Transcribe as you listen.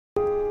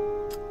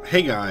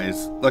Hey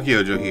guys, Lucky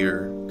Ojo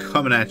here,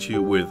 coming at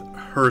you with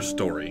Her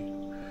Story.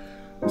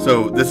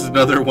 So this is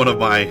another one of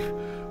my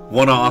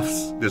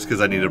one-offs, just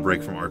because I need a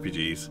break from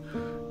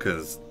RPGs,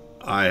 because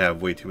I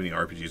have way too many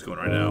RPGs going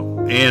right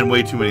now, and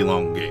way too many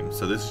long games.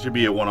 So this should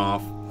be a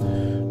one-off,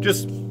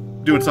 just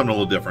doing something a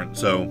little different.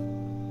 So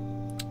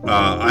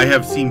I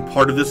have seen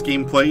part of this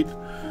game played,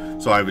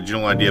 so I have a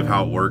general idea of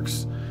how it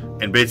works.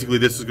 And basically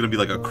this is going to be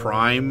like a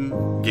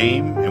crime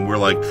game, and we're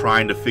like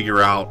trying to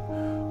figure out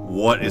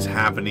what is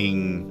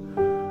happening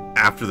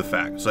after the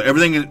fact. So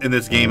everything in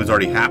this game has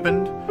already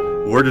happened.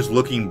 We're just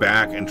looking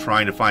back and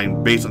trying to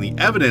find, based on the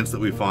evidence that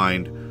we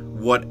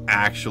find, what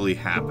actually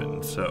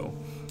happened. So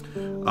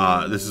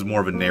this is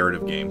more of a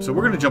narrative game. So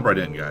we're going to jump right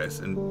in, guys,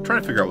 and try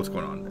to figure out what's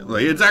going on.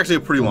 Like, it's actually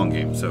a pretty long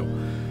game, so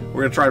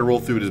we're going to try to roll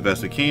through it as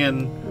best we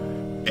can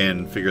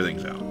and figure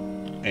things out.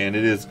 And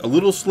it is a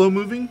little slow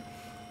moving,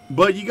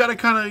 but you got to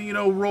kind of, you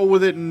know, roll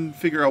with it and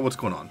figure out what's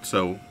going on.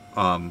 So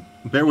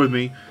bear with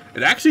me.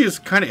 It actually is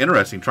kind of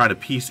interesting trying to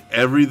piece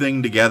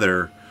everything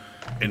together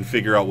and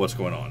figure out what's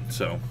going on.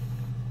 So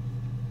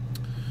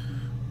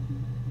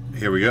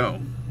here we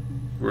go.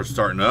 We're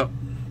starting up.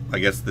 I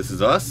guess this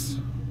is us.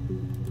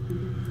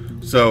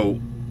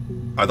 So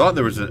I thought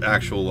there was an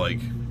actual, like,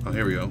 oh,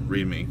 here we go.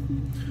 Read me.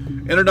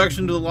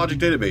 Introduction to the Logic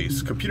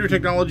Database. Computer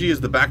technology is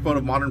the backbone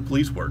of modern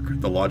police work.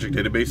 The Logic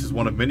Database is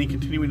one of many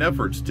continuing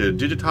efforts to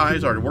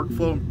digitize our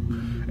workflow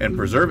and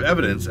preserve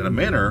evidence in a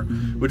manner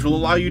which will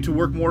allow you to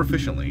work more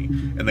efficiently.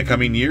 In the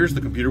coming years,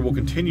 the computer will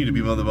continue to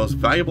be one of the most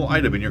valuable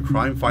items in your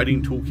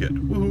crime-fighting toolkit.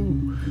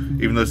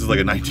 Woohoo! Even though this is like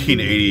a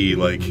 1980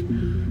 like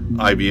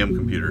IBM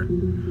computer.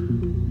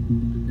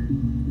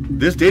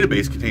 This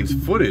database contains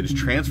footage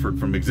transferred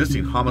from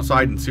existing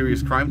homicide and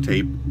serious crime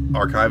tape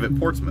archive at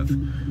Portsmouth.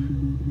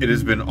 It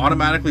has been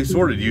automatically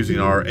sorted using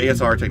our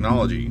ASR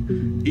technology.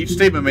 Each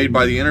statement made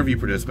by the interview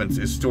participants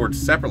is stored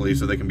separately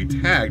so they can be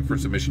tagged for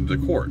submission to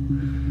the court.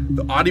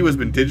 The audio has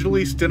been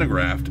digitally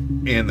stenographed,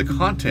 and the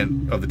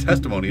content of the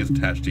testimony is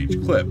attached to each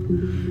clip.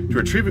 To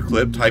retrieve a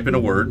clip, type in a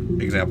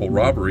word, example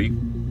robbery,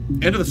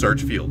 into the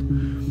search field.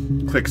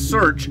 Click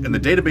search, and the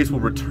database will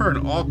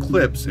return all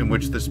clips in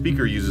which the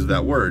speaker uses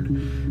that word.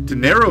 To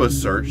narrow a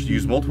search,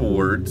 use multiple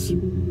words,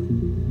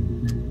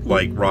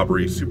 like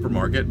robbery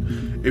supermarket,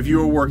 if you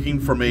are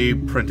working from a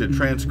printed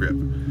transcript.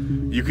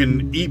 You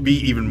can be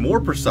even more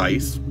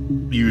precise,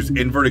 use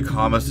inverted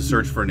commas to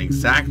search for an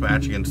exact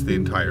match against the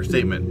entire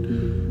statement.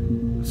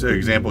 So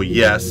example,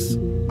 yes,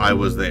 I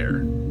was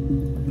there.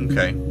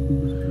 Okay.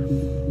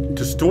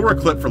 To store a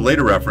clip for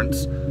later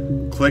reference,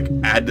 click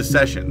add to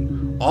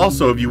session.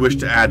 Also, if you wish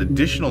to add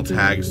additional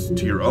tags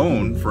to your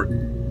own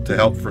to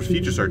help for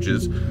future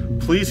searches,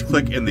 please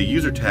click in the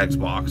user tags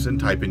box and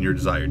type in your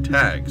desired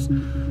tags.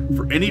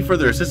 For any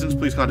further assistance,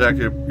 please contact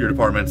your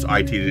department's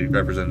IT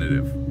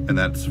representative. And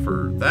that's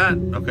for that.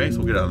 Okay, so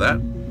we'll get out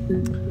of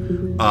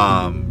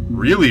that.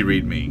 Really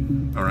read me.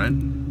 All right.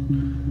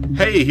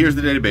 Hey, here's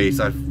the database.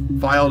 I've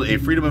filed a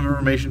Freedom of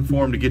Information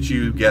form to get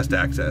you guest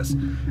access.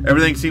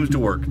 Everything seems to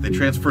work. They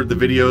transferred the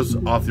videos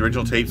off the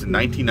original tapes in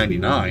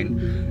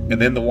 1999,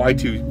 and then the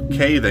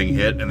Y2K thing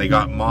hit, and they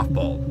got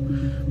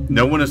mothballed.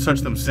 No one has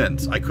touched them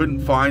since. I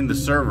couldn't find the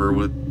server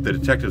with the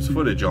detective's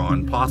footage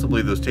on.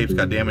 Possibly those tapes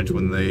got damaged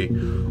when the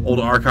old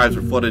archives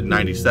were flooded in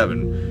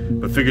 97,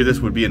 but figured this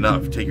would be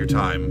enough. Take your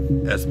time.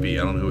 SB.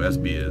 I don't know who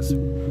SB is. So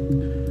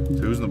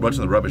who's in the bunch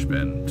in the rubbish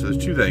bin? So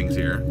there's two things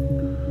here.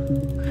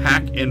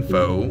 Hack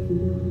info.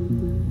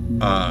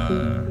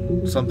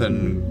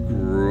 Something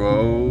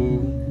grow.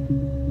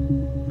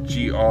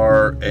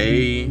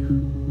 GRA.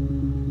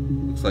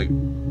 Looks like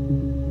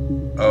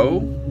O.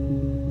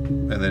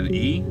 And then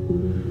E.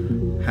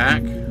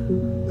 Hack.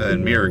 And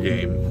then mirror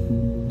game.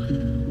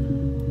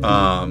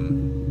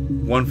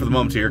 One for the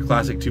moment here.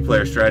 Classic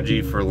two-player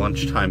strategy for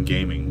lunchtime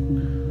gaming.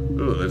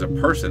 Ooh, there's a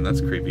person.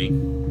 That's creepy.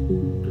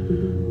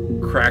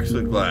 Cracks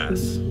with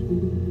glass.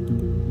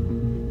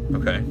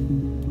 Okay.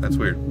 That's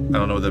weird. I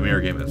don't know what the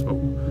mirror game is, but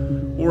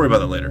we'll worry about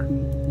that later.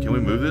 Can we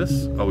move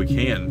this? Oh, we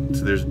can.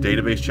 So there's a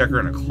database checker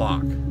and a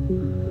clock.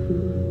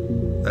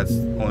 That's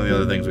one of the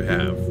other things we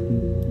have.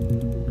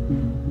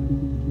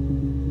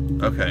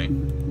 Okay.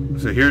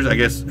 So here's, I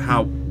guess,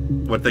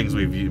 what things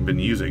we've been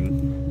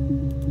using.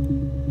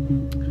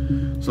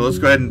 So let's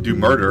go ahead and do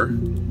murder.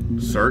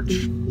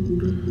 Search.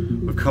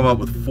 We've come up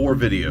with 4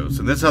 videos.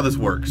 And this is how this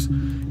works.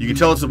 You can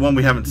tell it's the one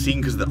we haven't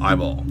seen because of the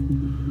eyeball.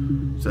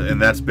 So, and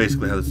that's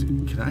basically how this...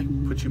 Can I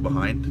put you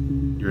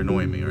behind? You're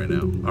annoying me right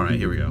now. Alright,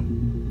 here we go.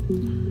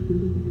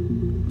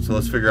 So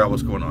let's figure out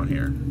what's going on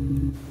here.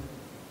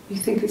 You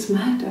think it's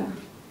murder?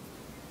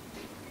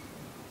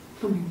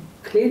 I mean,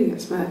 clearly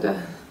it's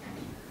murder.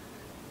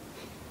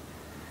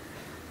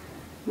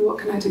 What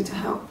can I do to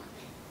help?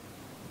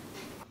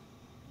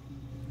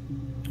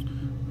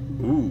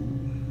 Ooh.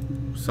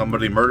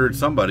 Somebody murdered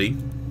somebody.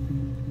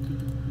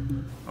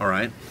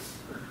 Alright.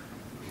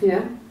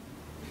 Yeah,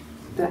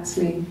 that's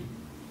me.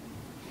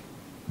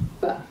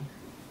 But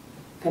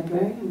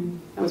February, I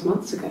mean, that was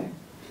months ago.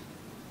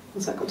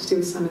 What's that got to do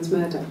with Simon's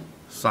murder?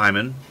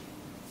 Simon.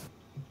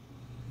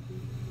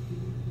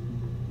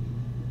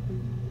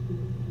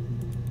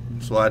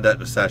 So we'll add that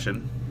to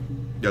session,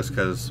 just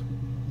because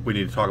we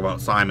need to talk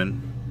about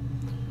Simon.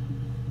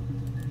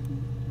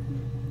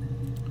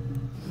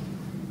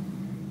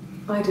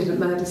 I didn't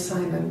murder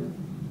Simon.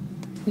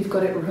 You've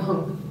got it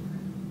wrong.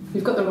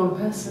 You've got the wrong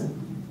person.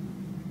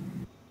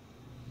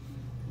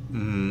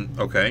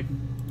 Okay.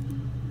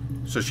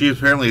 So she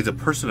apparently is a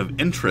person of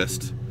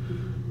interest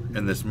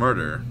in this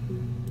murder.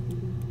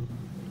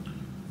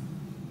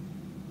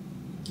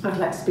 I'd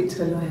like to speak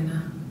to a lawyer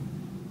now.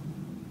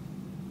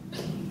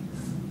 Please.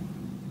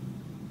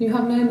 You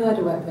have no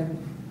murder weapon.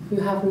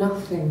 You have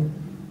nothing.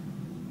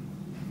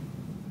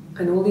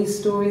 And all these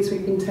stories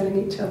we've been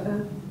telling each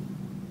other.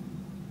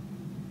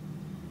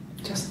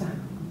 Just that.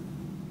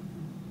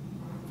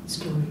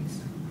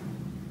 Stories.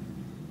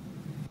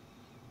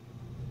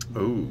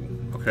 Oh,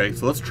 okay.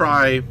 So let's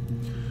try...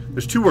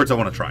 There's two words I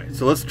want to try.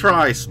 So let's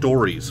try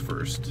stories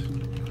first.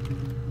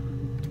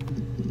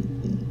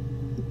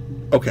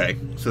 Okay,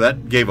 so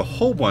that gave a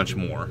whole bunch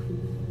more.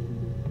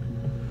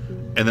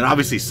 And then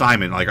obviously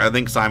Simon. Like, I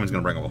think Simon's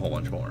going to bring up a whole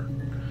bunch more.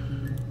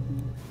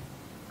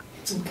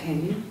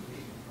 Okay.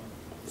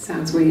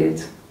 Sounds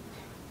weird.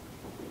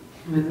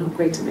 I'm not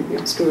great at making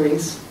up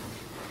stories.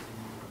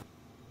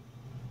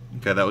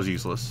 Okay, that was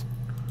useless.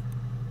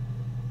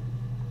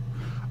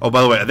 Oh,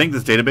 by the way, I think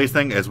this database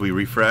thing, as we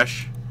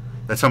refresh,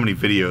 that's how many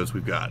videos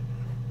we've got.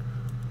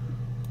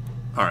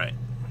 Alright.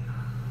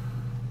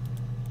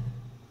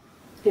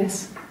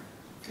 Yes.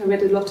 I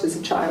read a lot as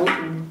a child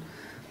and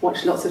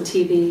watched lots of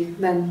TV.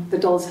 Then the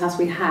doll's house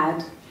we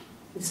had,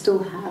 we still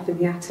have in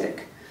the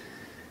attic.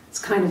 It's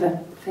kind of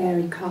a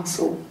fairy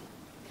castle.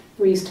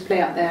 We used to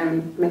play out there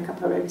and make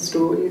up our own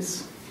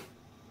stories.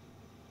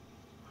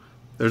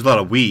 There's a lot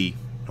of we.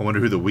 I wonder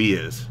who the we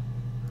is.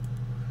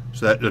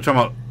 So that, they're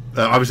talking about...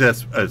 obviously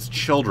that's as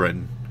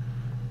children,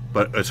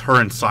 but it's her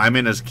and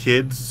Simon as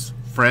kids,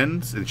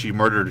 friends, and she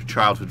murdered a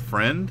childhood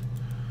friend?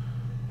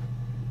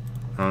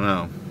 I don't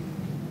know.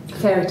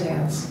 Fairy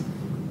tales.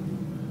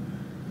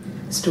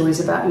 Stories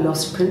about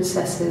lost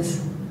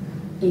princesses,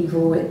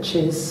 evil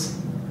witches,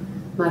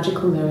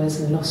 magical mirrors,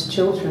 and lost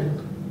children.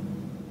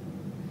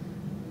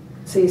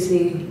 So you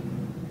see,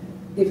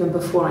 even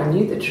before I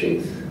knew the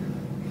truth,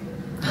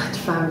 I'd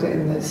found it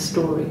in those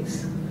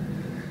stories.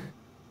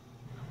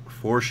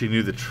 Before she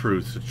knew the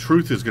truth. The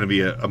truth is going to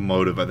be a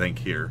motive, I think,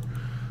 here.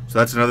 So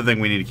that's another thing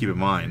we need to keep in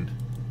mind.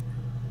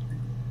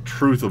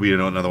 Truth will be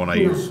another one I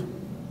use.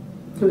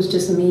 It was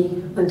just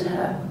me and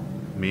her.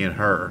 Me and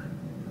her.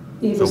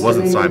 Eve So was it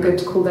wasn't the name Simon. they were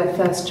going to call their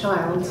first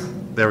child.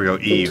 There we go,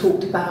 They Eve.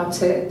 talked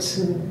about it,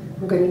 and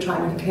I'm going to try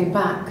when he came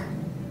back.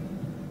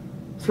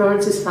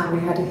 Florence's family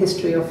had a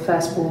history of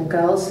firstborn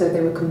girls, so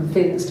they were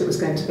convinced it was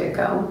going to be a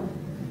girl.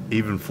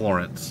 Eve and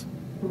Florence.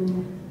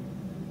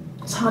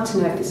 It's hard to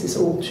know if this is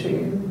all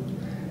true.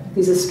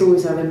 These are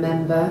stories I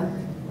remember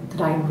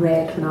that I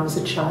read when I was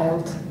a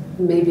child.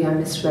 Maybe I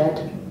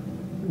misread.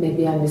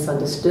 Maybe I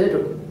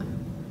misunderstood.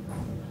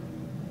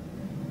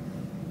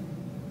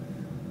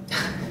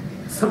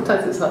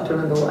 Sometimes it's hard to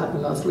remember what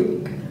happened last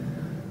week.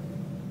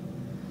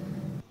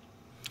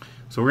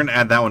 So we're going to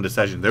add that one to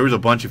session. There was a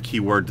bunch of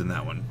keywords in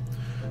that one.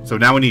 So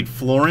now we need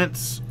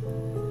Florence,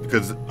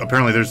 because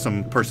apparently there's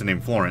some person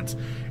named Florence.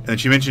 And then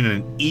she mentioned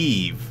an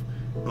Eve,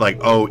 like,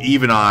 oh,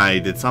 Eve and I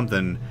did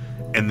something,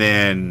 and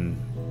then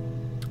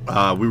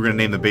we were going to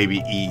name the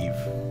baby Eve.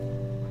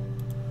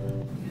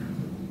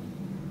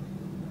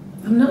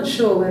 I'm not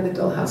sure where the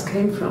dollhouse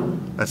came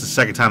from. That's the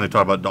second time they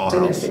talked about I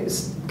don't know if dollhouse. it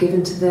was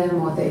given to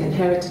them or they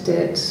inherited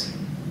it.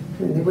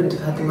 And they wouldn't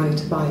have had the money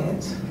to buy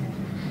it.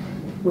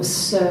 It was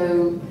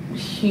so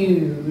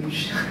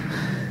huge.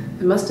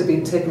 It must have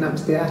been taken up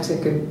to the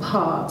attic in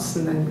parts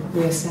and then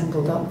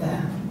reassembled up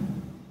there.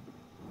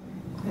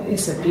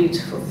 It's a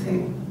beautiful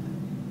thing.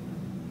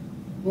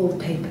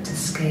 Wallpaper to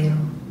scale,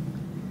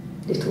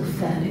 little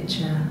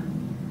furniture,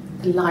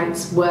 the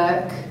lights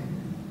work,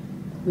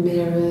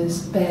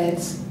 mirrors,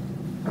 beds,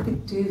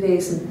 big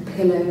duvets and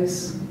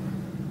pillows.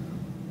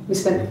 We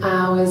spent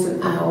hours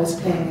and hours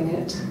playing in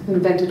it,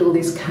 invented all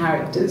these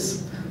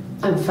characters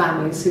and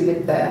families who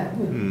lived there.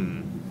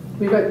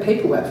 We wrote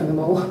paperwork for them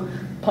all,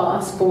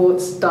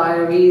 passports,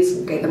 diaries,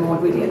 and gave them all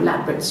really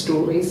elaborate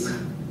stories.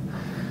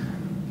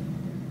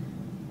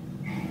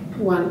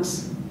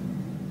 Once,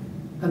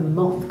 a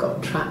moth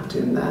got trapped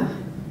in there.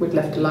 We'd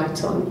left a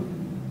light on.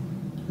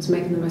 It was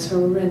making the most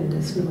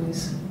horrendous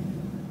noise.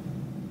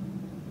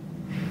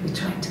 We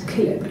tried to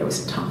kill it, but it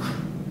was tough.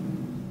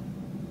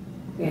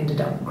 We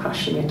ended up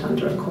crushing it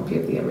under a copy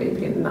of the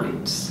Arabian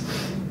Nights.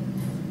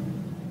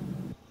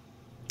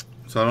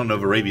 So I don't know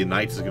if Arabian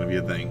Nights is going to be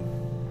a thing.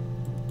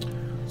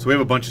 So we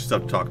have a bunch of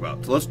stuff to talk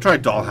about. So let's try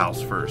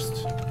Dollhouse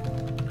first.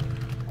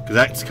 Because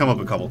that's come up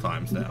a couple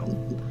times now.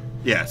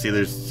 Yeah, see,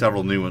 there's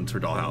several new ones for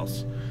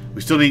Dollhouse.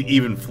 We still need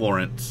even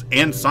Florence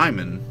and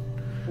Simon.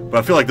 But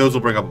I feel like those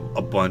will bring up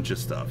a bunch of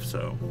stuff,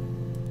 so...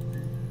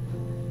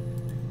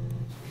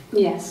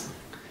 Yes.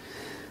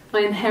 I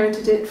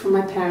inherited it from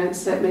my parents,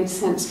 so it made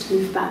sense to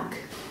move back.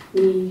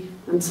 Me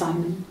and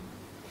Simon.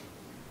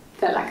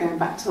 Felt like going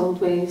back to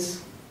old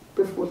ways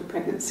before the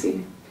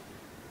pregnancy.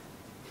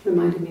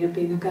 Reminded me of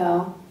being a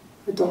girl.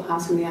 The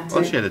dollhouse in the attic.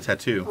 Oh, she had a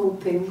tattoo.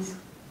 Old things.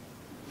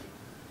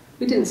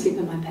 We didn't sleep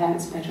in my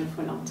parents' bedroom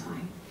for a long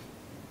time.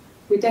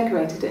 We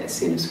decorated it as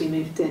soon as we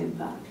moved in,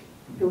 but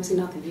it was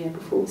another year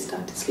before we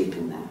started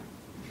sleeping there.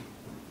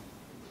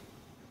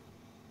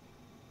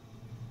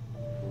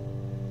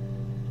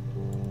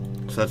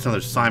 So that's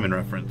another Simon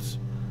reference.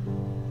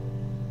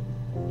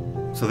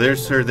 So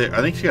there's her there.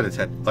 I think she got a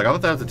tattoo. Like, I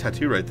thought that was a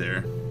tattoo right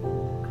there.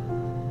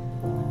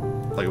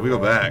 Like, if we go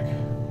back,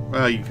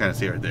 well, you can kind of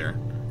see it right there.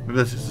 Maybe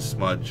that's just a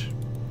smudge.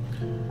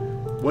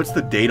 What's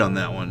the date on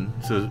that one?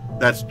 So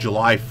that's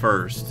July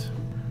 1st.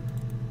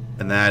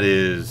 And that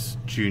is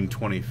June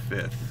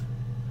 25th.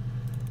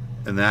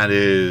 And that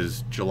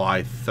is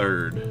July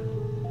 3rd.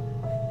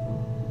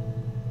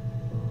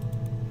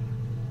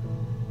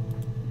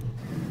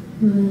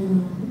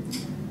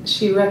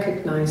 She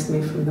recognized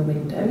me from the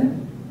window.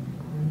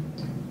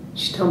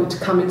 She told me to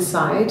come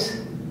inside,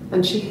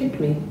 and she hid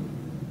me.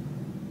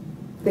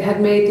 They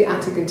had made the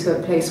attic into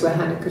a place where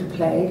Hannah could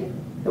play.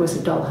 There was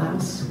a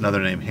dollhouse.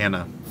 Another name,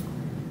 Hannah.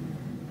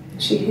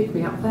 She hid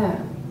me up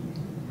there.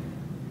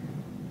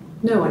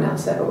 No one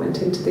else ever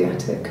went into the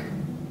attic.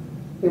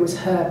 It was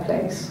her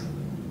place.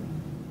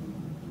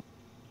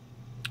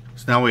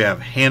 So now we have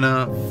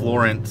Hannah,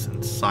 Florence,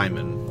 and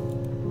Simon.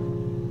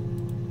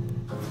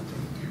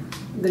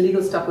 The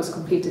legal stuff was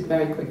completed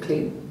very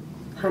quickly.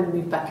 Hannah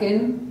moved back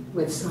in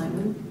with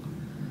Simon.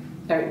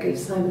 Eric gave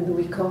Simon the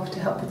week off to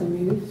help with the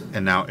move.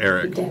 And now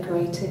Eric. We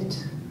decorated,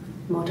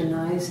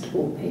 modernised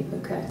wallpaper,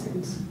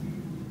 curtains.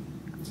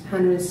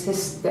 Hannah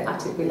insists the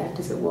attic be left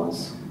as it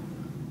was,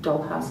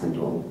 dollhouse and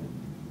all.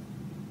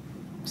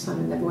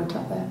 Simon never went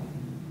up there.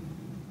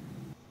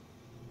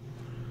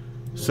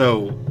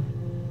 So,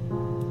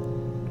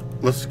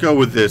 let's go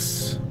with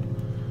this.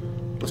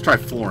 Let's try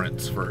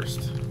Florence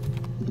first.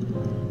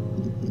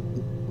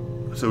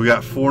 So we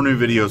got 4 new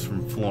videos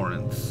from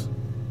Florence.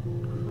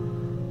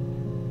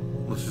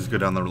 Let's just go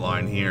down the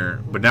line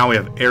here. But now we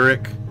have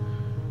Eric,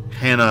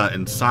 Hannah,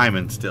 and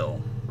Simon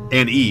still.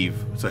 And Eve.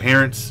 So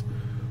Harrence,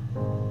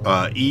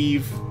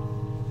 Eve,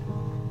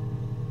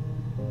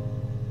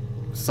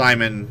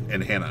 Simon,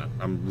 and Hannah.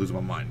 I'm losing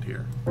my mind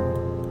here.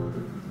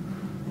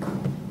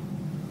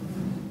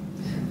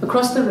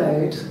 Across the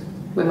road,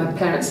 where my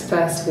parents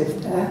first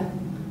lived there,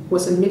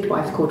 was a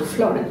midwife called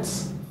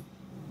Florence.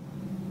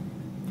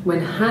 When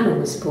Hannah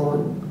was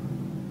born,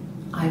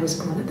 I was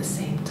born at the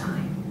same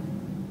time.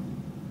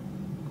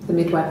 The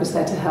midwife was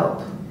there to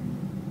help.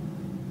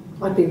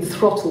 I'd been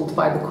throttled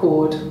by the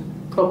cord,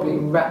 probably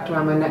wrapped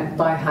around my neck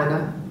by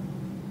Hannah.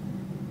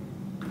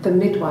 The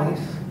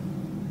midwife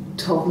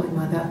told my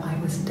mother I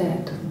was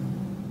dead.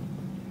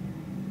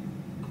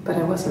 But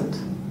I wasn't.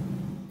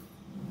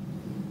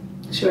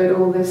 She wrote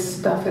all this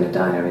stuff in a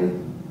diary.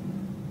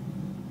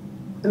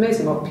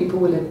 Amazing what people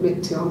will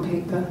admit to on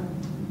paper.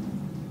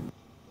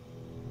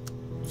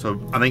 So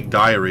I think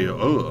diary.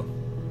 Oh,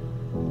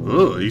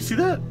 you see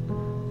that?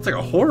 It's like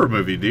a horror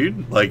movie,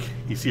 dude. Like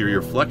you see your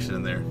reflection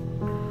in there.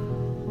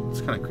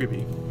 It's kind of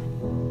creepy.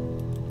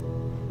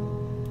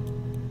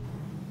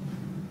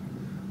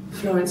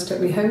 Florence took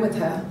me home with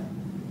her.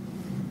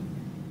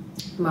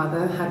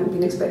 Mother hadn't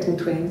been expecting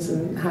twins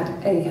and had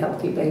a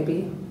healthy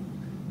baby.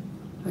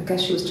 I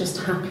guess she was just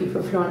happy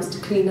for Florence to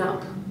clean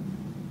up.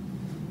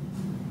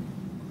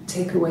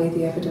 Take away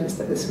the evidence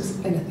that this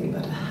was anything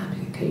but a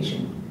happy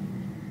occasion.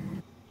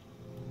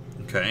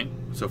 Okay,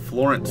 so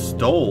Florence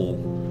stole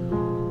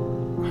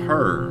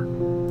her.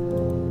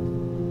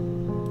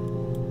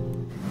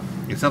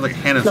 It sounds like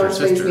Hannah's Florence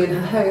her sister. raised me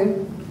in her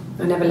home.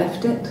 I never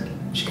left it.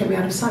 She kept me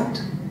out of sight.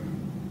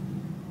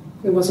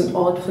 It wasn't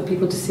odd for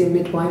people to see a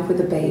midwife with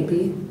a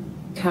baby,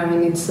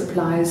 carrying in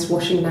supplies,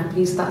 washing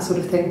nappies, that sort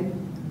of thing.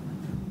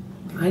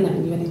 I never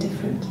knew any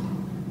different.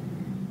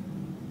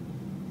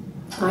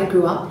 I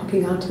grew up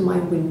looking out of my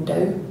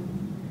window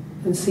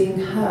and seeing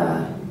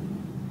her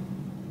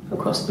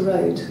across the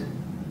road.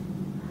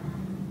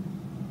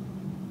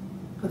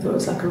 I thought it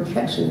was like a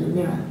reflection in the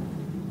mirror.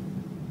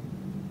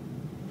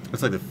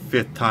 It's like the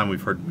 5th time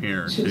we've heard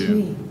mirror, She was too.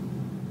 me.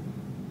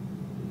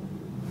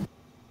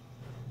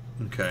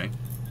 Okay.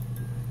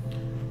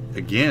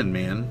 Again,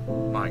 man.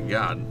 My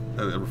God.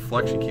 The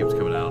reflection keeps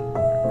coming out.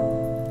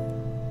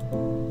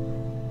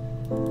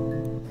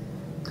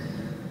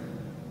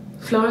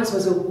 Florence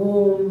was a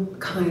warm,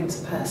 kind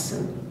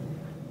person.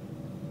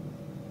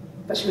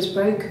 But she was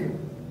broken,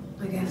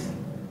 I guess.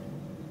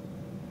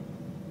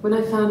 When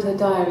I found her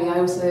diary, I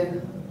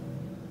also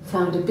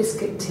found a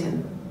biscuit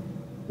tin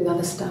with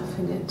other stuff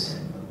in it.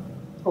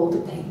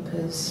 Older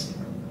papers,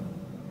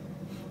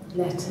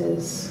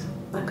 letters,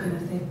 that kind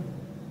of thing.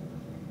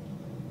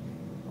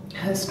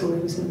 Her story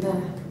was in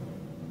there.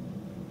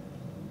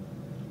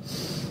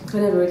 I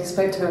never really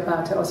spoke to her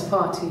about it. I was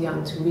far too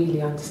young to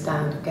really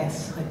understand, I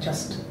guess. I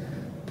just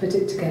put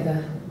it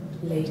together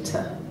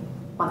later,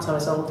 once I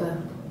was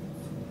older.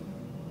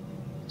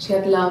 She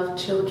had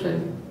loved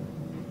children,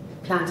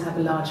 planned to have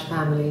a large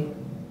family,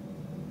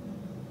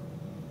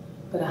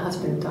 but her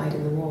husband died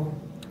in the war.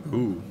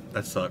 Ooh,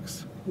 that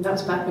sucks. And that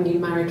was back when you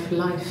married for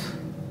life.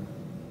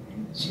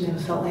 She never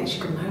felt like she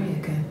could marry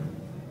again.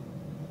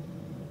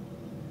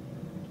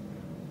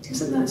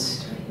 Isn't that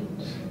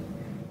strange?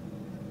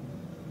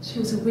 She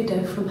was a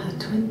widow from her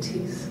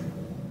 20s.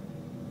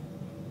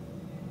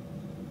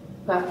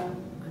 But,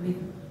 I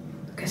mean,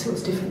 I guess it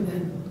was different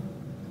then.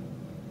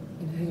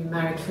 You know, you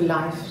married for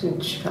life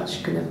and she felt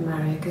she could never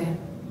marry again.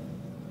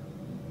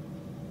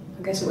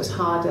 I guess it was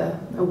harder,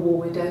 a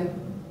war widow.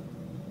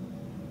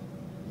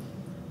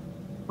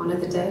 One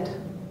of the dead.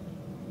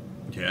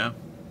 Yeah.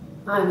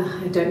 I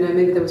don't know,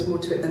 maybe there was more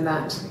to it than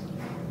that.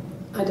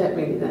 I don't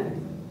really know.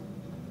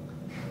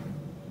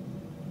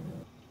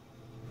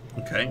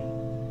 Okay.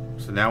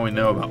 So now we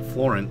know about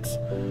Florence.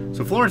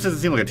 So Florence doesn't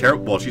seem like a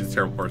terrible... Well, she's a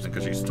terrible person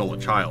because she stole a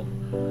child.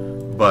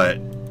 But,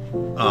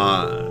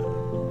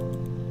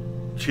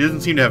 she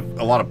doesn't seem to have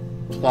a lot of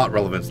plot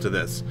relevance to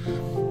this.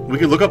 We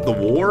could look up the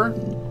war,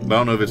 but I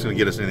don't know if it's going to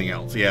get us anything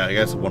else. Yeah, I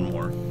guess one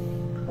more.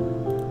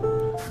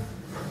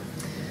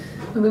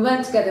 When we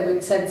weren't together,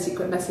 we'd send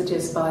secret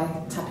messages by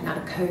tapping out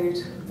a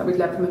code that we'd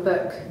learned from a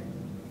book.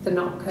 The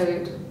knock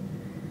code.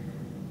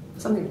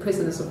 Something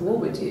prisoners of war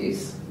would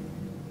use.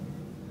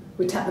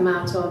 We'd tap them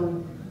out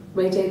on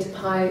radiator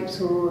pipes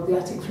or the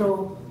attic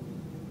floor.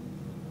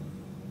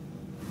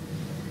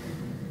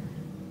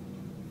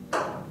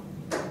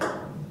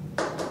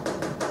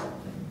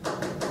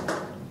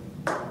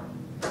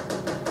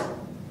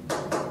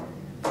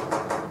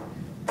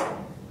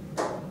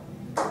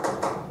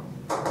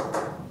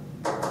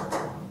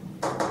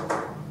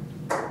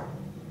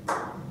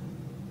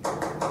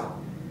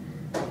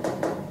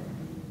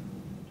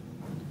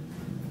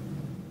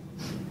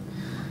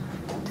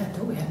 Dad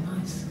thought we had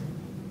mice,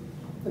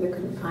 but they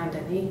couldn't find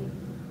any.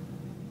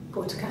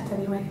 Bought a cat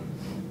anyway.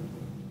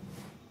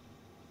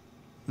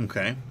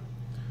 Okay.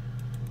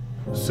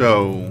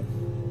 So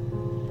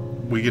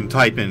we can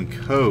type in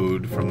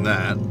code from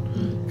that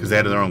because they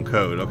had their own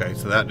code. Okay,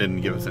 so that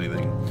didn't give us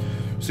anything.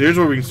 So here's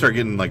where we can start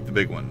getting like the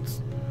big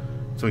ones.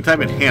 So we type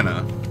in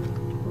Hannah.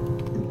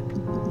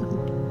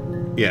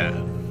 Yeah.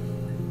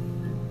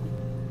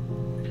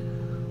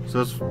 So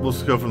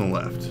let's go from the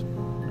left.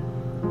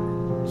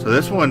 So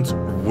this one's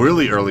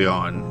really early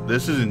on.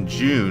 This is in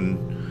June.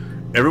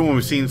 Everyone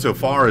we've seen so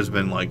far has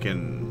been like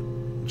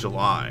in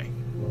July.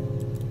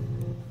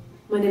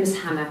 My name is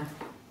Hannah.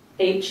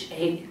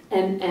 H-A-N-N-A-H.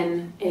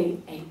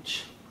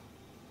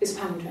 It's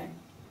palindrome.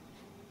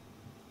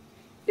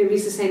 It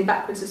reads the same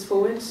backwards as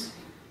forwards.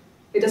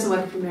 It doesn't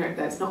work if you mirror it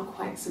though. It's not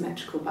quite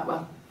symmetrical, but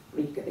well,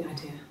 you get the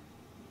idea.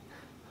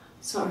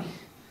 Sorry.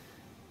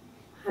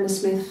 Hannah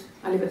Smith.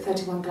 I live at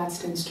 31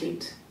 Gladstone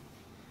Street.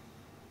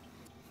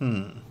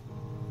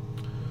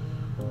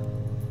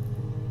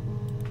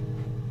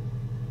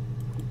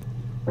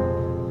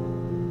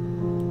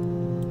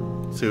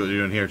 See what you're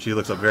doing here. She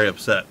looks up very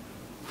upset.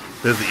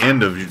 This is the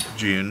end of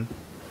June.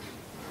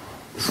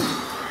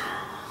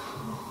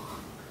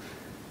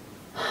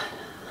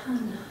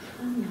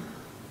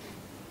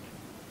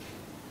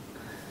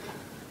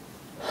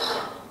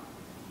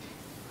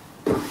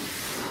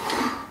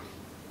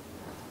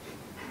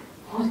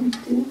 What are you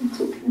doing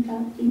talking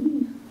about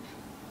Eve?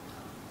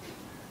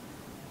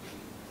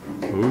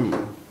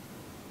 Ooh.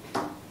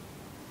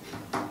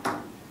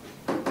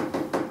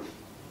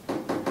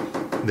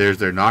 There's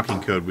their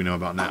knocking code we know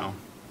about now.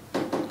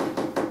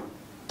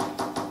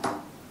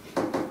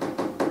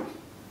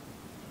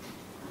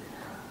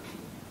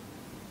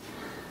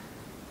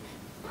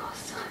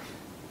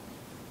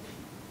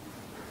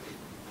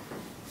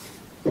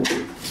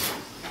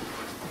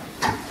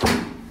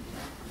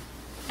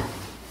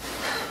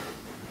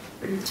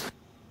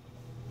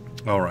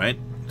 All right,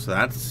 so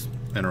that's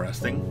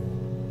interesting.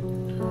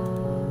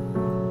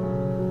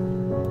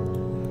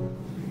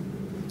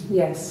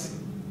 Yes,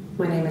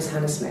 my name is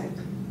Hannah Smith.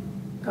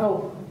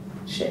 Oh,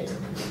 shit.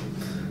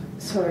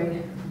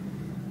 Sorry.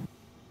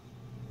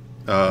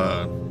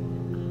 So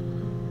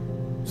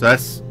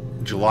that's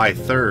July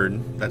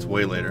 3rd. That's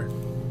way later.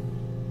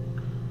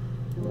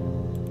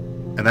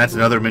 And that's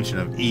another mention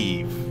of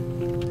Eve.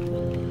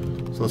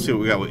 So let's see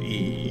what we got with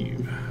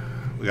Eve.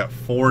 We got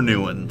 4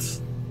 new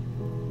ones.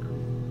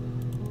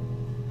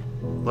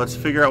 Let's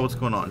figure out what's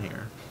going on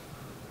here.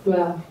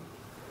 Well,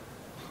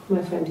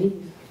 my friend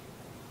Eve.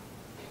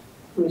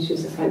 I mean, she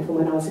was a friend from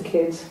when I was a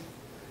kid.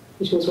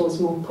 And she was always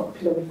more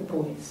popular with the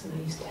boys, and I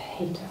used to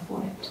hate her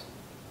for it.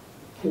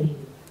 I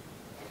mean,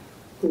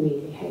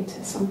 really hate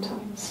her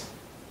sometimes.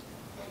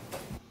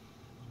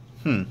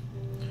 So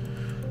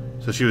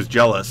she was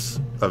jealous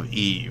of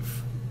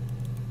Eve.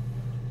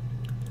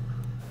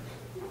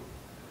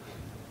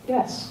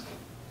 Yes.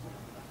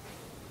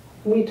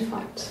 We'd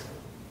fight.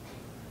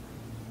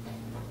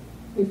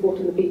 We fought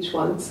on the beach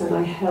once, and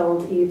I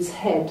held Eve's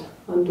head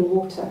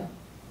underwater.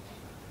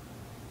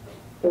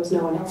 There was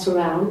no one else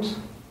around.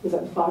 It was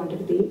at the far end of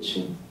the beach,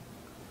 and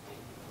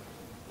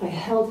I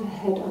held her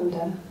head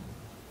under,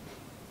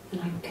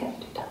 and I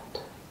kept it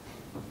under.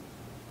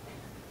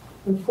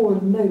 And for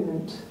a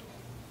moment,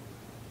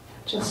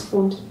 I just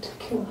wanted to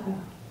kill her.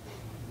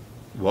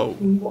 Whoa.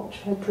 And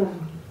watch her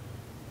drown.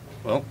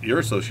 Well, you're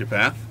a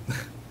sociopath.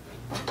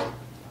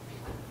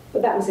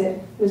 But that was it.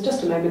 It was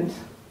just a moment.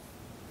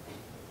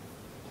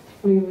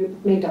 I mean,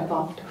 we made up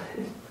after.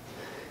 It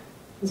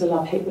was a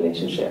love-hate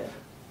relationship.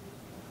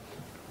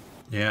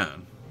 Yeah.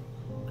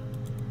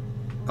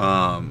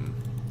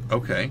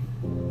 Okay.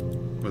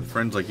 With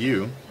friends like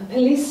you. A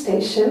police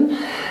station.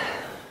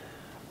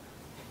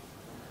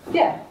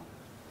 Yeah.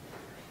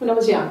 When I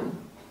was young,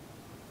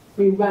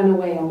 we ran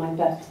away on my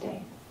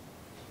birthday.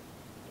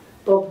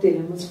 Bob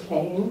Dylan was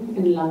playing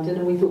in London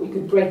and we thought we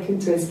could break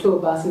into his tour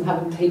bus and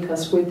have him take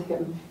us with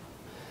him.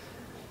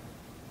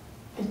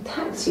 The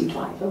taxi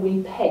driver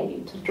we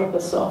paid to drop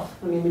us off.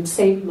 I mean, we'd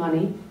saved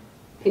money,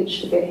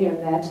 pinched a bit here and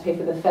there to pay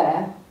for the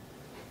fare.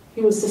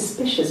 He was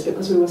suspicious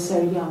because we were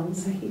so young,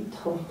 so he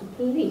told the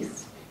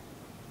police.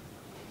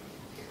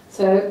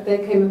 So they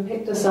came and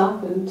picked us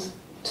up and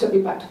took me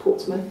back to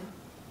Portsmouth.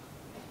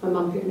 My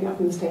mum picked me up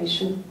from the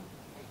station.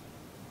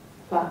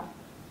 But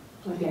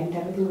I blamed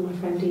everything on my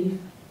friend Eve.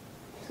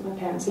 So my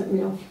parents let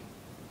me off.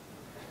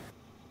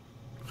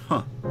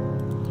 Huh.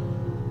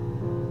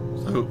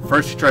 So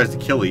first she tries to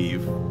kill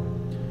Eve.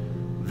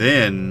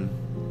 Then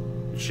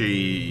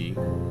she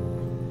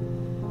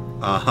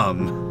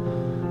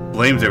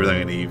blames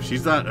everything on Eve.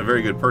 She's not a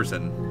very good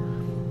person.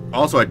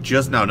 Also, I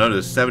just now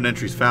noticed 7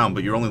 entries found,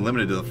 but you're only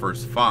limited to the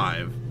first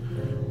 5.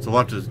 So we'll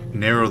have to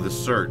narrow the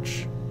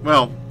search.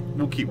 Well,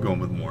 we'll keep going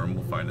with more and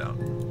we'll find out.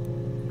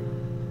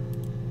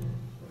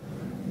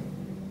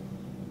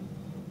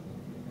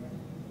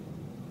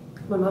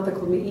 My mother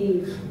called me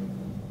Eve.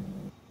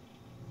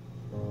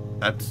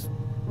 That's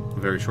a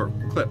very short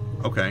clip.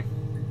 Okay.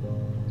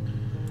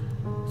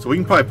 So we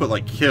can probably put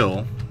like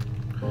kill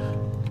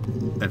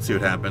and see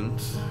what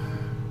happens.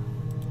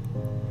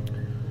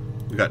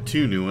 We got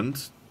 2 new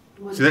ones.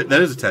 See,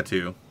 that is a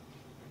tattoo.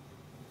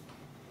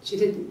 She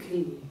didn't kill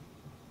you.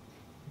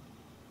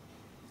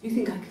 You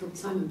think I killed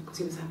Simon because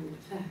he was having an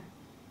affair?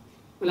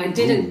 Well, I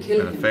didn't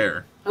kill him. An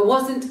affair. I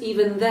wasn't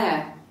even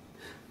there.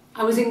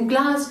 I was in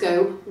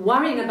Glasgow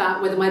worrying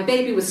about whether my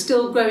baby was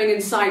still growing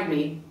inside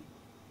me.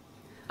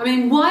 I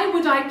mean, why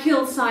would I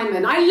kill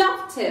Simon? I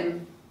loved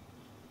him.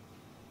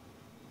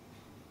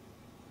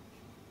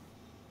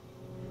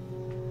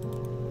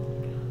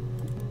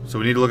 So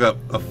we need to look up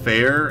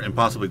affair and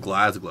possibly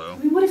Glasgow. I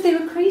mean, what if they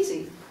were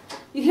crazy?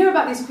 You hear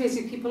about these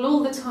crazy people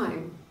all the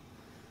time.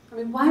 I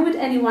mean, why would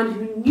anyone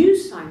who knew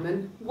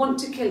Simon want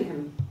to kill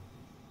him?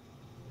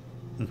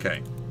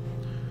 Okay.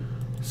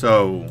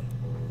 So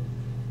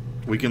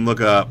we can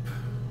look up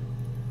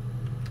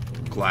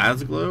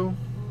Glasgow.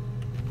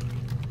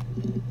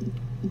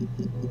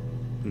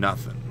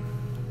 Nothing.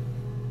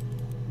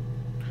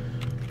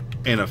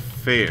 An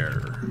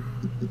affair.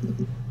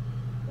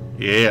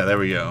 Yeah, there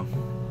we go.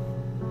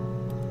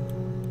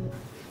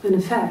 An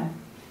affair?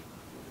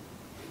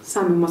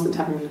 Simon wasn't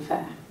having an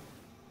affair.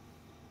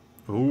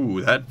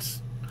 Ooh,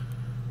 that's...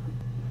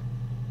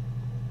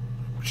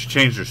 She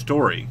changed her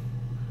story.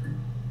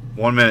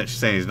 1 minute she's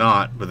saying he's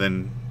not, but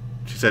then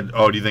she said,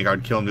 oh, do you think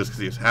I'd kill him just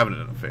because he was having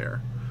an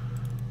affair?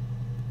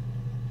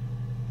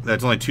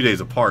 That's only 2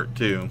 days apart,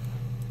 too.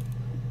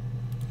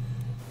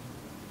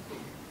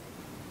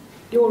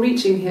 You're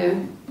reaching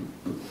here.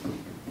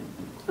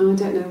 Oh, I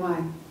don't know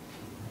why.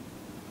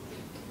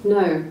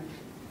 No,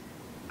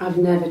 I've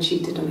never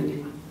cheated on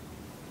anyone.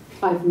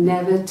 I've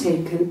never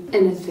taken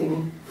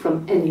anything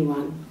from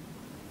anyone.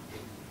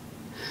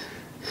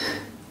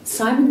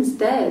 Simon is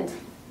dead.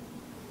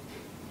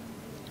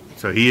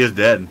 So he is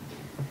dead.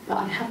 But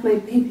I have my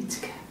baby to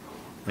care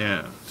for.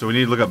 Yeah. So we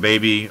need to look up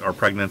baby or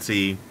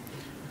pregnancy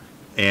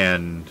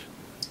and...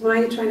 Why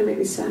are you trying to make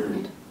me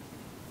sad?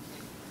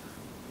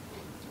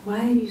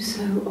 Why are you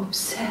so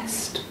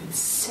obsessed with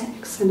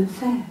sex and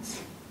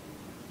affairs?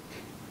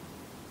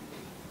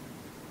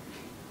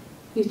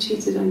 You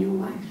cheated on your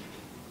wife.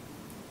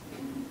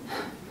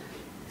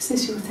 Is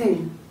this your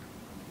thing?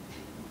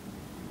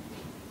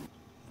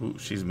 Ooh,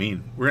 she's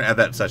mean. We're going to add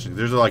that session.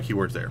 There's a lot of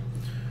keywords there.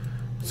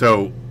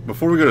 So,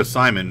 before we go to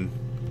Simon,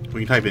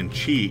 we can type in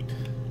cheat.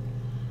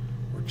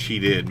 Or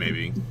cheated,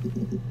 maybe.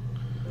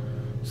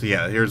 So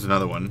yeah, here's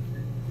another one.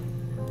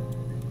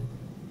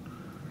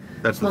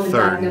 That's the Mum and Dad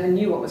third. never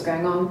knew what was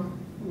going on.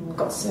 We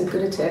got so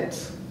good at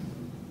it.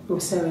 We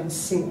were so in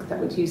sync that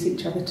we'd use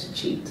each other to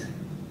cheat.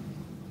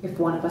 If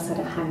one of us had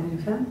a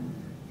hangover,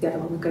 the other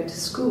one would go to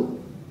school.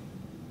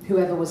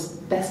 Whoever was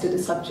best at a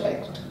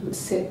subject would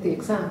sit the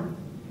exam.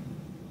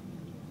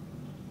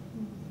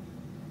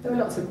 There were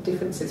lots of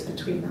differences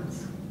between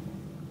us.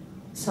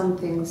 Some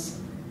things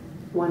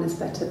one is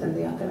better than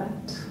the other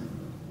at.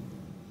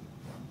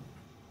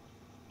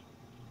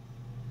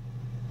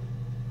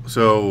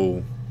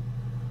 So,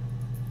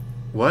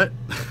 what?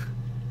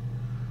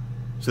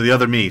 So the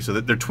other me. So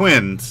they're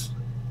twins,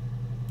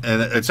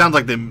 and it sounds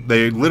like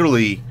they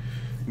literally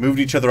moved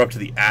each other up to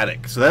the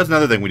attic. So that's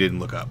another thing we didn't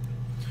look up.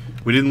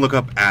 We didn't look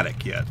up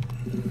attic yet.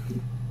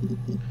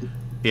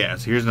 Yeah,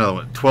 so here's another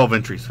one. 12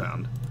 entries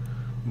found.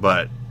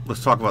 But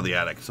let's talk about the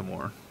attic some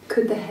more.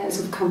 Could the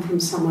hairs have come from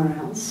somewhere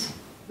else?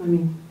 I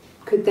mean,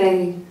 could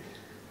they...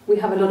 We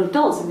have a lot of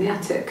dolls in the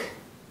attic.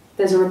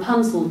 There's a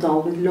Rapunzel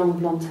doll with long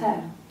blonde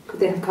hair. Could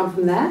they have come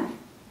from there?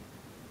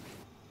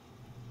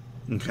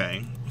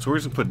 Okay, so we're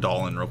just gonna put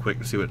Doll in real quick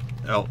to see what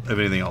if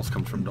anything else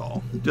comes from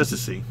Doll, just to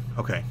see.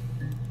 Okay,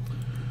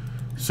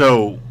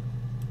 so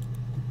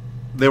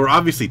they were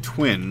obviously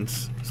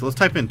twins. So let's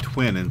type in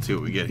twin and see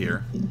what we get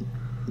here.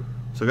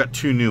 So I got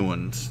 2 new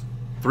ones,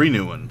 3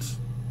 new ones,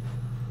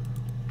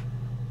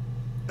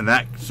 and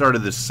that started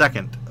the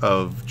 2nd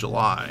of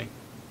July.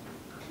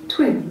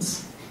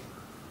 Twins?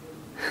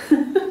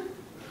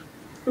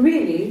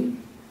 Really?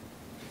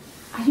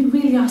 Are you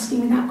really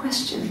asking me that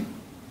question?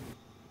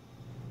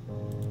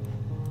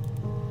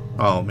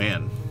 Oh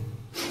man.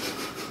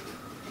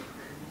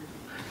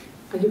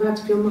 Are you out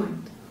of your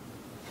mind?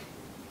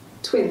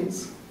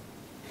 Twins?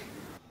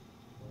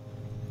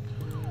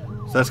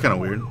 So that's kind of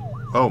weird.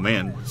 Oh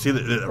man, see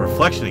the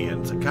reflection again.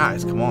 It's like,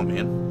 guys, come on,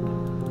 man.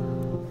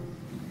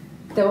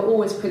 There were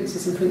always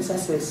princes and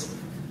princesses.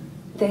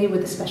 They were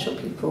the special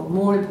people,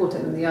 more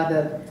important than the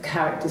other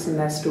characters in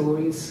their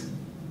stories.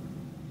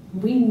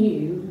 We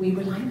knew we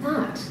were like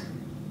that.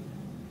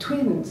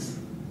 Twins.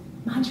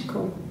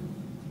 Magical.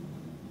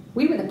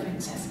 We were the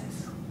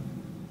princesses.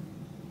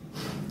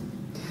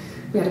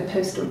 We had a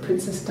poster of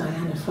Princess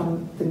Diana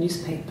from the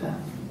newspaper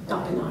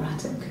up in our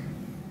attic.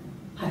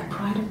 Had a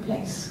pride of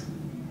place.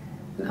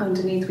 And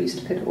underneath we used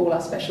to put all our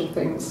special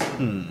things.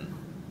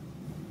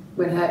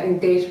 When her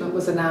engagement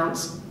was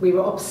announced, we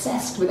were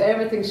obsessed with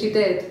everything she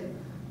did.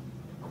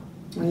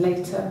 And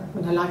later,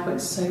 when her life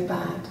went so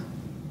bad,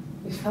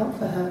 we felt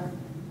for her.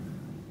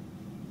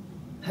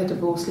 Her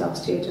divorce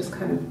last year just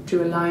kind of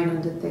drew a line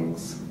under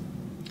things.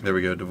 There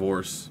we go,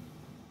 divorce.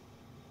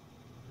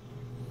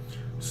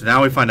 So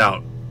now we find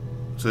out.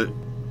 So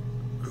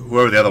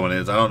whoever the other one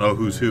is, I don't know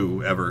who's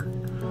who ever.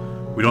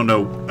 We don't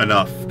know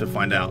enough to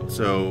find out.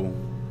 So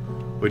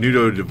we knew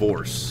to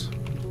divorce.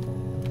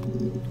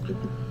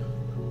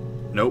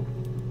 Nope.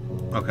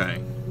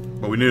 Okay.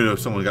 But we knew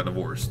someone got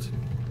divorced.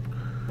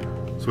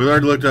 So we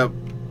already looked up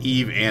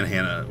Eve and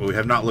Hannah, but we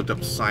have not looked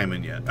up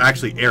Simon yet.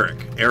 Actually,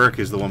 Eric. Eric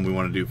is the one we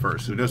want to do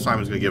first. We know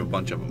Simon's going to give a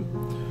bunch of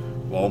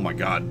them. Well, oh my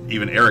god.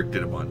 Even Eric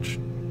did a bunch.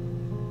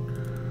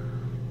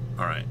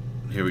 Alright.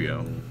 Here we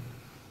go.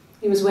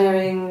 He was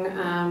wearing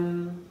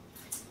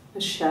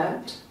a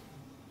shirt.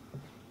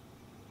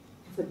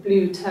 A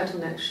blue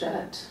turtleneck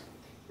shirt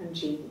and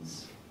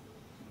jeans.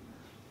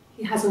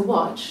 He has a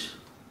watch.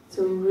 It's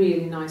a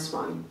really nice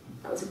one.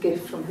 That was a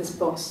gift from his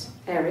boss,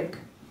 Eric.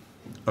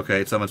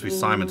 Okay, so that must be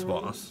Simon's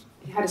boss.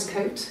 He had his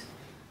coat,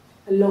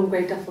 a long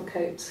grey duffel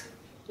coat,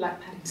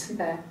 like Paddington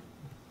Bear.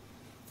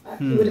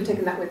 He would have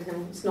taken that with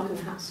him. It's not in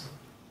the house.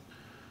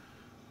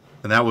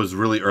 And that was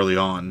really early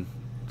on.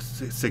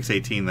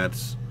 6/18,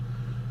 that's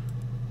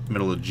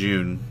middle of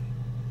June.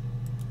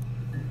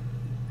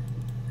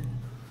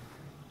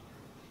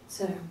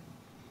 So,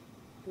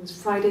 it was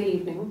Friday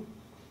evening.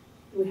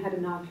 We had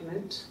an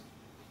argument.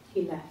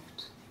 He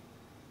left.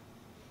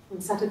 On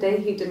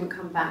Saturday, he didn't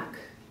come back.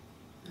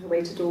 I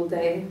waited all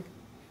day.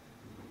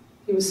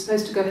 He was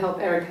supposed to go help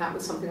Eric out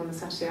with something on the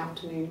Saturday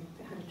afternoon.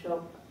 They had a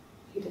job.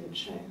 He didn't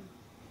show.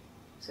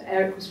 So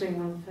Eric was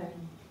ringing on the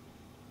phone.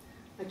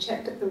 I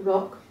checked at The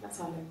Rock. That's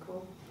our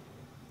local.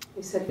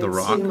 They said they'd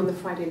seen him on the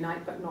Friday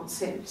night, but not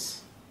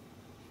since.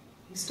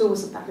 He still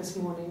wasn't back this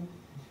morning.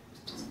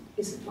 It just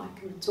isn't like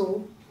him at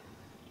all.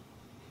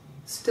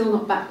 Still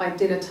not back by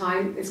dinner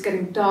time. It's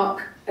getting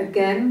dark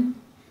again.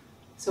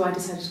 So I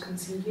decided to come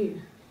see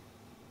you.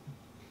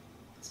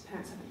 His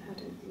parents haven't heard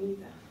anything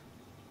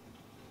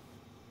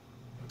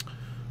either.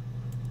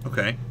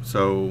 Okay,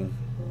 so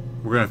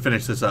we're going to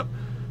finish this up.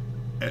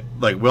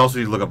 Like, we also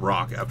need to look up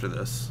Rock after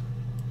this.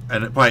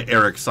 And probably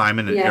Eric,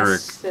 Simon, and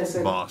Eric, there's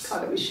a boss.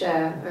 car that we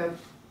share, a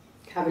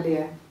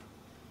Cavalier,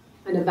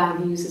 and a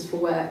van he uses for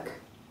work.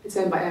 It's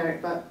owned by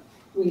Eric, but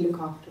we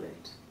look after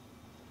it.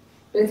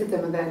 Both of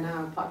them are there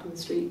now, parked on the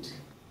street.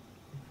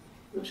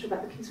 I'm not sure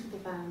about the keys for the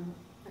van.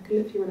 I can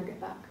look for you when I get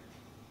back.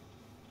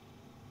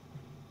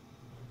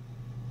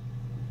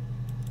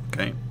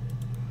 Okay.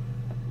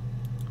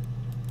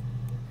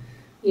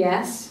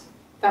 Yes,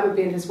 that would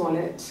be in his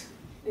wallet.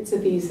 It's a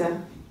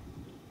Visa,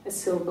 a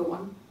silver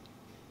one.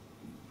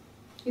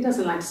 He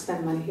doesn't like to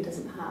spend money he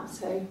doesn't have,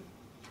 so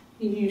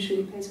he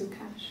usually pays with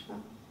cash, but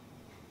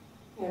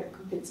Eric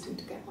convinced him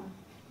to get one.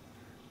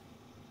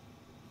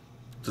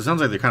 So it sounds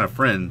like they're kind of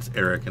friends,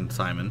 Eric and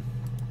Simon.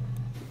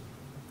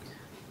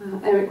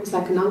 Eric was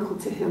like an uncle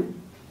to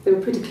him. They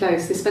were pretty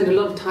close. They spend a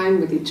lot of time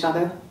with each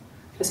other,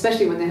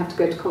 especially when they have to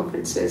go to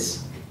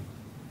conferences.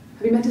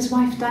 Have you met his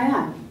wife,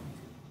 Diane?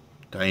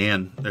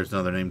 Diane, there's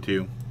another name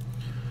too.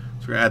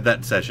 So we're going to add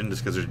that session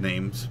just because there's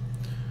names.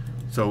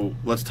 So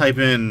let's type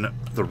in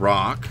The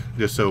Rock,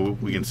 just so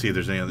we can see if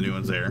there's any other new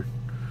ones there.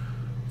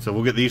 So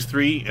we'll get these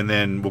 3, and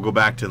then we'll go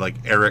back to like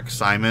Eric,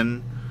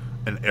 Simon,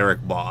 and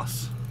Eric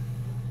Boss.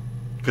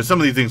 Because some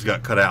of these things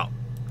got cut out.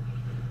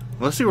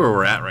 Let's see where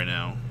we're at right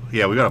now.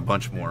 Yeah, we got a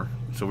bunch more.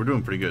 So we're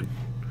doing pretty good.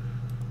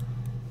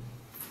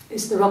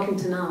 It's the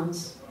Rockington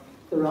Arms,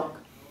 The Rock.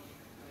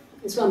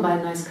 It's run by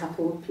a nice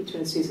couple, Peter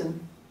and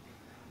Susan.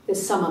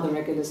 There's some other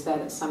regulars there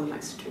that Simon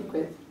likes to drink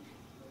with.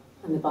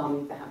 And the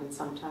barmaid they're having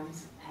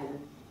sometimes, Helen.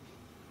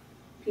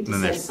 And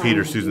then there's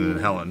Peter, Susan, and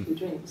Helen. He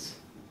drinks.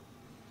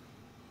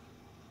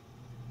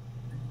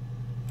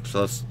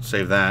 so let's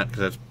save that because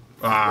that's.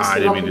 It's I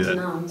the didn't mean to do Rockington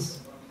that. Arms,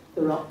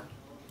 the rock.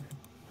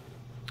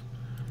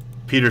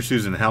 Peter,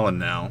 Susan, Helen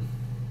now.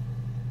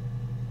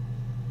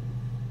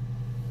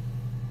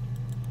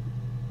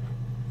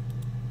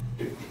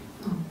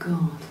 Oh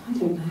God, I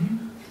don't know.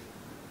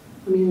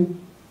 I mean,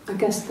 I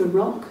guess the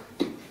rock.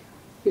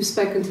 You've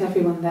spoken to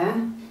everyone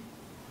there.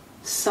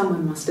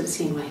 Someone must have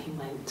seen where he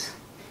went.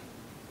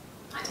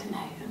 I don't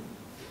know.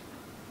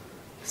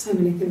 So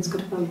many things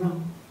could have gone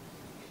wrong.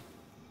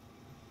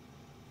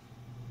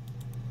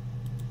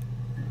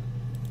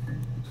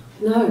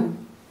 No,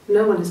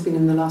 no one has been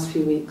in the last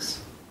few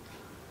weeks.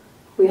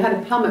 We had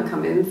a plumber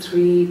come in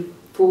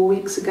 3-4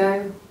 weeks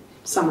ago.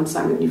 Someone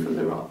summoned you from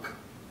the rock.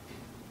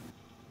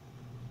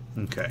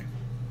 Okay.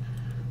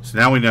 So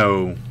now we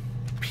know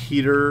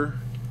Peter.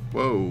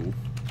 Whoa.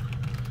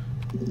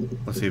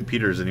 Let's see if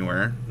Peter's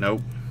anywhere.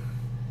 Nope.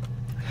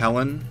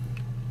 Helen.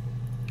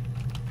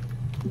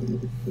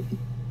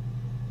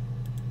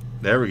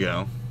 There we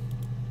go.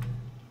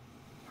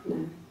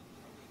 No.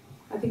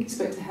 I think he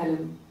spoke to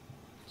Helen.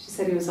 She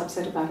said he was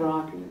upset about her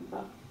argument,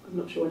 but I'm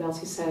not sure what else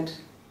he said.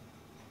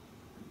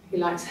 He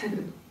likes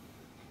Helen.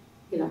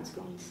 He likes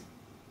blondes.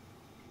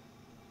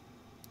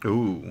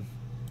 Ooh.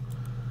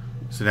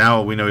 So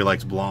now we know he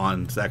likes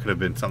blondes. That could have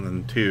been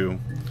something too.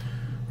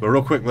 But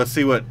real quick, let's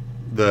see what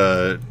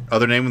the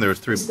other name. There was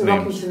 3 It's the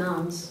names. Rockington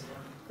Arms.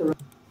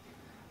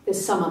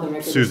 There's some other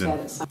regulars Susan. there.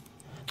 That's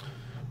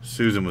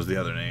Susan was the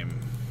other name.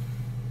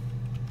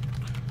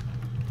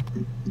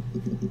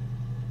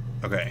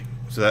 Okay,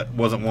 so that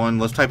wasn't one.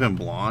 Let's type in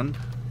blonde.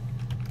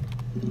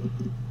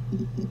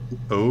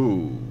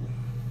 Oh.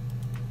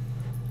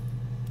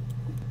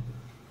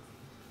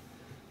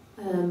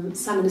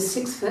 Simon is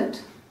 6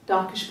 foot,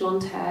 darkish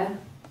blonde hair,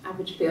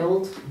 average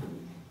build.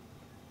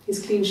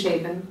 He's clean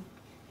shaven.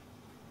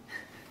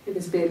 If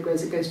his beard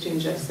grows, it goes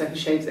ginger, so he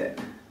shaves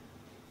it.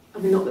 I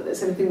mean, not that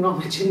there's anything wrong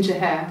with ginger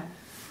hair.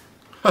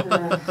 I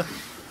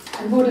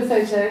bought a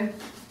photo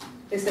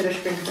instead of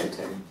spring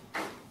photo.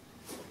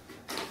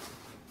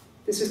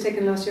 This was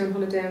taken last year on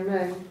holiday in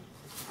Rome.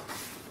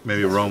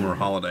 Maybe Rome or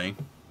holiday.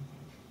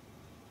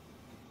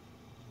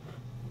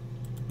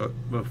 But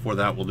before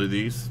that, we'll do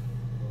these.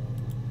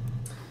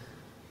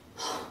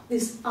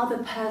 This other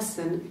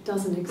person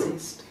doesn't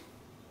exist.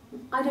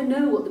 I don't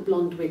know what the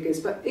blonde wig is,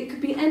 but it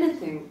could be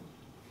anything.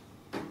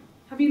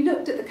 Have you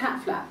looked at the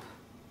cat flap?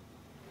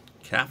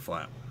 Cat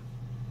flap.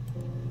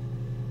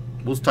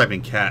 We'll just type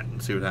in cat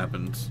and see what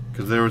happens.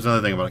 Because there was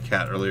another thing about a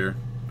cat earlier.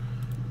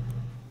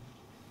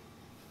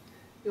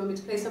 You want me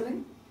to play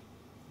something?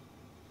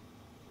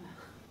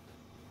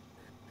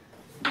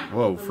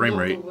 Whoa, frame I'm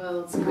not rate. the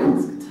world's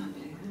greatest guitar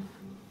player.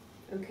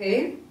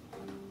 Okay.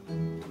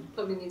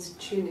 Probably needs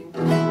tuning.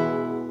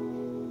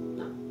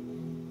 No.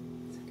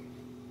 It's okay.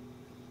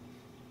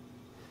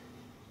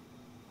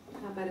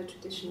 How about a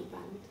traditional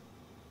ballad?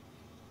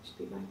 Should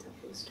be right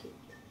up your street.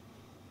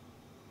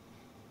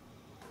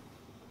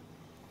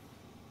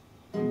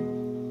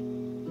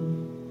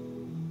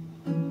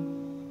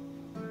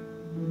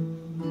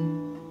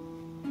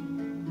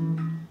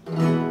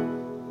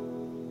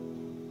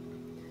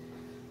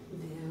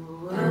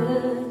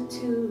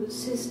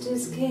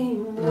 Sisters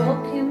came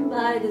walking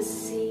by the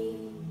sea.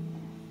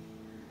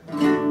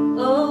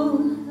 Oh,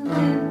 the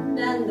wind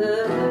and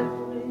the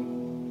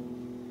rain.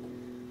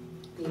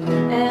 The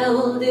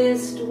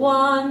eldest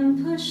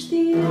one pushed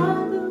the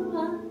other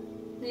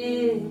one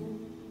in.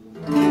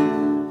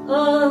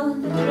 Oh,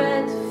 the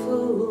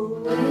dreadful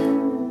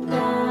wind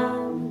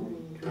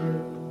and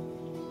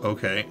rain.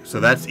 Okay, so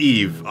that's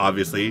Eve,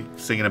 obviously,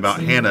 singing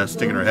about Hannah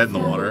sticking her head in the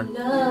water.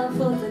 Love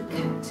of the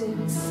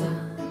captain's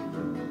son.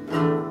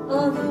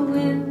 Oh, the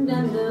wind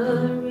and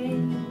the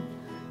rain,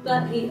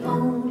 but he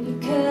only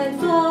cared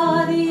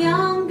for the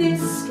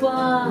youngest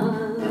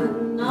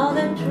one. Oh,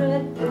 the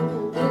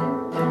dreadful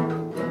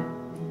wind and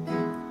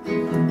rain.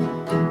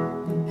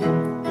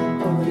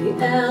 Oh, the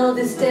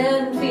eldest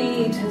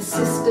envied her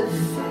sister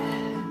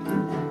fair.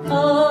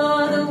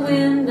 Oh, the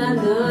wind and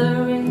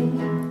the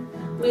rain,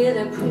 with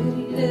a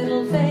pretty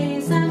little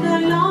face and her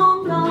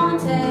long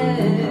blonde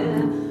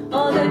hair.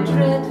 Oh, the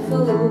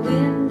dreadful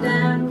wind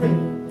and rain.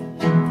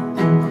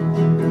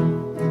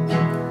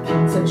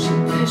 So she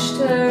pushed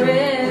her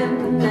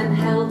in and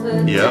held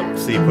her down.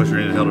 See, pushed her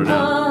in and held her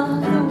down. Oh,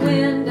 the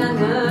wind and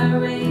the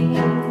rain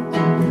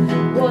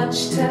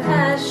watched her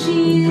as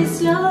she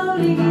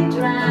slowly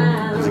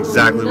drowned. That's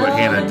exactly what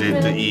Hannah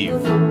did to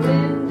Eve. The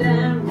wind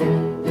and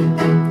rain.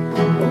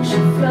 Oh, she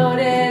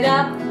floated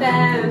up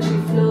and she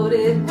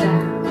floated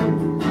down.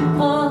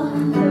 Oh,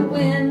 the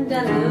wind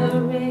and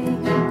the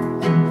rain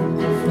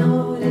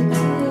floated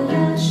till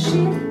a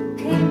ship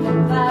came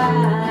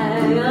by.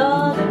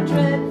 Oh, the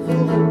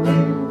dreadful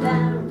wind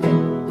and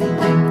rain.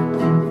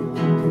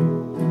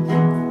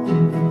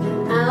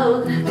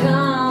 Out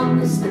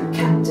comes the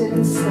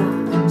captain's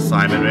son.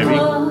 Simon, maybe?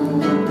 Oh,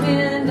 the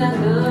wind and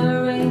the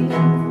rain.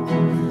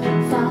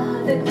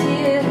 Father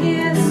dear,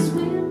 here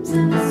swims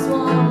in the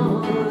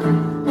swan.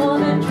 Oh,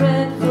 the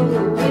dreadful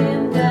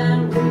wind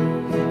and rain.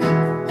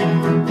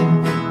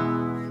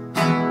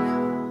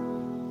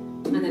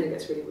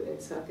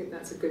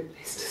 good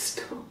place to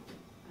stop.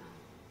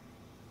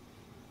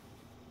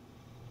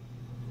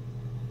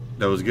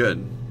 That was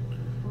good.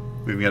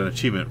 We even got an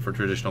achievement for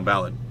traditional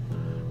ballad.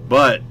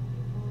 But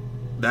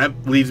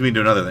that leads me to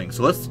another thing.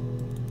 So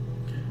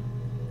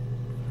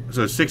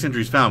 6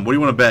 entries found. What do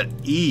you want to bet?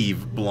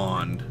 Eve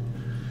blonde.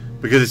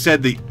 Because it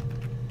said the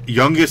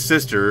youngest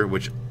sister,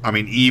 which, I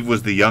mean, Eve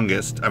was the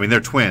youngest. I mean, they're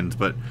twins,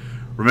 but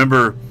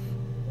remember,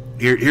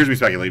 here's me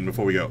speculating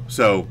before we go.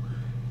 So,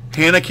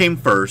 Hannah came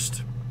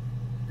first.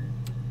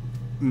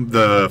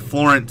 The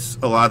Florence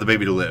allowed the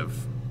baby to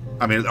live.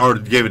 I mean, or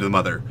gave it to the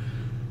mother.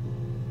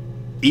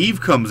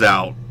 Eve comes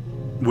out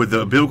with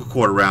the umbilical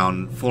cord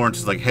around. Florence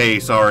is like, hey,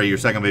 sorry, your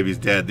second baby's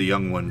dead, the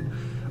young one.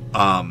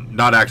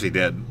 Not actually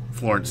dead.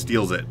 Florence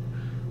steals it.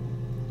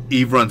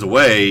 Eve runs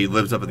away,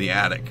 lives up in the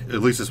attic.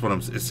 At least that's what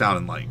it's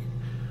sounding like.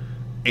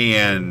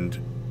 And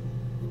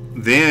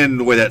then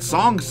the way that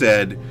song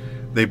said,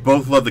 they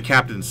both love the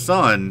captain's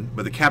son,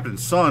 but the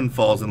captain's son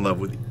falls in love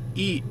with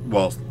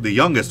the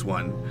youngest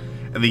one,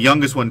 and the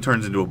youngest one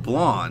turns into a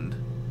blonde.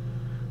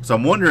 So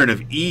I'm wondering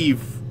if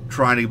Eve,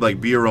 trying to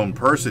like be her own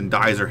person,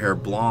 dyes her hair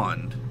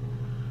blonde.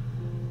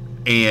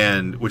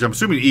 And which I'm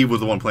assuming Eve was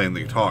the one playing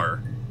the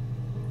guitar.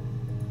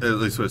 At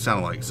least what it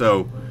sounded like.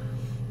 So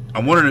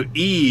I'm wondering if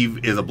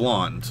Eve is a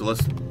blonde. So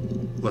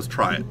let's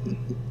try it.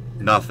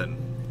 Nothing.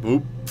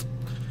 Oop.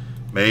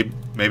 Maybe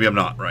I'm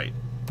not right.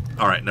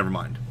 Alright, never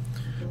mind.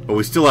 But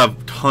we still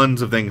have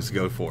tons of things to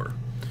go for.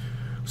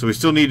 So we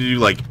still need to do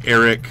like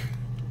Eric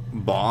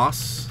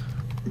Boss.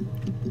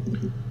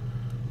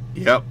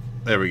 Yep,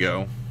 there we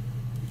go.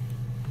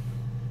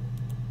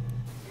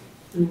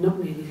 Not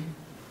really.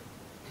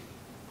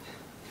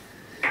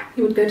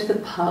 He would go to the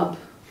pub.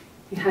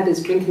 He had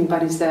his drinking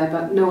buddies there,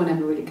 but no one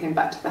ever really came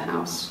back to the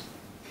house.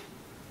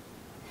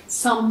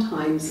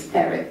 Sometimes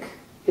Eric,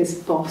 his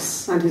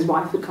boss, and his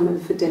wife would come over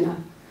for dinner.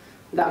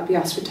 That would be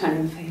us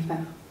returning the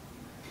favour.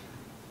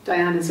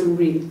 Diana's a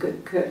really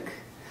good cook,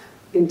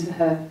 into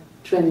her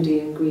trendy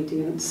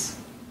ingredients.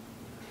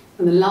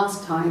 And the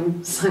last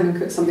time Simon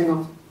cooked something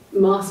off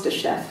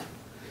MasterChef,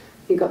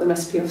 he got the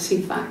recipe off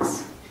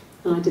CFAX,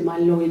 and I did my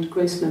Lloyd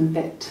Grossman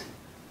bit,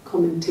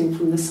 commenting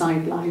from the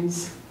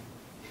sidelines.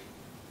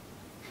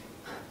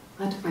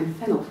 I had to find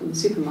fennel from the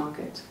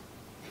supermarket.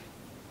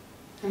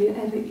 Have you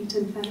ever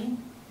eaten fennel?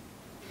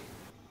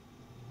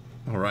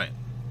 All right.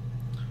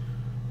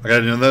 I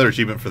got another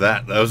achievement for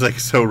that. That was like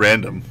so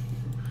random.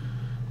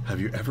 Have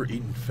you ever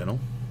eaten fennel?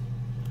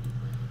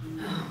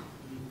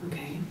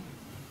 Okay.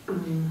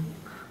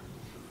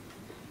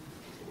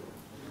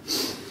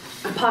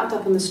 I parked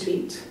up on the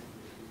street.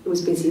 It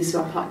was busy,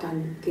 so I parked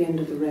down the end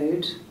of the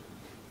road.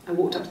 I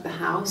walked up to the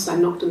house. I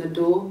knocked on the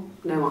door.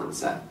 No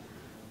answer.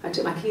 I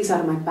took my keys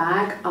out of my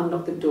bag,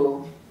 unlocked the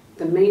door.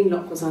 The main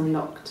lock was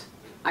unlocked.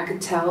 I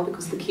could tell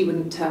because the key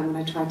wouldn't turn when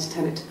I tried to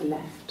turn it to the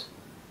left.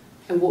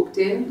 I walked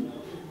in.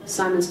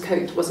 Simon's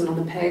coat wasn't on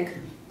the peg.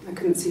 I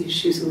couldn't see his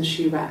shoes on the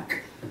shoe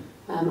rack.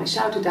 I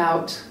shouted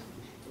out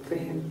for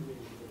him.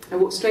 I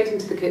walked straight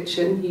into the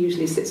kitchen. He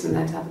usually sits in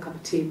there to have a cup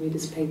of tea and read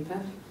his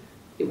paper.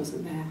 He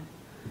wasn't there.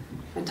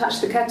 I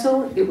touched the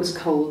kettle. It was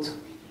cold.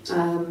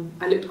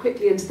 I looked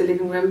quickly into the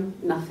living room.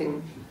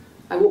 Nothing.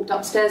 I walked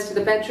upstairs to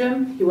the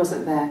bedroom. He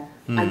wasn't there.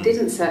 I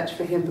didn't search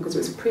for him because it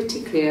was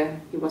pretty clear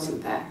he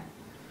wasn't there.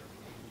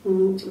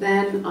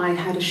 Then I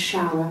had a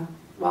shower.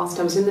 Whilst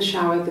I was in the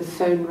shower, the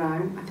phone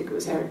rang. I think it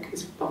was Eric,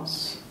 his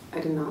boss. I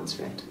didn't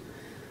answer it.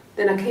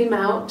 Then I came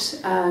out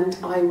and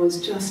I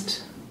was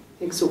just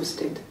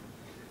exhausted.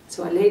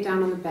 So I lay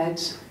down on the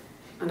bed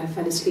and I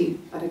fell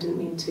asleep, but I didn't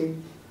mean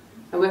to.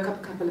 I woke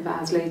up a couple of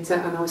hours later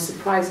and I was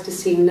surprised to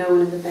see no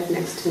one in the bed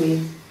next to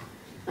me.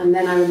 And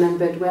then I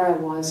remembered where I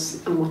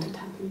was and what had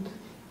happened.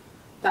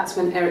 That's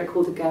when Eric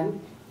called again.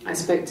 I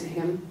spoke to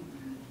him.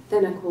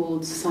 Then I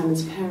called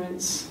Simon's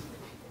parents.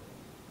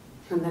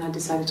 And then I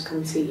decided to come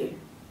and see you.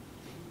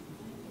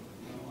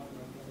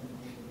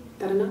 Is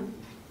that enough?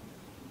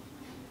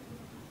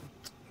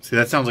 See,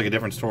 that sounds like a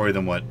different story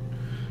than what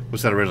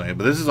was said originally.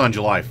 But this is on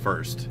July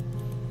 1st.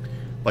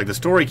 Like, the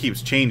story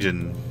keeps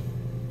changing.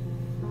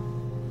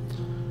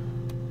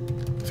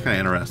 It's kind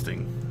of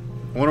interesting.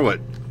 I wonder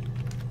what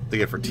they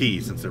get for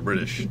tea since they're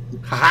British.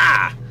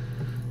 Ha-ha!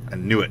 I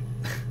knew it.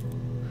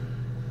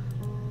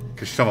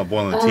 Because she's talking about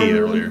boiling the tea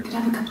earlier. You could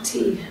have a cup of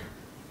tea.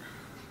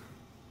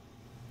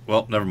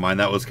 Well, never mind.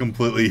 That was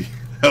completely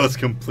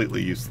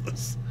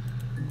useless.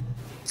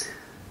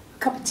 A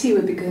cup of tea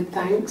would be good,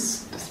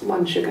 thanks. Just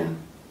 1 sugar.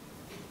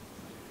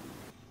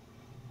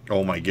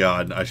 Oh my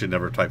god, I should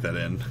never type that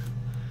in.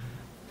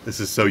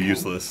 This is so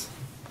useless.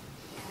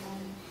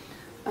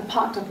 I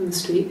parked up on the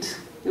street.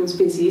 It was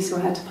busy, so I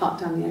had to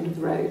park down the end of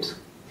the road.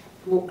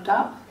 Walked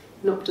up,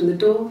 knocked on the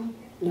door,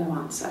 no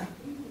answer.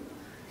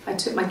 I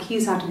took my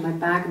keys out of my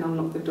bag and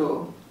unlocked the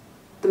door.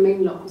 The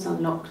main lock was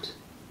unlocked.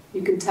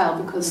 You can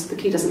tell because the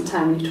key doesn't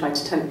turn when you try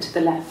to turn it to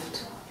the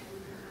left.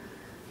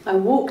 I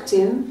walked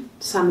in.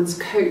 Simon's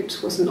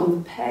coat wasn't on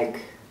the peg.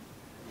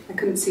 I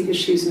couldn't see his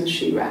shoes in the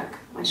shoe rack.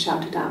 I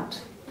shouted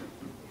out.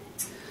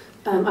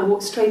 I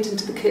walked straight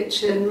into the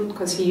kitchen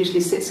because he usually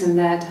sits in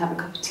there to have a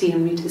cup of tea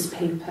and read his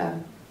paper,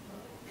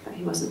 but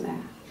he wasn't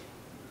there.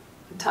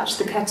 I touched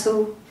the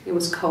kettle, it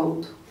was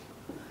cold.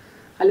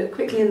 I looked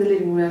quickly in the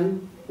living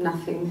room,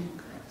 nothing.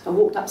 So I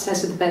walked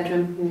upstairs to the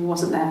bedroom and he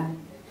wasn't there.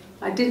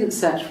 I didn't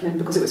search for him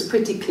because it was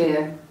pretty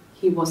clear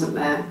he wasn't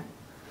there.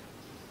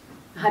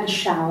 I had a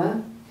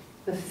shower.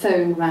 The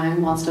phone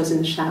rang whilst I was in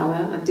the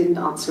shower. I didn't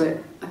answer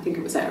it. I think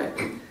it was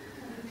Eric.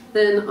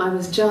 Then I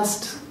was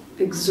just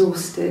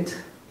exhausted.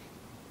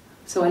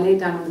 So I lay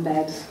down on the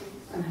bed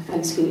and I fell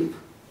asleep,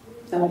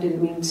 though I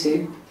didn't mean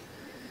to.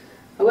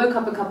 I woke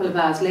up a couple of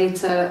hours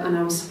later and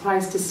I was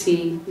surprised to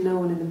see no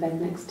one in the bed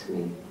next to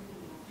me.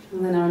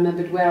 And then I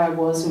remembered where I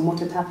was and what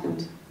had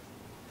happened.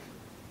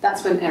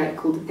 That's when Eric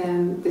called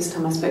again. This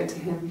time I spoke to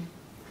him.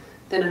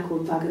 Then I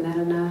called Doug and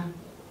Eleanor.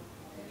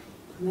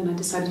 And then I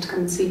decided to come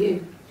and see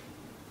you.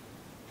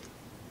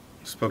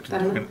 Spoke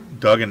to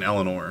Doug and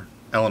Eleanor.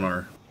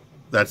 Eleanor.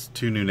 That's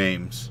 2 new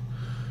names.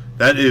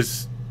 That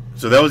is...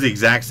 So that was the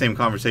exact same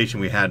conversation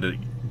we had,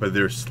 but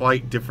there's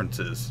slight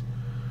differences.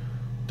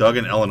 Doug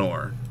and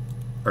Eleanor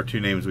are 2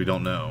 names we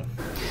don't know.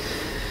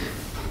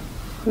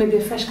 Maybe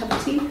a fresh cup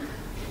of tea?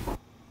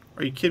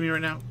 Are you kidding me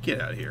right now? Get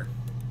out of here.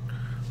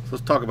 So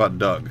let's talk about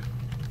Doug.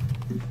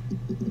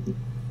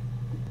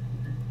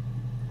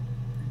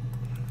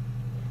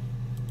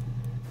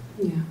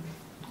 Yeah.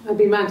 I've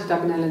been round to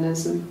Doug and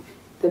Eleanor's and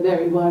they're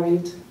very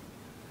worried.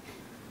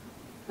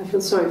 I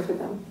feel sorry for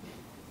them.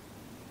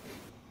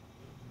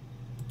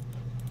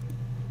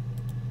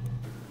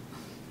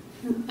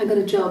 I got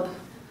a job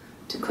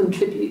to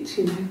contribute,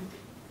 you know.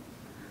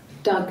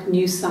 Doug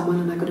knew someone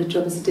and I got a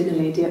job as a dinner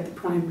lady at the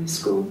primary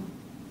school.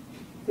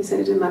 They said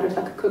it didn't matter if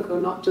I could cook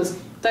or not, just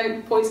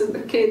don't poison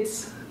the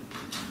kids.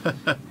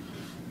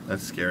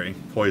 That's scary.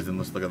 Poison,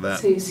 let's look at that.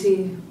 So you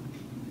see,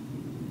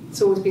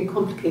 it's always been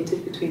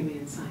complicated between me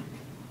and Simon.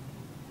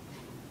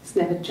 It's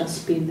never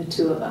just been the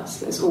 2 of us.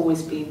 There's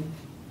always been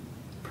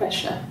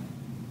pressure.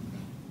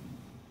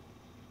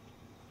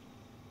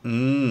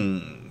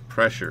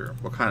 Pressure.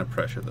 What kind of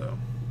pressure, though?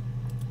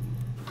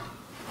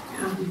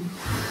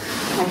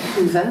 I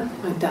hoover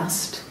my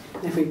dust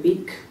every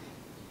week.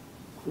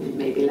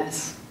 Maybe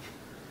less.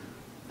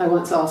 I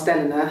once asked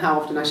Eleanor how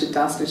often I should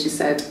dust, and she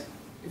said,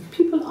 if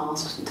people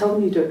ask, tell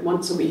them you do it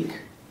once a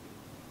week,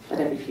 but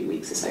every few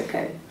weeks is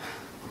okay.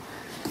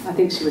 I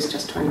think she was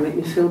just trying to make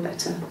me feel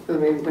better. I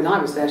mean, when I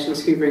was there, she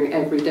was hoovering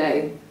every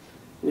day.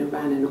 You know,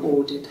 ran an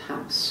ordered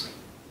house.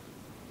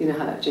 You know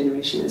how that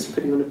generation is,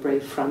 putting on a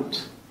brave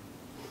front.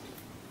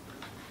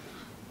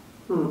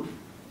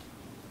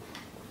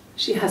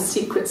 She has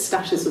secret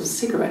stashes of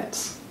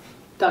cigarettes.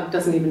 Doug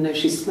doesn't even know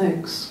she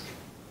smokes.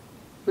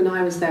 When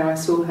I was there, I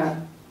saw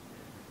her.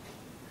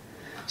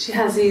 She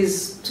has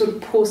these sort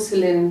of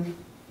porcelain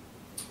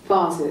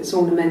vases,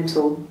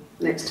 ornamental,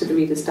 next to the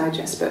Reader's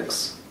Digest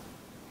books.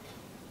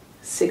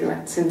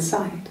 Cigarettes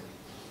inside.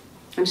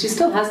 And she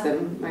still has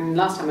them. I mean,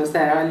 last time I was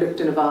there, I looked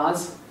in a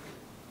vase.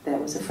 There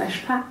was a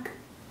fresh pack.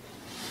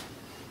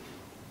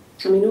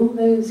 I mean, all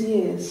those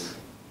years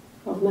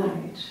of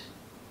marriage,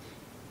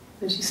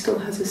 and she still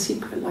has a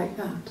secret like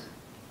that.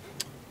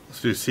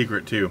 Let's do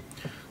secret, too.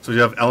 So you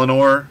have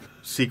Eleanor,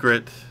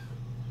 secret.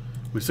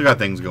 We still got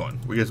things going.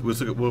 We're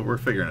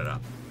figuring it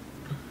out.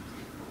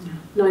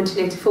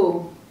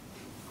 1984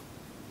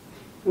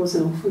 was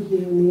an awful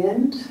year in the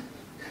end.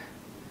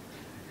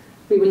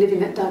 We were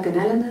living at Doug and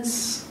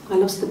Eleanor's. I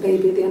lost the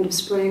baby at the end of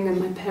spring and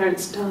my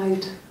parents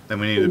died. Then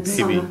we needed a baby.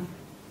 Summer.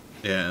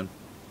 Yeah.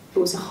 It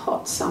was a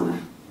hot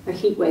summer, a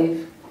heat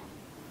wave.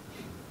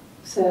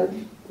 So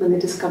when they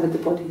discovered the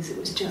bodies, it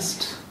was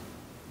just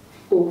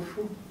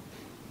awful.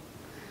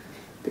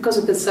 Because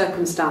of the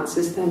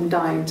circumstances, them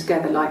dying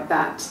together like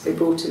that, they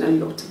brought in a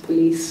lot of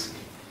police.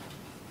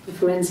 A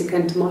forensic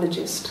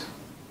entomologist.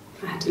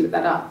 I had to look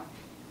that up.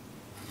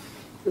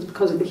 It was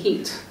because of the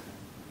heat.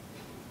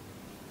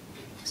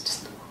 It was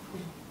just awful.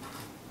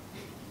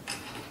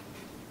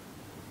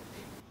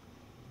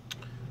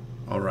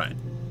 All right.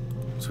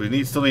 So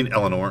we still need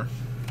Eleanor.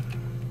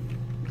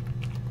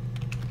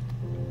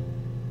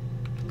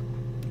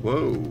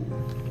 Whoa.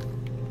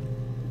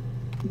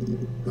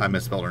 I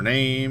misspelled her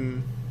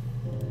name.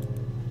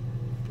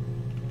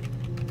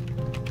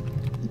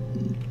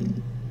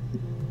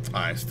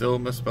 I still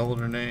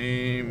misspelled her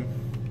name.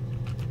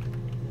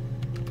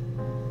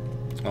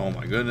 Oh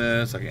my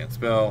goodness, I can't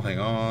spell. Hang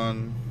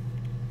on.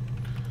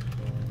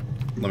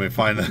 Let me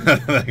find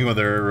that thing with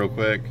her real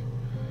quick.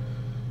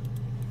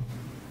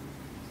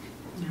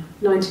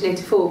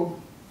 1984.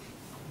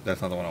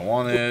 That's not the one I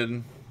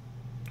wanted.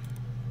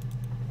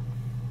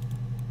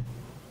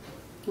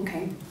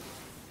 Okay.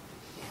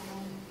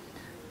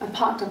 I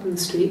parked up on the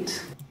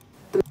street.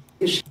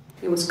 It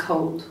was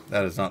cold.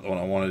 That is not the one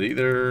I wanted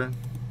either.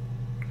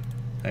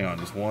 Hang on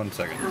just 1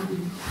 second.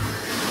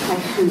 I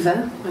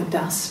hoover my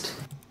dust.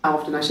 How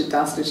often I should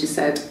dust, and she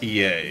said,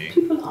 Yay.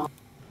 people are.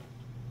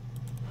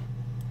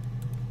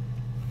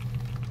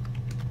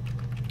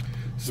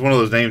 This is one of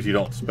those names you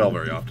don't spell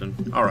very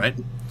often. Alright.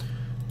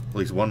 At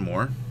least one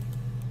more.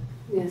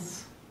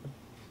 Yes.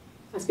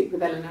 I speak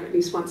with Eleanor at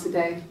least once a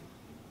day.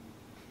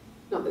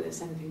 Not that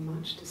there's anything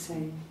much to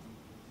say.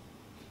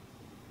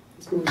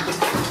 It's more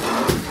just...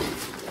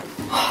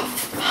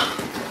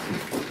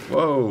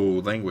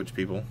 Whoa, language,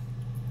 people.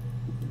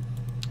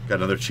 Got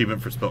another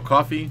achievement for spilt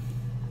coffee.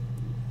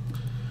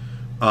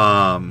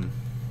 I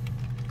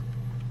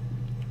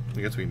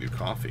guess we can do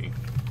coffee.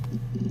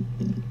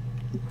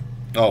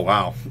 Oh,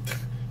 wow.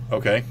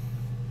 Okay.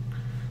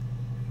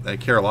 They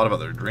care a lot about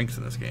their drinks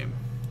in this game.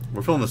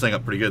 We're filling this thing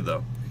up pretty good,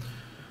 though.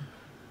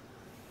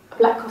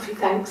 Black coffee,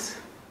 thanks.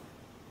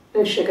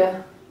 No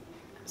sugar.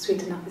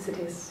 Sweet enough as it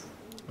is.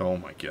 Oh,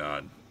 my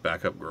God.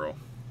 Back up, girl.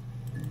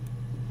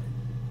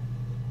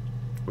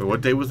 Wait,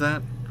 what day was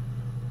that?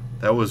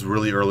 That was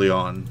really early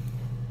on.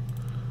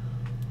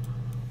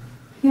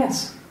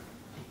 Yes.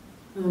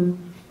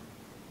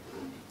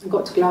 I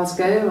got to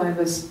Glasgow, I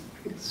was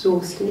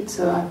exhausted,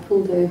 so I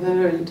pulled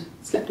over and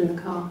slept in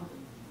the car.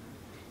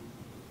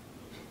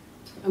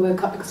 I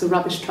woke up because a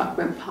rubbish truck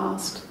went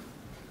past.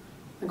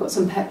 I got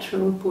some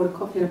petrol, bought a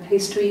coffee and a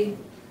pastry,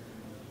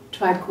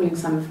 tried calling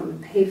someone from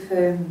the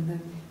payphone,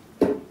 and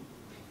then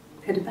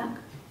headed back.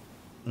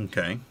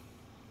 Okay.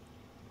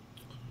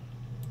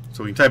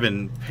 So we can type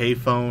in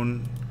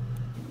payphone.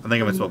 I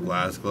think I misspelled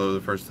Glasgow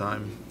the first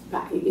time.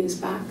 About 8 years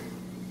back.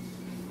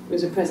 It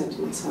was a present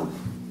to myself.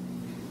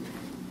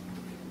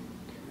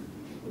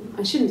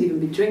 I shouldn't even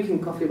be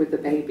drinking coffee with the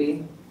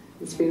baby.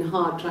 It's been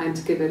hard trying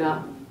to give it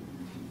up.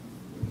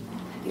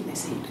 I think they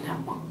say you can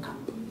have 1 cup.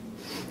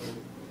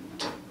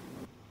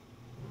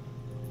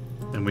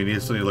 And we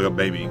still need to look up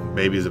baby.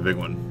 Baby is a big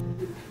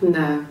one.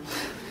 No.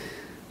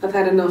 I've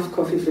had enough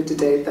coffee for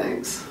today,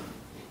 thanks.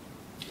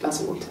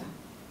 Glass of water.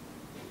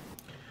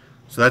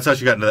 So that's how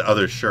she got into the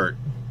other shirt.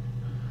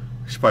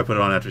 She probably put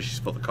it on after she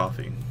spilled the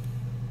coffee.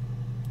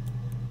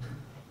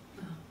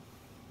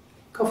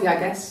 Coffee, I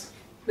guess.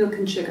 Milk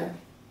and sugar.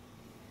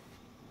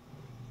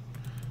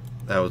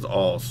 That was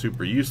all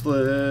super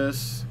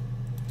useless.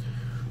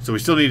 So we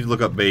still need to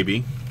look up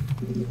baby.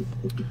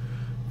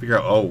 Figure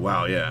out, oh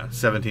wow, yeah,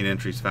 17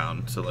 entries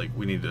found. So like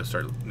we need to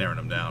start narrowing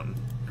them down.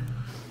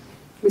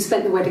 We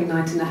spent the wedding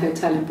night in a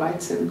hotel in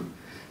Brighton.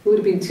 It would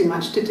have been too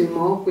much to do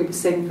more. We were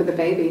saving for the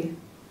baby.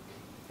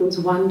 It was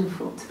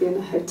wonderful to be in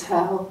a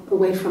hotel,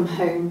 away from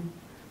home,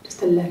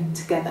 just alone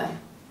together.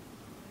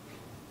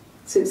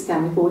 Since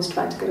then, we've always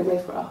tried to get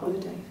away for our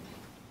holiday.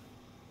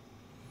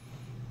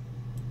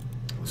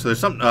 So there's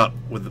something up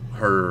with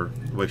her,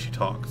 the way she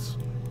talks.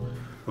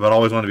 About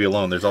always wanting to be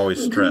alone. There's always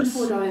We couldn't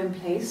stress. afford our own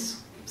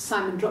place.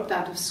 Simon dropped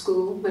out of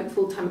school, went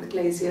full-time at the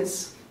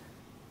Glaziers.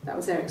 That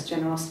was Eric's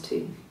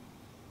generosity.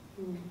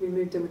 We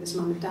moved in with his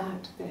mum and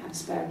dad. They had a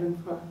spare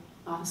room for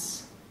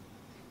us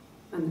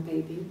and the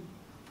baby,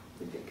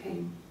 if it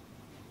came.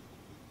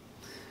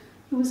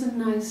 It was a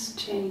nice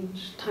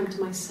change, time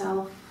to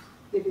myself,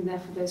 living there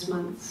for those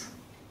months,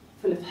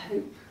 full of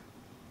hope.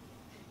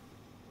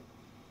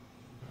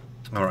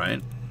 All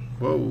right.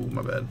 Whoa,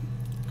 my bad.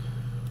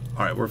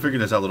 All right, we're figuring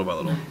this out little by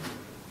little.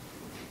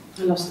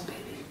 I lost the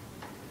baby.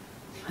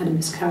 I had a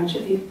miscarriage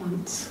at 8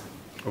 months.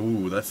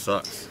 Ooh, that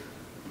sucks.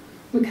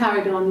 We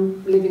carried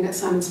on living at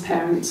Simon's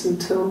parents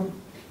until,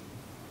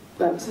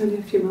 well, it was only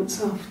a few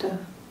months after.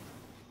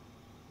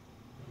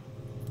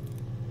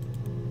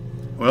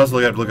 We also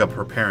have to look up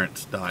her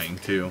parents dying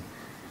too.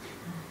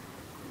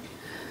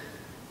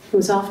 It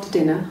was after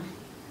dinner.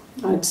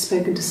 I'd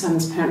spoken to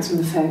Simon's parents on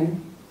the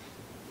phone.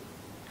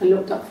 I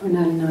looked up for an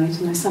early night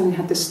and I suddenly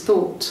had this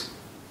thought.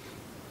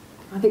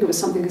 I think it was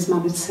something his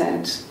mum had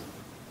said.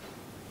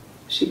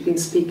 She'd been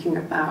speaking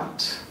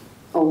about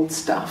old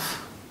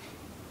stuff,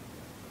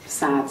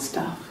 sad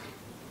stuff,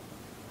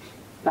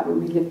 about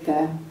when we lived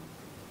there,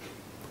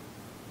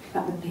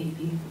 about the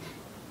baby.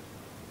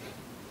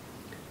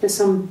 There's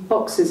some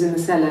boxes in the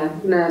cellar,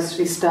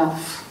 nursery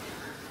stuff,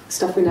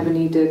 stuff we never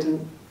needed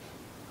and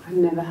I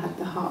never had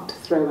the heart to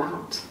throw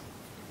out.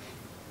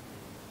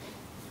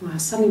 And I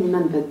suddenly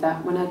remembered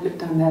that when I'd looked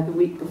down there the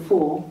week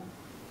before,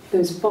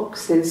 those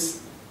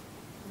boxes,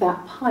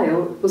 that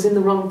pile was in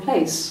the wrong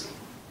place.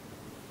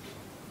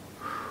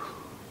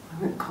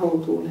 I went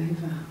cold all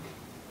over.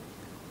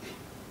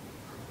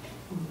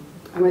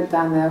 I went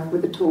down there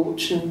with a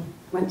torch and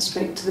went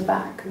straight to the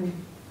back, and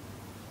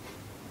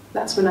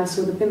that's when I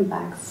saw the bin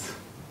bags.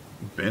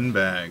 Bin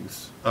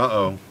bags.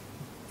 Uh-oh.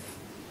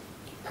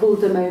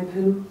 Pulled them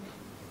open,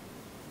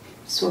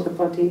 saw the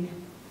body.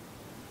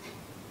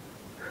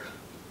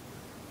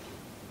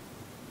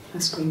 I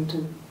screamed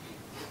and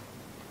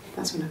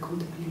that's when I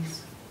called the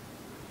police.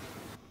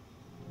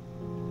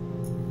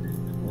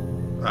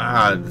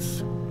 Ah,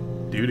 this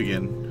dude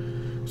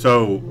again.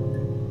 So,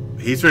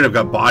 he straight up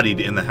got bodied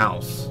in the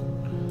house.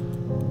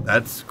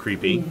 That's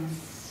creepy.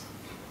 Yes.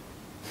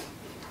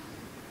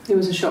 It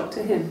was a shock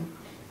to him.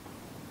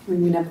 I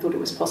mean, we never thought it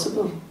was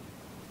possible.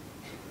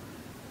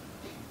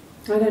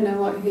 I don't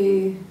know what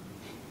he...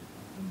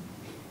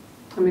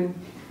 I mean,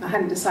 I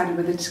hadn't decided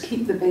whether to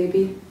keep the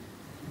baby.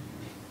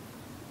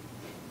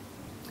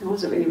 I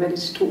wasn't really ready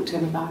to talk to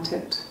him about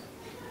it.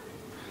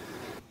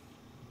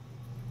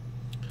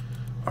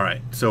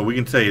 Alright, so we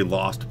can say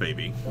lost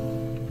baby.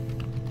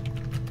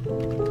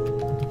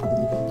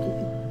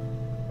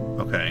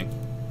 Okay.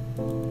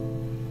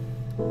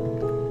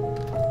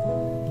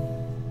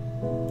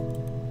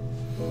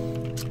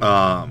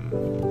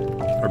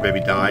 Her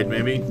baby died,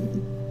 maybe?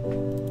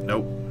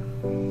 Nope.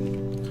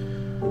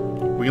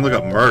 We can look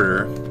up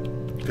murder,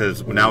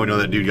 because now we know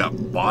that dude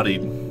got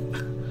bodied.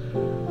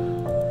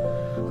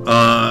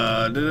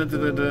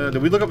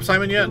 Did we look up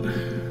Simon yet?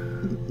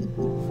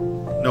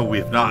 No, we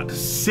have not.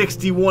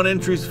 61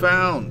 entries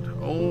found.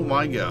 Oh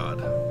my god.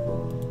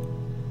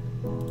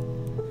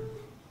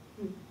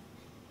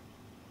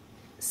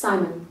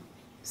 Simon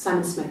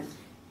Smith.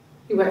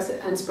 He works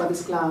at Ernst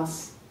Brothers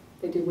Glass.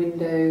 They do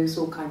windows,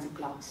 all kinds of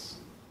glass.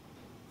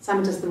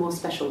 Simon does the more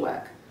special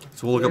work.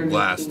 So we'll look up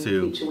glass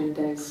too. Feature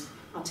windows,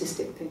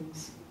 artistic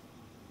things,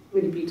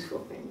 really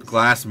beautiful things.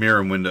 Glass, mirror,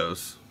 and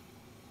windows.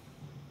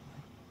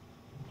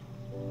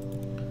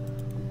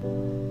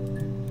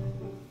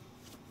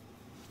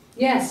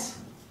 Yes,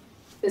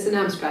 there's an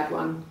Amstrad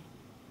one.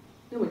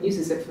 No one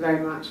uses it for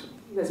very much.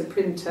 There's a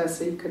printer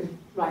so you can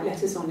write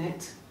letters on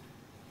it.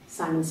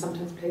 Simon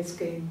sometimes plays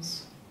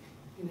games,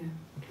 you know,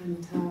 climb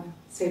the tower,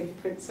 save the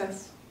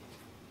princess,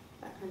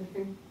 that kind of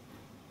thing.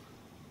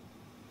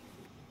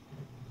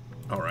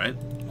 Alright,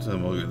 so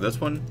then we'll do this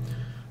one.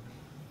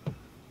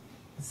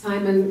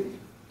 Simon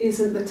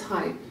isn't the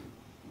type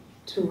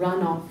to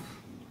run off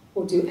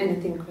or do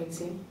anything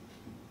crazy.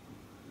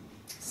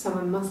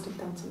 Someone must have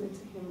done something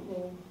to him,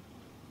 or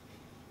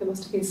there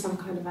must have been some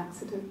kind of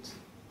accident.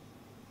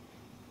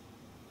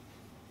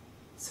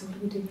 So what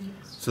do we do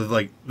next? So,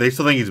 like, they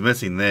still think he's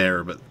missing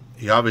there, but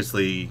he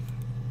obviously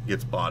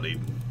gets bodied.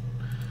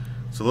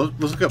 So let's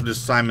look up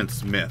just Simon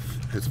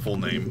Smith, his full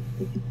name.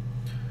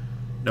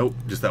 Nope,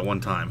 just that one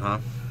time, huh?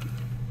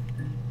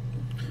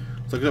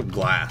 Let's look up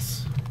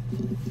glass.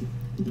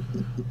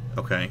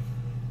 Okay.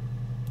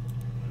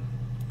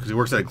 Because he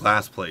works at a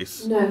glass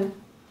place. No,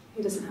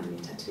 he doesn't have any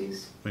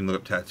tattoos. We can look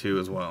up tattoo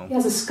as well. He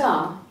has a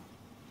scar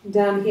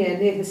down here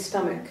near his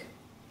stomach,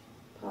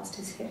 past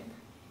his hip.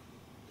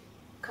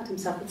 Cut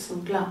himself with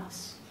some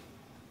glass.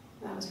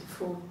 That was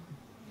before,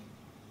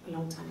 a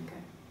long time ago.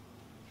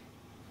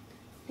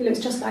 He looks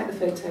just like the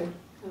photo.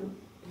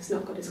 He's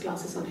not got his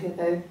glasses on here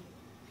though.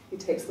 He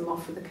takes them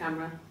off with the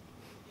camera.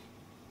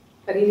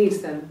 But he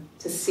needs them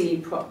to see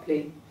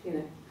properly, you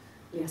know.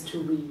 He has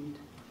to read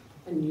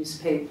a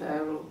newspaper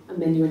or a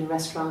menu in a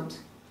restaurant.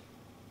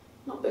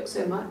 Not book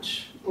so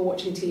much, or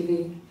watching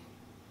TV.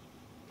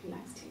 He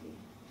likes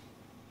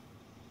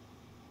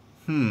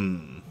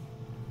TV.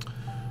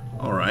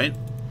 Alright.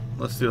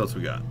 Let's see what else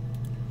we got.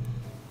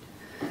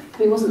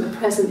 It wasn't the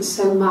present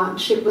so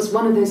much. It was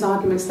one of those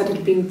arguments that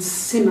had been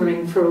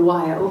simmering for a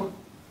while.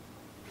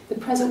 The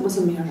present was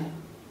a mirror.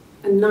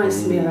 A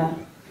nice mirror.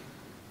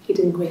 He'd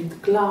engraved the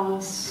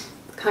glass,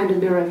 the kind of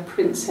mirror a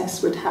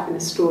princess would have in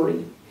a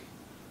story.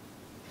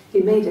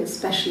 He made it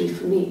specially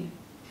for me.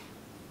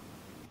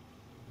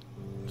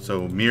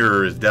 So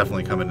mirror is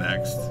definitely coming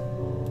next.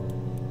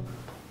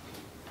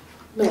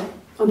 Look,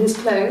 on his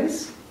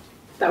clothes,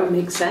 that would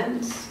make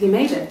sense. He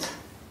made it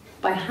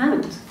by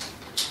hand.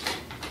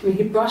 I mean,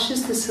 he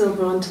brushes the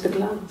silver onto the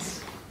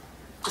glass.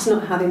 It's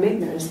not how they make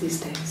mirrors these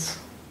days.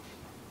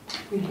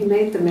 I mean, he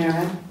made the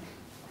mirror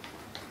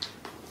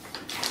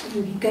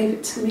and he gave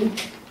it to me.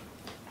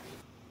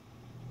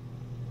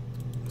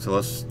 So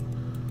let's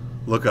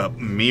look up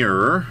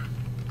mirror.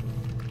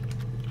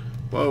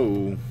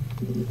 Whoa.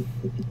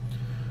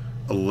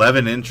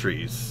 11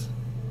 entries.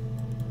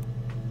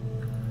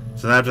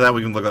 So then after that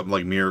we can look up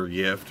like mirror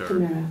gift The or...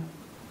 mirror.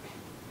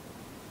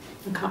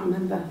 I can't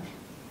remember.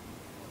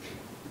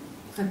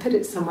 I put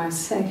it somewhere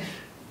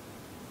safe.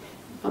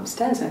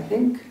 Upstairs, I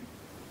think.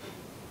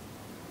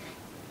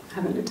 I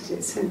haven't looked at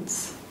it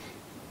since.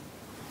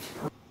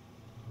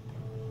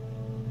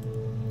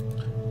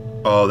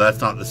 Oh, that's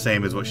not the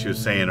same as what she was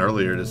saying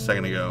earlier just a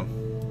second ago.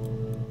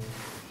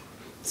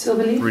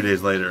 Silverleaf? 3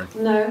 days later.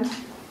 No.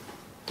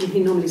 He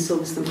normally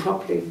silvers them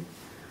properly.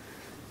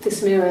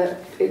 This mirror,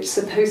 it's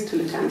supposed to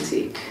look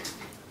antique.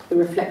 The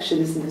reflection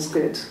isn't as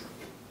good.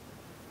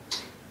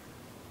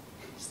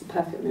 It's the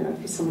perfect mirror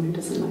for someone who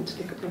doesn't like to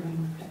look at their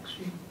own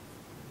reflection.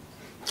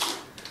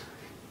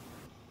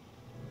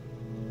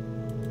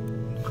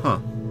 Huh.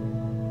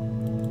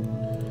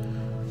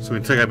 So we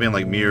can type in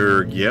like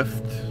mirror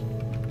gift.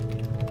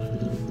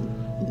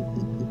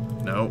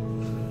 Nope.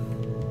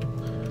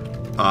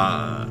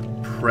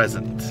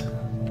 Present.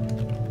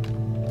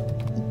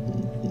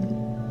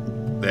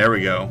 There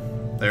we go.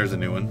 There's a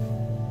new one.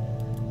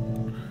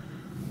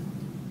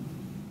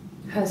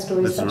 Her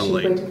story is This is that she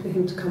really- waited for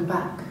him to come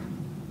back.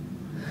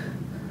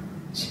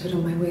 She put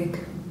on my wig,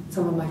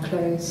 some of my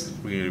clothes,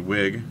 We need a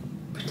wig.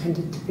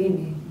 pretended to be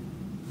me.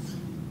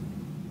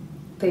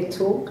 They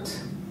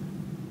talked.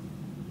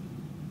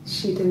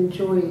 She'd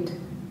enjoyed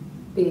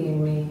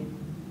being me.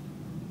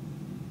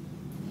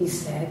 He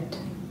said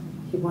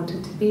he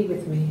wanted to be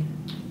with me.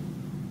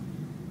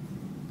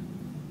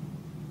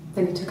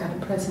 Then he took out a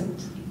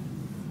present.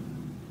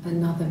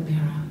 Another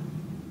mirror.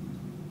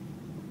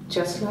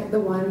 Just like the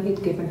one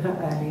he'd given her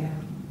earlier.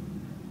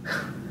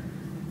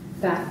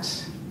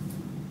 That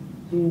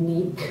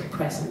unique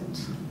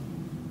present.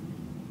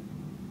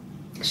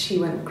 She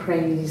went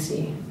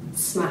crazy,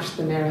 smashed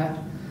the mirror.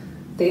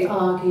 They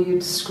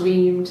argued,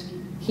 screamed.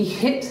 He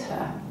hit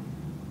her.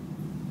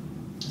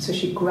 So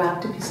she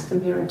grabbed a piece of the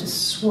mirror and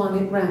just swung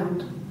it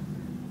round.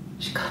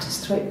 She cut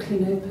his throat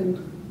clean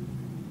open.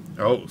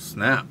 Oh,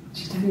 snap.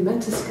 She'd only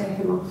meant to scare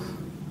him off.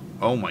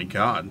 Oh my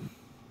god.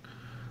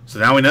 So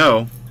now we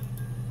know.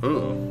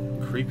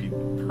 Ooh, creepy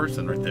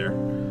person right there.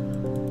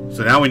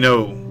 So now we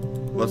know.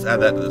 Let's add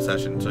that to the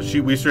session. So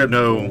we straight up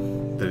know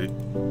that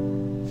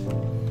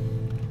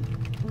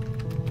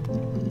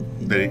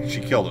she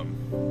killed him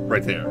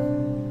right there.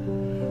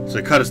 So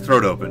he cut his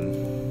throat open.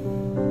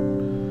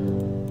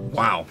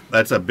 Wow,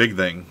 that's a big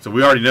thing. So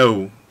we already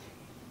know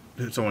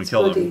that someone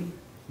killed him.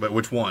 But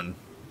which one?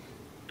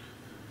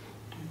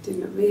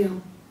 Didn't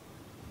reveal.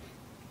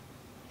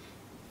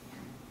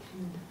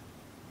 And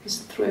his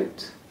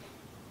throat.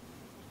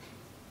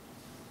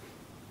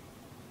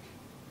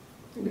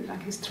 It looked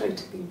like his throat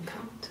had been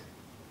cut.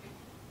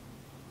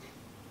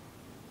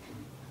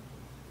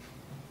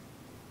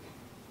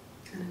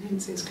 And I didn't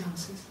see his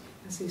glasses.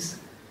 There's these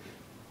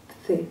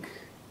thick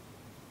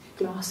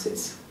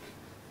glasses.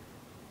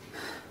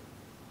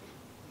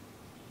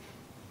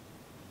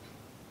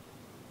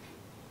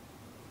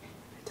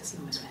 It doesn't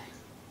always wear.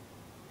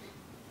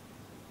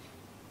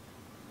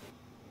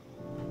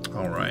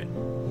 All right.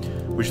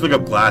 We should look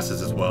up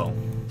glasses as well.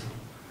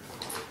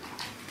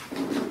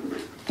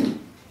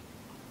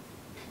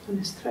 On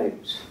his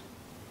throat.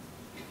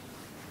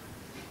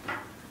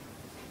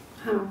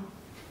 How?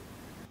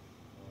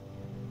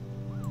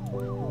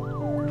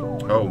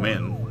 Oh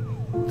man,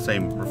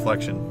 same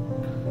reflection.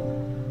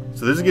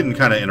 So this is getting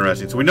kind of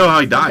interesting. So we know how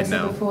he died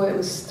now. Before it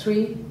was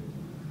 3,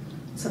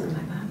 something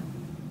like that.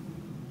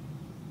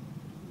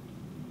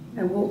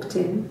 I walked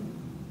in,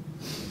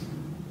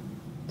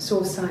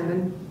 saw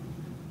Simon.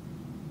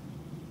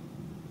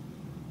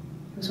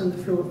 He was on the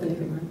floor of the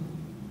living room.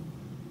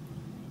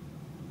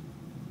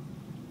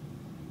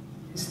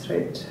 His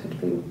throat had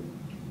been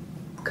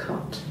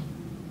cut.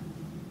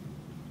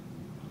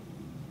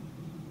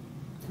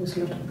 There was a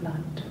lot of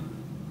blood.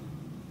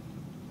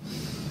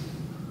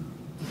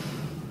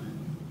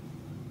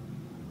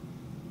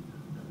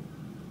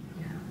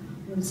 Yeah,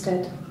 he was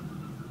dead.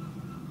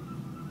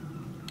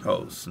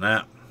 Oh,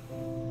 snap.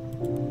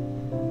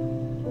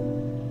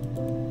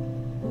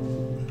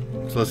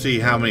 So let's see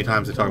how many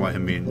times they talk about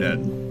him being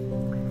dead.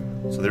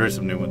 So there is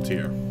some new ones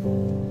here.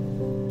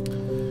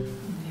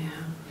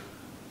 Yeah.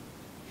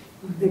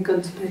 They'd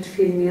gone to bed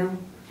feeling ill,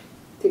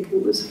 thinking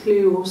it was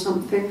flu or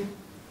something.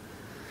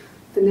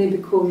 The neighbour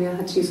called me, I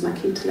had to use my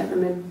key to let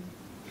them in.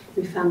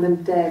 We found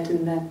them dead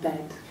in their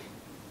bed.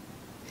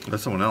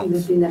 That's someone And they'd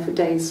else. been there for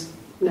days.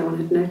 No one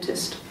had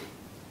noticed.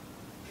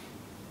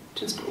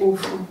 Just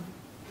awful.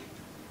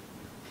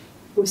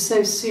 It was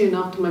so soon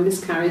after my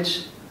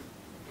miscarriage.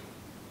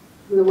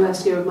 The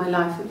worst year of my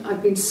life.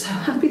 I'd been so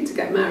happy to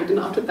get married, and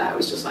after that it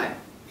was just like,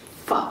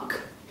 fuck.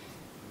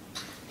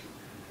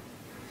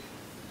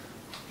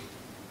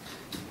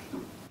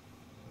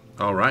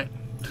 All right.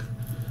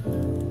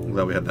 I'm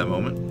glad we had that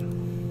moment.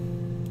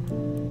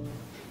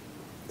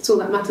 It's all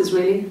that matters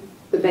really,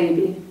 the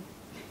baby.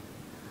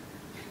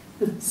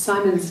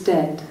 Simon's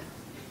dead,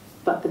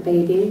 but the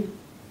baby,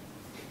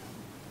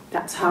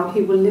 that's how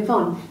he will live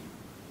on.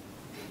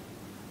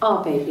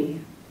 Our baby.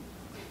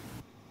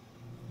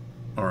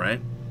 All right.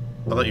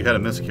 I thought you had a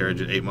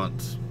miscarriage at 8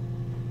 months.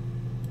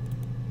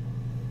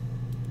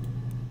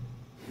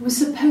 It was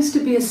supposed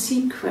to be a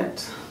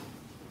secret.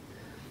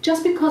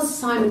 Just because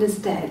Simon is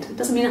dead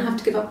doesn't mean I have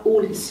to give up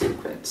all his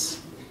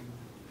secrets.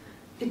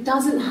 It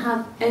doesn't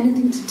have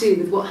anything to do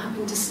with what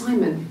happened to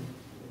Simon.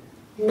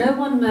 No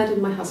one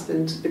murdered my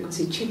husband because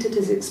he cheated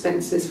his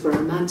expenses for a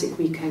romantic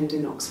weekend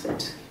in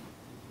Oxford.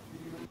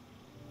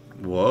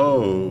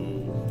 Whoa.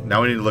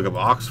 Now we need to look up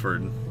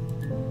Oxford.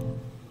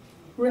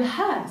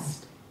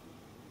 Rehearsed?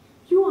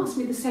 You ask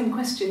me the same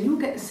question, you'll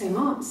get the same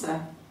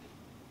answer.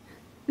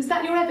 Is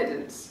that your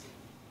evidence?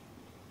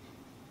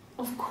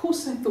 Of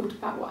course I thought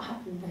about what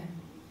happened then.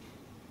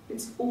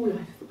 It's all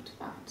I've thought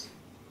about.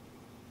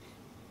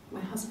 My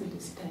husband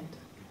is dead.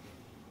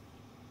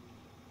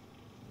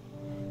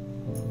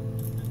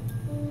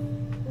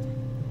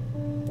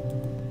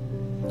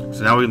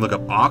 So now we can look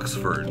up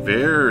Oxford.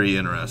 Very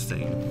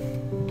interesting.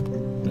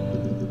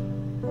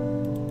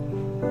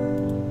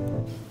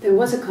 There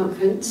was a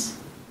conference,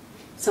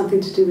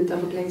 something to do with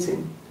double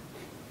glazing,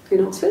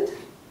 in Oxford.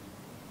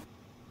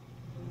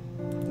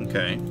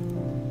 Okay.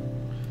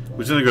 We're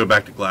just going to go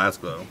back to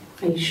Glasgow.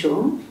 Are you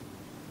sure?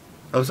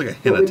 That looks like a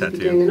What henna would you be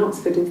doing tattoo. in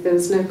Oxford if there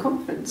was no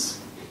conference?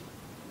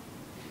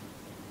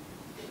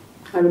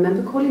 I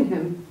remember calling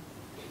him.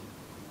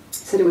 He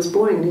said it was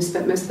boring and he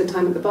spent most of the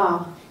time at the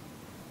bar.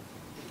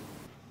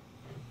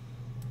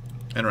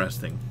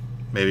 Interesting.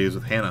 Maybe he was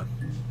with Hannah.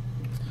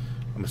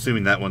 I'm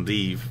assuming that one's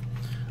Eve.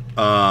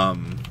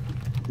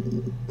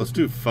 Let's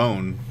do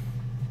phone.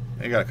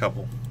 I got a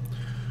couple.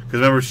 Because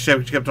remember, she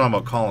kept talking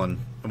about Colin.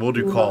 And we'll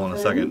do Colin in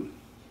a second.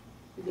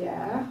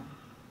 Yeah.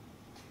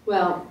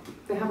 Well,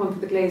 they have one for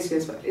the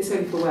glaziers, but it's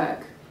only for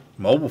work.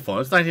 Mobile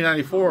phone. It's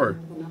 1994.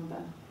 The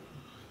number.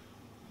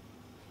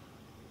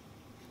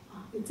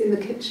 It's in the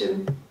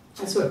kitchen.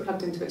 I saw it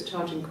plugged into its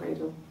charging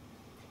cradle.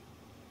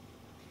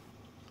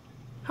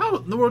 How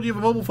in the world do you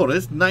have a mobile phone?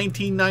 It's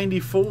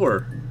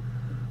 1994.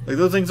 Like,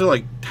 those things are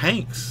like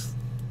tanks.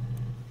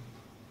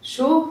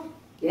 Sure.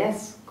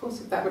 Yes, of course,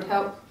 if that would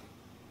help.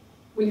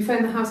 Will you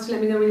phone the house to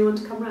let me know when you want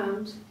to come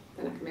round?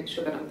 Then I can make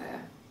sure that I'm there.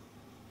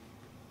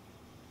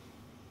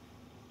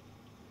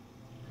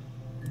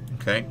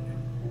 Okay.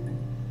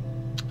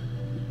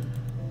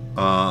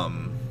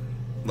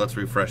 Let's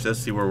refresh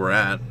this, see where we're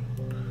at.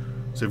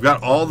 So we've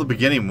got all the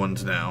beginning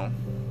ones now.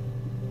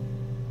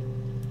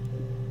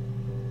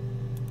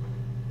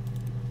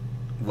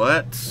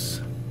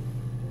 Let's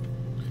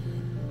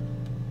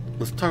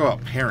talk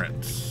about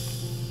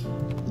parents.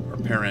 Or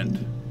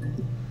parent.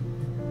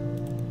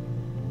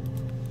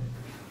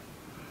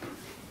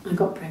 I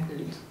got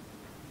pregnant.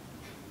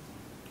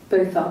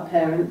 Both our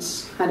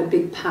parents had a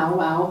big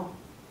powwow.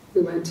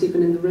 We weren't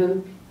even in the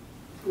room.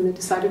 And they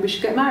decided we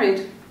should get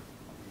married.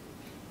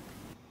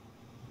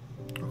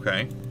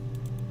 Okay.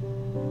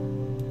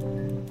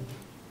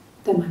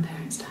 Then my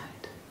parents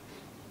died.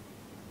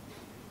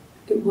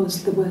 It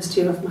was the worst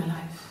year of my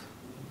life.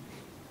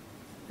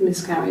 A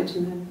miscarriage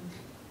and then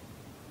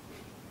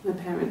my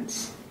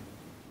parents.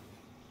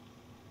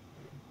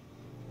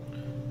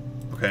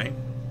 Okay.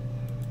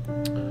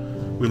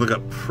 We look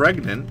up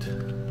pregnant.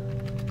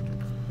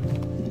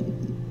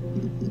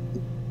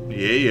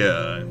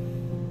 Yeah.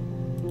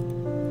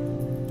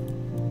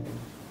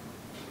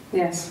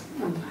 Yes,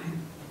 I'm fine.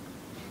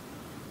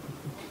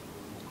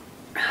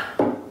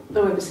 I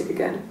won't be sick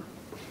again.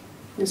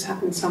 This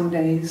happens some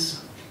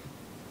days.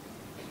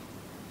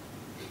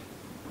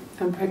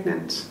 I'm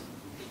pregnant.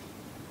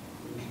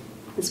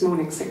 It's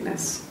morning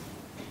sickness.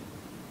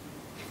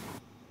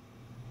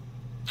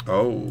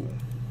 Oh.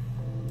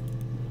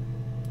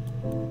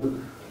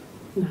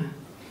 No.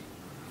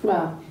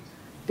 Well,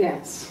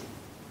 yes.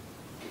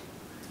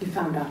 He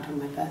found out on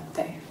my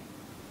birthday.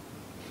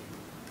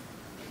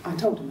 I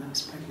told him I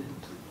was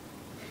pregnant.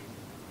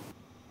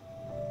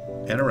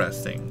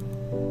 Interesting.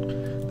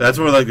 That's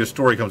where like the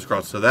story comes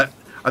across. So that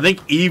I think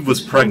Eve was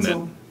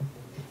pregnant.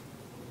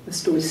 The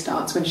story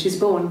starts when she's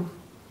born.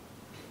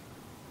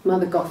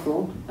 Mother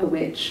Gothel, a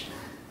witch,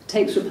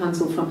 takes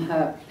Rapunzel from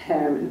her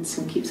parents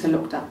and keeps her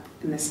locked up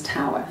in this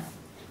tower.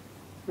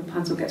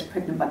 Rapunzel gets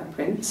pregnant by the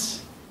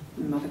prince,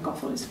 and Mother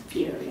Gothel is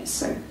furious,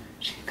 so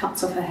she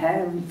cuts off her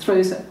hair and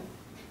throws it.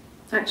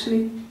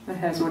 Actually, her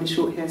hair's already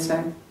short here,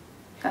 so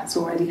that's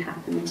already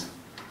happened.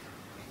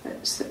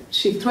 So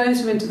she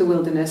throws her into the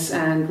wilderness,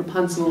 and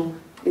Rapunzel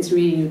is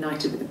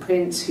reunited with the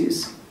prince,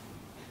 who's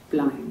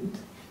blind.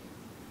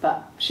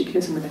 But she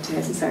kills him with her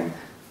tears, and so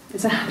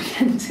it's a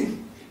happy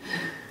ending.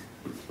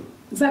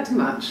 Is that too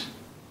much?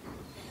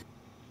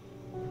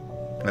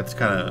 That's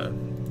kind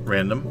of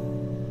random.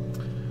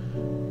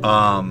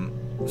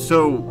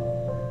 So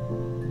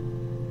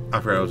I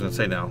forgot what I was going to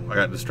say now. I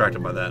got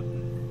distracted by that.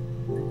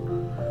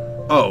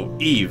 Oh,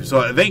 Eve. So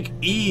I think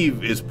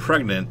Eve is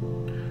pregnant,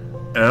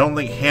 and I don't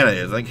think Hannah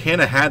is. I think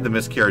Hannah had the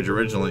miscarriage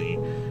originally,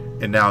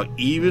 and now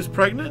Eve is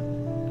pregnant?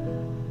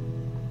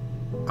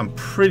 I'm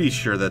pretty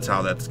sure that's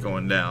how that's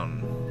going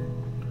down.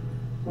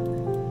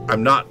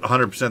 I'm not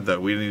 100% though.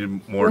 We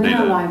need more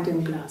data. When I arrived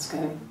in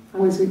Glasgow, I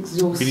was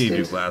exhausted. We need to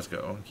do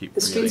Glasgow.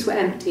 The streets were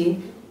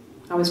empty.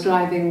 I was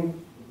driving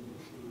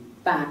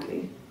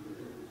badly.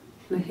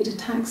 And I hit a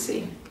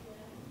taxi.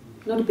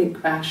 Not a big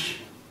crash,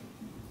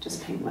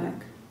 just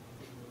paintwork.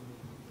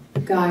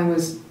 The guy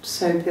was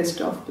so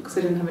pissed off because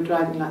I didn't have a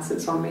driving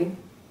license on me.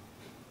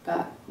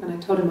 But when I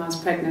told him I was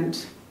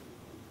pregnant,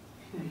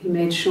 he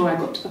made sure I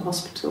got to the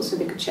hospital so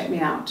they could check me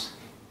out.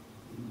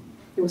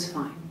 It was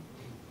fine.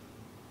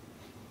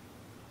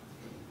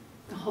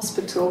 The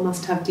hospital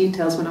must have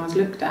details when I was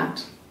looked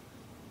at.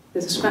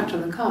 There's a scratch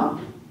on the car.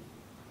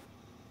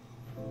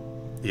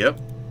 Yep.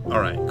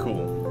 Alright,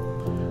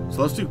 cool.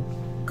 So let's do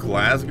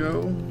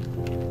Glasgow.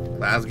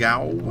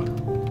 Glasgow.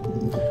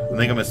 I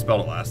think I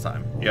misspelled it last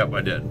time. Yep,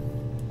 I did.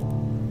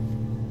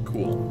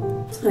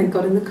 Cool. I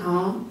got in the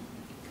car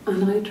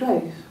and I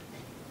drove.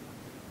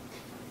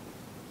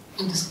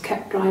 I just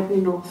kept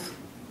driving north.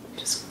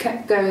 Just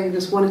kept going,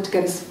 just wanted to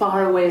get as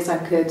far away as I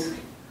could.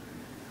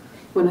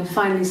 When I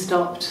finally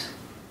stopped,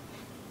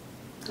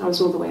 I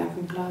was all the way up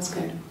in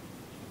Glasgow.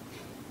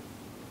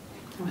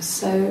 I was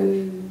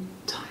so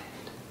tired.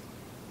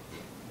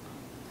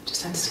 I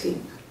just had to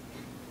sleep.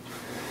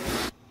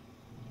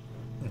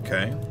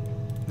 Okay.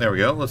 There we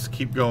go. Let's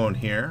keep going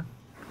here.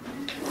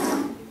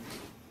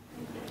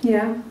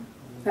 Yeah,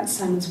 that's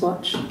Simon's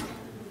watch.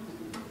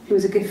 It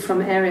was a gift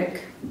from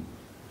Eric.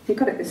 He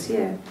got it this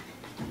year.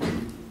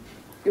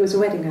 It was a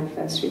wedding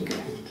anniversary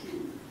gift.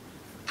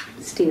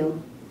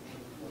 Steel.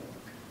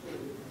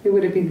 It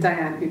would have been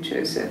Diane who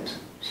chose it.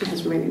 She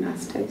has really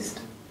nice taste.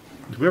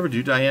 Did we ever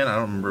do Diane? I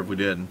don't remember if we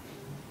did.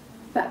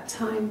 That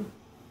time,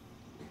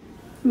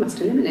 it must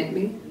eliminate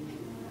me.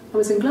 I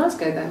was in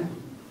Glasgow then.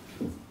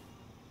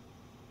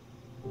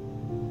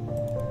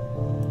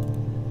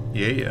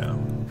 Yeah.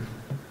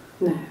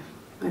 No,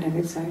 I don't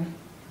think so.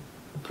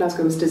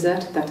 Glasgow was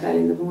deserted that early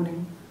in the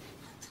morning.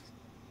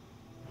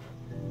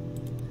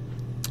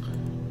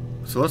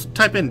 So let's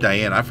type in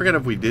Diane. I forget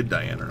if we did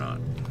Diane or not.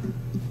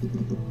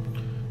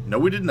 No,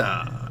 we did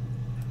not.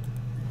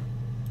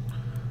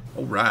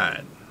 All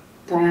right.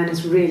 Diane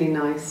is really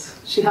nice.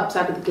 She helps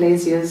out with the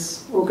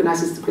glaziers,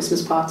 organises the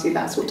Christmas party,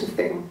 that sort of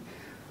thing.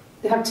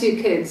 They have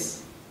 2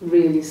 kids,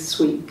 really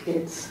sweet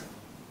kids.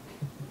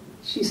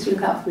 She used to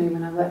look out for me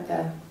when I worked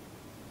there.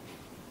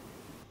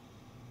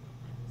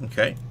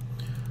 Okay.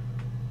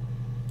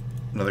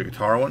 Another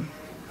guitar one?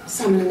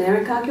 Simon and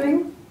Eric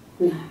arguing?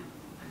 No,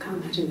 I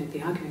can't imagine they'd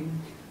be arguing.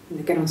 And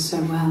they get on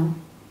so well.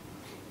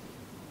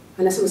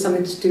 Unless it was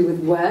something to do with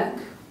work.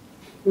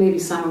 Maybe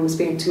Simon was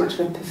being too much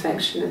of a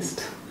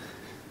perfectionist.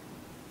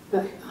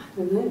 But I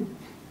don't know.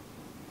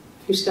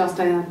 You should ask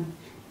Diane.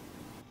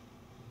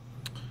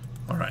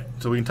 Alright,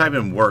 so we can type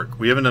in work.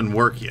 We haven't done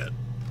work yet.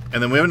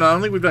 And then I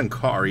don't think we've done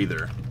car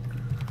either.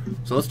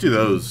 So let's do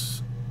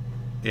those.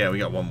 Yeah, we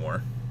got one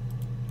more.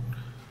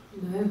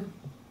 No.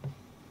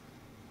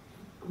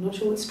 I'm not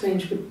sure what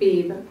Strange would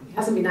be, but he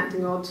hasn't been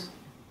acting odd.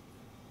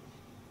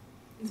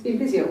 He's been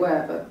busy at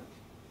work, but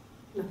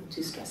nothing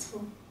too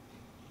stressful.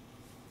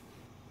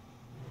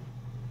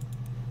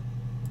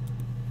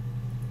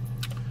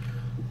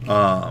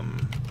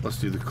 Let's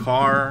do the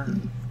car,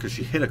 because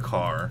she hit a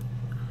car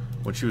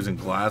when she was in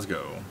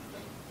Glasgow.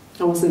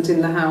 I wasn't in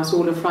the house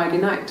all of Friday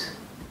night.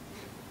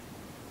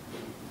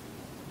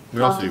 We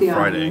also do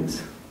Friday.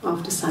 Argument,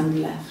 after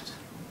Simon left.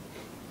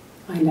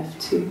 I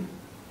left too.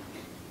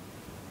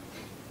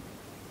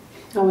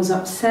 I was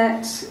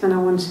upset and I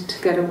wanted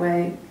to get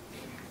away.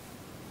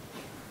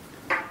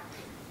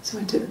 So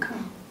I took the car.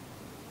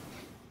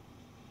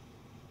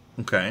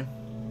 Okay.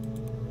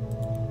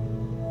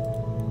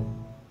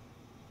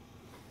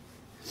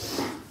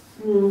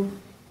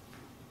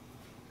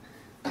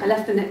 I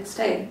left the next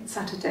day,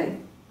 Saturday.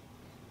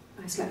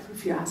 I slept for a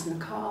few hours in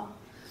the car.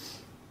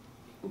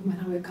 When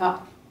I woke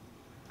up,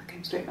 I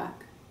came straight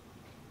back.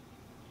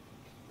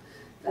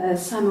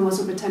 Simon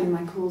wasn't returning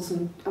my calls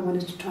and I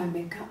wanted to try and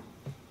make up.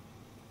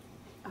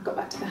 I got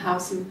back to the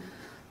house and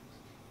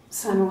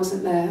Simon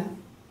wasn't there.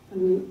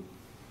 And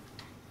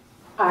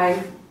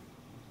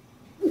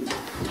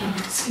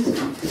Excuse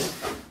me.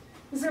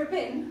 Is there a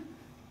bin?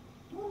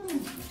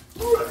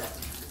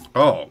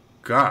 Oh,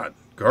 God.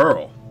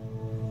 Girl.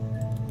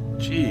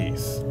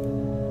 Jeez.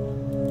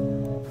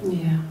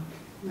 Yeah.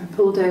 I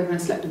pulled over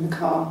and slept in the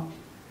car.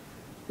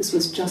 This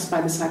was just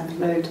by the side of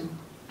the road.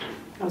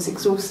 I was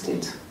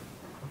exhausted.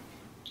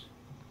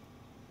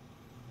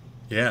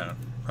 Yeah,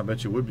 I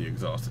bet you would be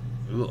exhausted.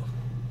 Ugh.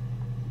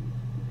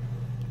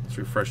 Let's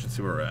refresh and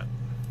see where we're at.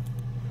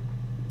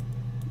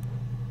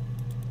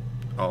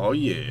 Oh,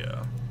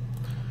 yeah.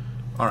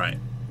 Alright.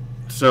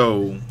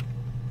 So,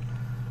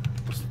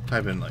 let's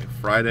type in, like,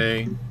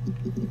 Friday.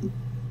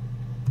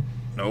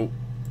 Nope.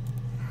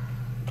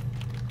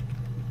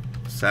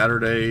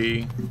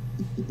 Saturday.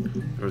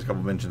 There was a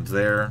couple mentions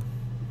there.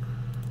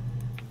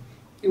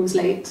 It was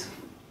late.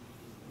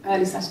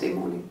 Early Saturday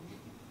morning.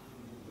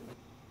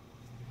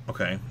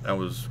 Okay, that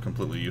was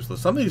completely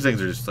useless. Some of these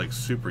things are just, like,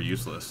 super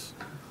useless.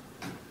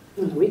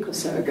 A week or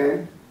so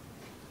ago.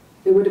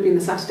 It would have been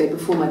the Saturday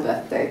before my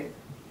birthday.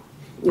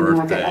 You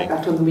know, I get like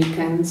that on the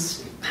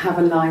weekends, have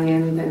a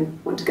lie-in, then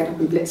want to get up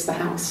and blitz the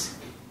house.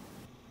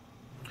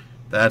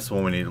 That's the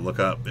one we need to look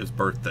up, is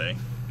birthday.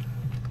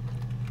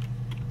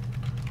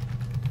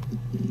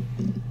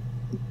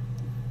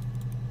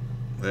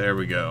 There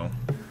we go.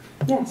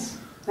 Yes,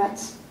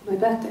 that's my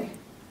birthday.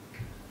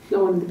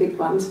 Not one of the big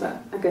ones,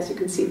 but I guess you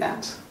can see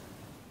that.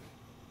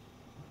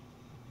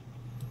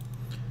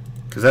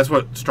 Because that's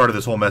what started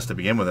this whole mess to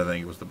begin with, I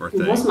think, it was the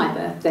birthday. It was my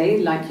birthday,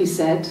 like you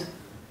said.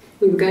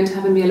 We were going to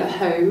have a meal at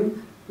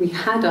home. We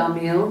had our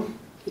meal.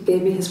 He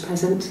gave me his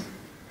present.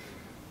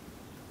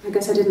 I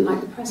guess I didn't like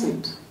the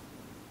present.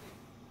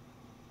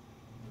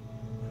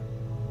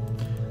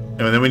 And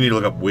then we need to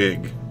look up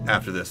wig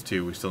after this,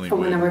 too. We still need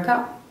From wig. when I woke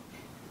up.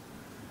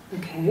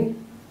 Okay.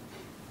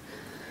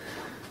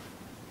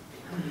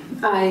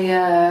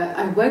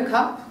 I woke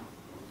up.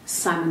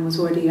 Simon was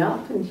already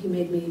up and he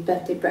made me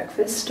birthday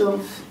breakfast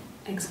of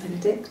Eggs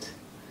Benedict.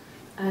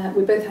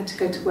 We both had to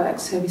go to work,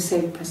 so we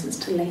saved presents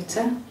till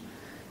later.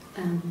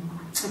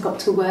 I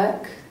got to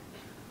work,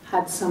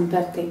 had some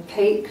birthday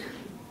cake,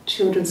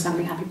 children sang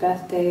me happy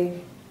birthday,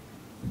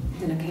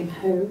 then I came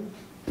home.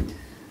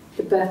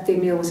 The birthday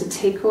meal was a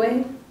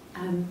takeaway,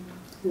 and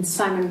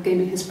Simon gave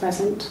me his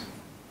present,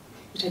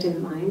 which I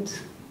didn't mind.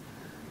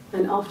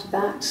 And after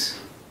that,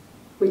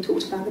 we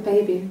talked about the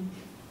baby.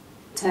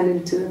 It turned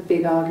into a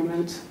big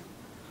argument.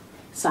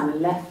 Simon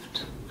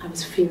left. I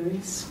was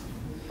furious.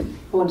 I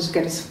wanted to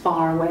get as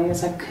far away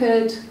as I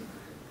could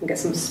and get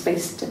some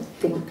space to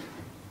think.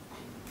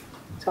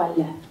 So I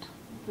left.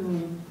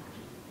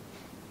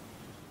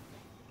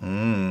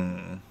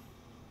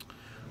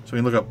 So we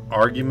can look up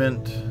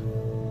argument.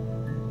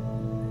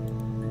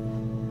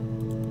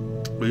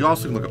 We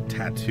also can look up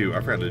tattoo.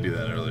 I forgot to do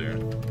that earlier.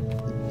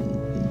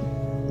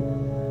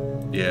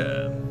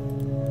 Yeah.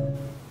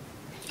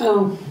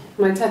 Oh,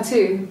 my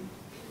tattoo.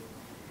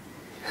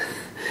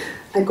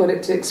 I got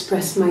it to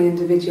express my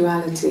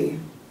individuality.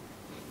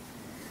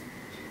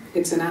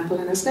 It's an apple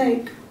and a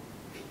snake.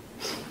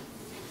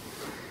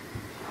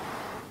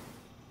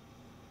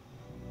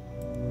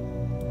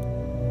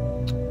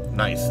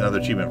 Nice, another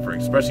achievement for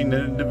expressing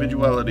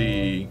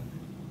individuality.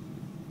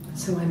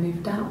 So I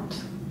moved out.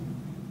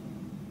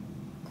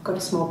 Got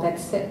a small bed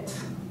sit.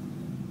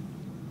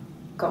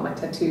 Got my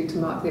tattoo to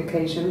mark the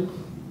occasion.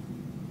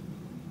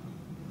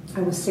 I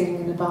was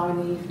singing in a bar in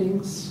the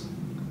evenings,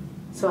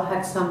 so I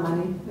had some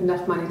money,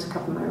 enough money to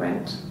cover my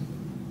rent.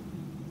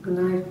 And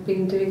I've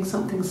been doing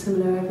something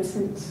similar ever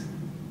since.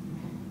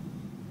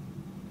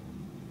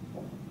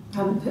 I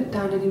haven't put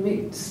down any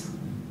roots.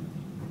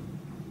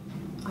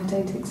 I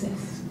don't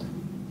exist.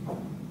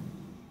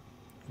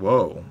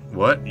 Whoa,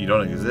 what? You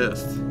don't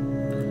exist?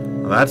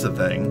 Well, that's a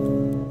thing.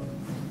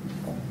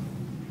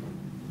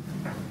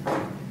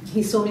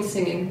 He saw me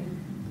singing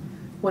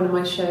one of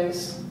my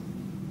shows.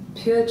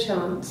 Pure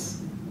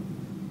chance.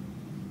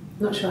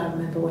 Not sure I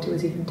remember what he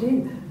was even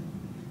doing there.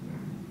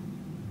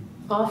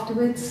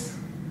 Afterwards,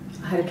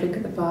 I had a drink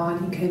at the bar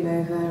and he came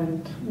over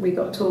and we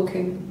got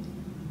talking.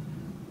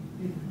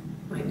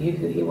 I knew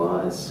who he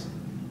was.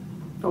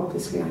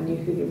 Obviously I knew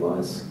who he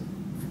was.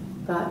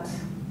 But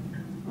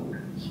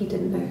he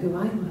didn't know who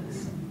I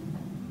was.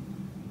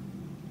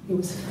 He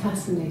was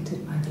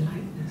fascinated by the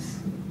likeness.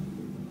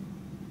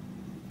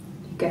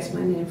 He guessed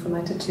my name from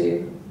my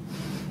tattoo.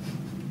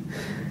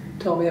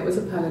 Told me it was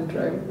a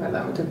palindrome. Well,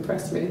 that would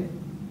impress me.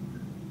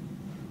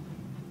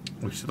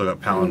 We should look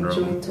up I palindrome.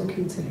 enjoyed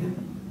talking to him.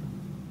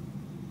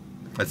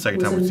 That's the second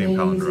It time was we've seen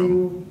palindrome.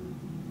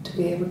 amazing to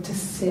be able to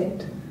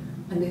sit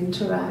and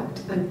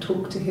interact and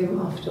talk to him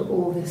after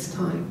all this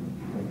time.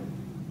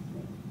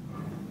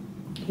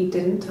 He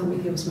didn't tell me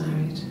he was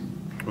married.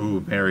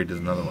 Ooh, married is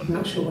another I'm one.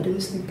 not sure what he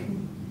was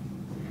thinking.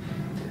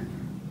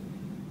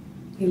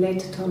 He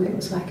later told me it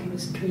was like he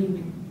was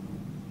dreaming.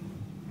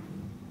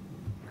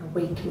 A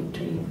waking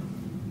dream.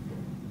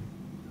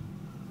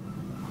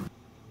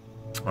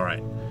 All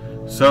right,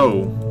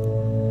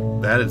 so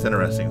that is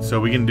interesting. So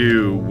we can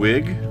do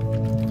wig,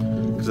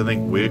 because I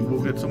think wig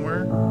will get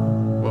somewhere.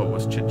 Whoa,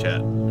 what's chit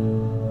chat?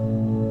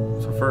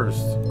 So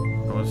first,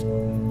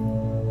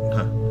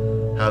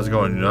 how's it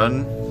going?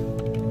 None?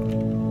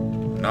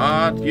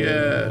 Not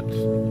yet.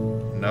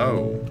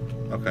 No.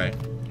 Okay.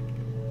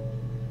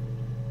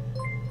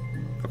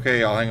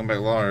 Okay, I'll hang him back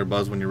longer.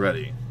 Buzz when you're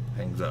ready.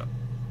 Hangs up.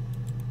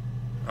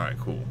 All right,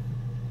 cool.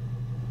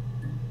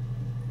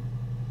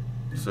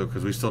 So,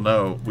 because we still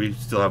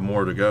have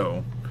more to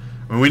go.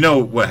 I mean, we know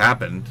what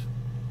happened,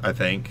 I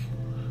think.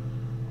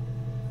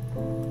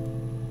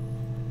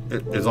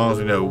 As long as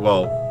we know,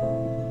 well,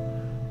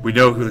 we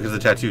know who, because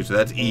of the tattoo, so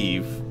that's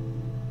Eve.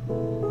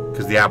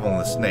 Because the apple and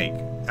the snake.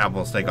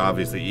 Apple and snake,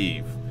 obviously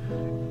Eve.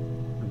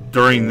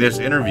 During this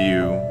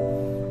interview,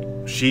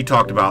 she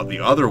talked about the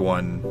other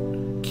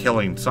one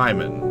killing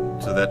Simon.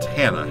 So that's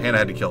Hannah. Hannah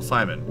had to kill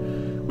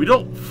Simon. We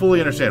don't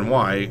fully understand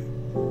why.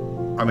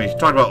 I mean, she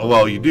talked about,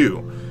 well, you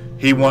do.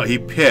 He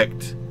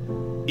picked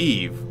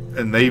Eve,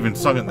 and they even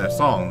sung it in that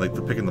song, like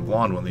the picking the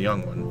blonde one, the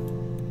young one.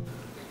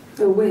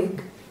 A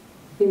wig?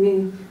 You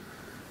mean...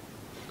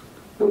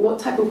 But what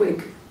type of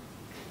wig?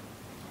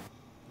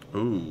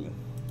 Ooh.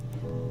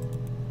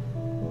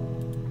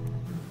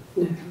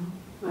 No,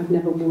 I've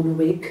never worn a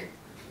wig.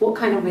 What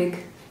kind of wig?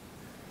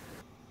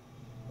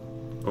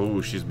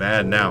 Oh, she's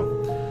mad now.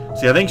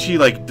 See, I think she,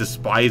 like,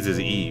 despises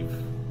Eve.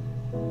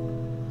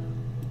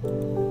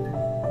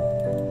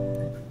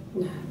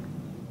 No.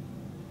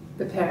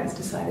 The parents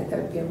decided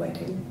there would be a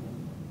wedding.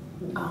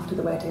 And after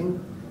the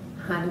wedding,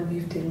 Hannah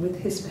moved in with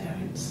his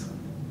parents.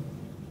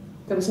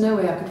 There was no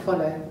way I could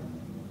follow.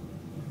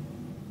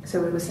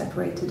 So we were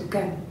separated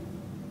again.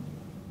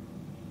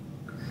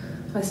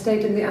 I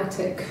stayed in the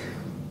attic.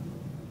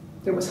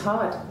 It was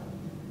hard.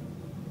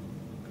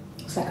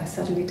 It's like I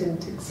suddenly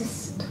didn't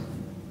exist.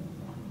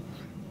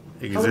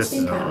 I would Exists.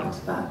 speak out,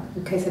 but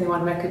in case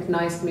anyone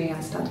recognized me, I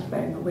started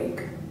wearing a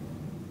wig.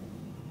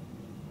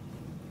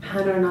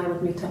 Hannah and I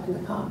would meet up in the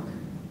park.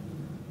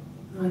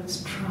 I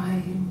was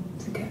trying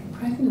to get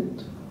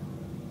pregnant.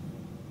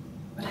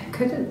 But I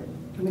couldn't.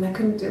 I mean, I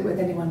couldn't do it with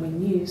anyone we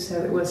knew,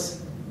 so it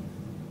was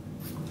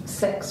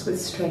sex with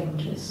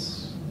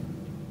strangers.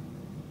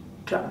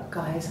 Drunk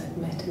guys I'd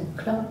met in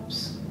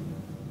clubs,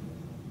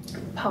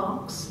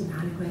 parks and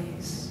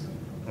alleyways.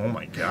 Oh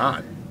my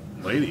god,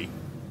 lady.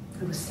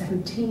 I was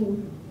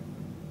 17.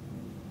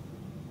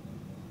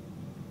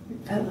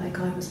 It felt like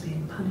I was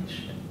being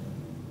punished.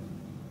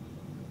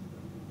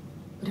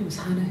 But it was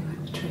Hannah who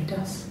had betrayed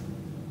us.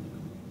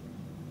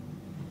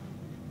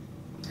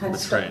 I had to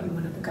stop when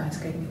one of the guys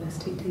gave me an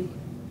STD.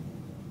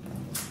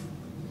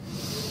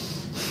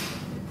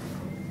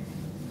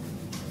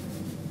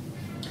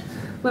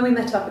 When we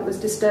met up, it was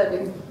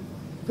disturbing.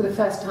 For the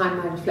first time,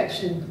 my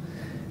reflection,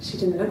 she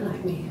didn't look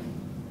like me.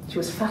 She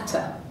was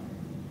fatter,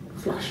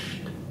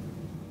 flushed.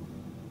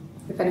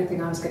 If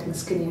anything, I was getting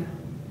skinnier.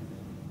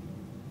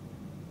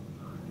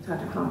 I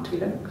found it hard to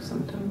look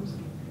sometimes.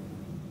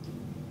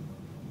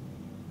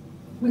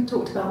 We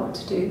talked about what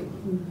to do.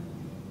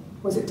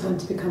 Was it time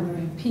to become our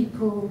own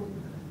people?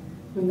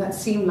 I mean, that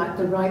seemed like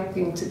the right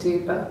thing to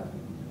do, but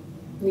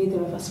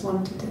neither of us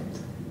wanted it.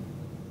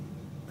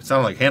 It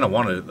sounded like Hannah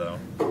wanted it, though.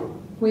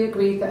 We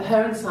agreed that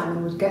her and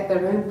Simon would get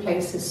their own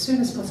place as soon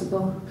as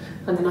possible,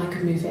 and then I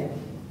could move in.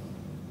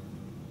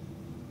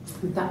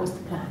 And that was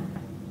the plan.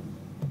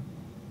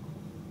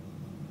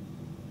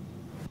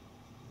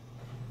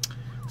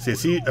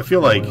 See, I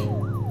feel like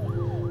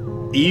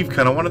Eve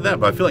kind of wanted that,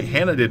 but I feel like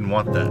Hannah didn't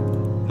want that.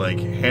 Like,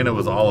 Hannah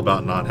was all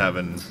about not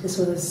having this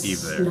was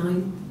Eve there.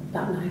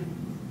 About 9.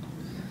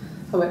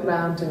 I went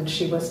round and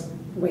she was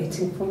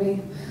waiting for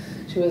me.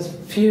 She was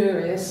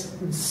furious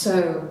and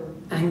so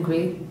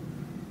angry,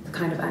 the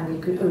kind of anger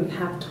you can only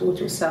have towards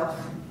yourself.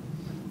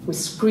 We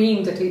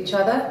screamed at each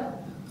other,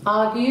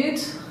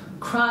 argued,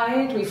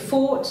 cried, we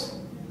fought.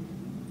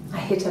 I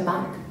hit her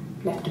back,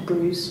 left a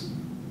bruise.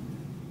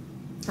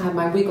 I had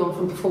my wig on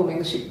from performing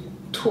and she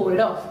tore it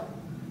off.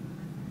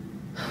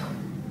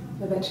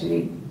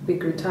 Eventually, we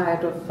grew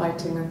tired of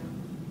fighting and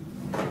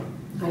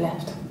I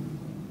left.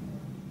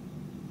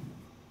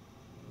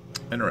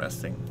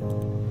 Interesting.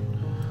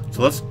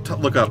 So let's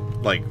look up,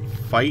 like,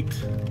 fight.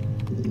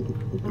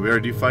 Did we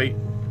already do fight?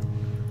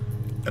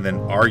 And then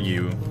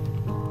argue.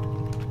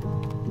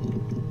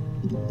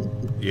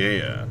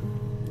 Yeah.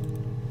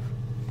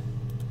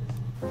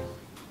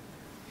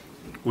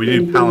 We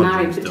need We've been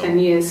married palindromes for still. 10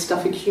 years,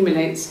 stuff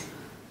accumulates.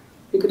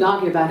 We could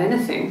argue about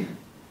anything.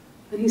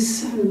 And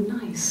he's so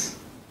nice.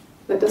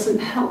 That doesn't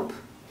help.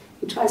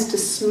 He tries to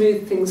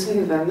smooth things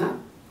over and that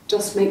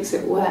just makes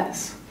it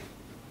worse.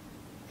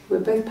 We're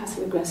both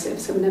passive aggressive,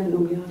 so we never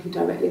normally argue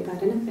directly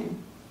about anything.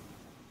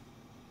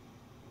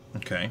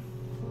 Okay.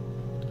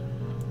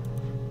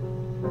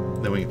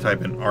 Then we can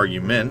type in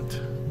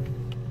argument.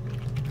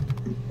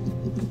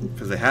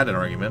 Because they had an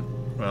argument.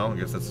 Well, I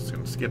guess that's just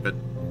going to skip it.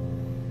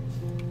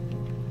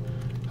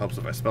 Helps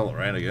if I spell it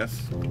right, I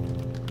guess.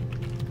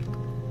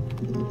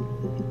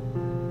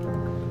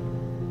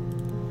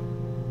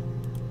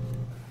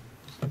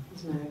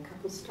 There's married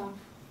couple stuff.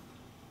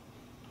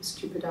 A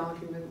stupid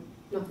argument,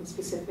 nothing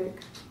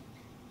specific.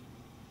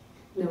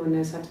 No one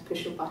knows how to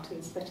push your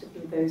buttons better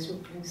than those you're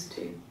close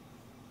to.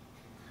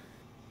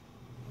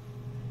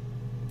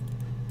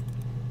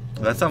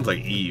 That sounds like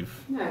Eve.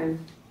 No.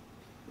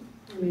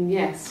 I mean,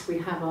 yes, we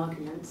have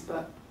arguments,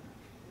 but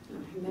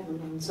he never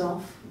runs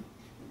off.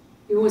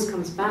 He always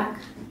comes back.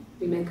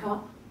 We make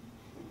up.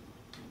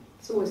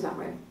 It's always that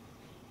way.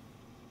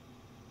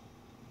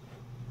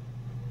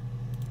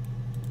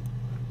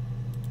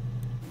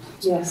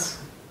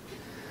 Yes.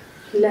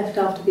 He left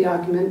after the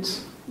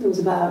argument. It was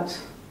about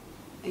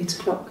 8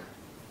 o'clock.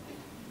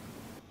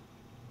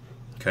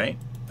 Okay,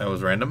 that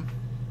was random.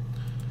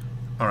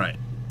 Alright.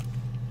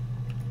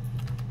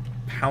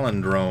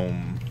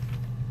 Palindrome.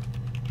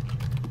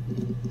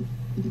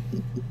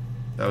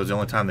 That was the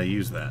only time they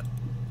used that.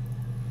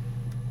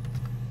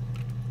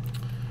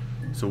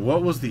 So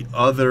what was the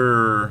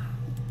other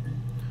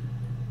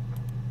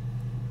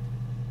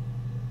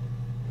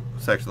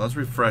section? Let's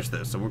refresh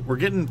this. So we're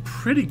getting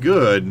pretty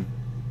good.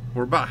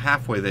 We're about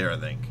halfway there, I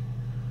think.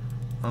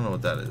 I don't know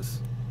what that is.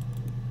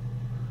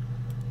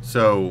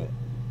 So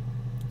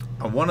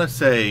I want to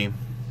say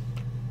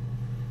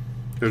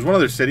there's one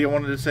other city I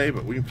wanted to say,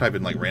 but we can type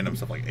in like random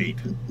stuff like 8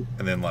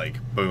 and then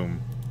like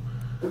boom.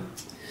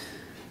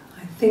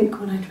 I think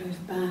when I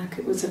drove back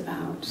it was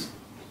about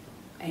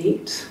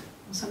 8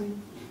 or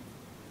something.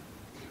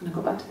 And I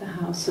got back to the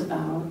house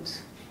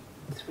about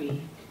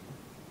 3.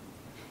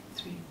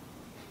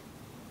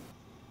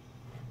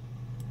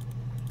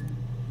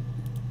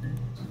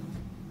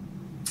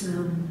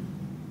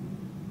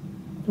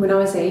 When I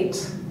was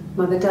 8,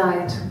 Mother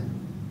died.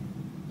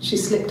 She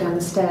slipped down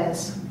the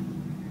stairs.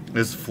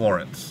 This is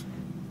Florence.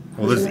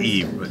 Well, this is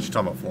Eve, but she's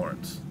talking about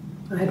Florence.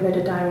 I had read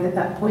a diary at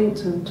that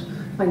point, and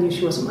I knew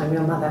she wasn't my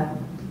real mother.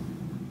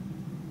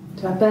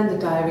 So I burned the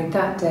diary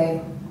that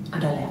day,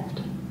 and I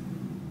left.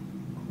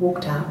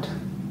 Walked out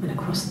and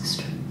across the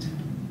street.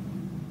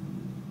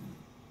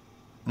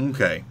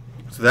 Okay,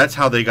 so that's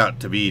how they got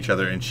to be each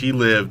other, and she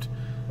lived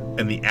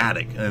in the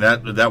attic, and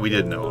that we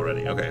did know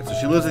already. Okay, so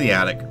she lives in the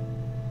attic,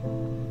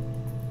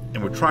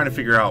 and we're trying to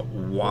figure out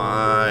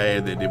why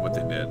they did what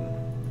they did.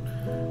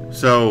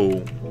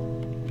 So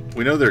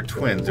we know they're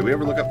twins. Did we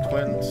ever look up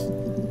twins?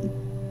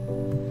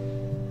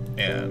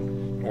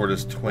 And or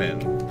does twin?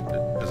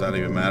 Does that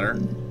even matter?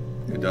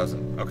 It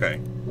doesn't. Okay,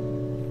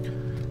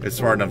 it's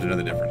smart enough to know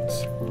the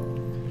difference.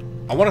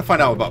 I want to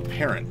find out about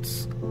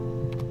parents.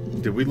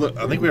 Did we look?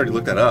 I think we already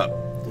looked that up.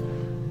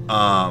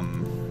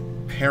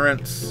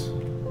 Parents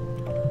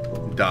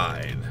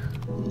died.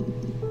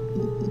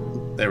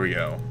 There we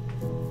go.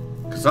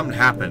 'Cause something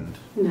happened.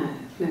 No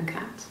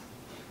cat.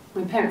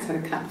 My parents had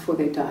a cat before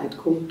they died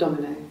called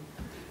Domino. It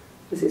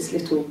was this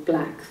little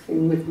black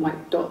thing with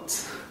white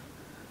dots.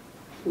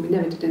 And we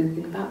never did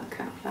anything about the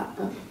cat flap,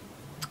 but...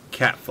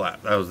 Cat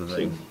flap, that was the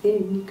thing.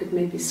 Thin, you could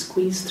maybe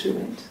squeeze through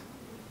it.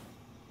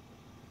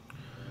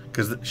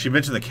 Because she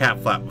mentioned the cat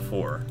flap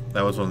before.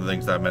 That was one of the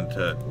things that I meant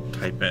to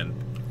type in.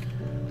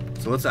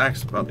 So let's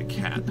ask about the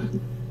cat.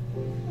 And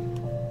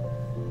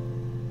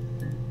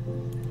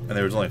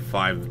there was only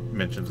 5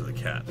 mentions of the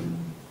cat.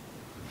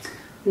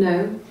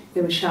 No,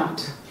 they were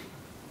shut.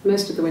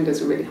 Most of the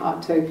windows were really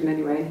hard to open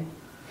anyway.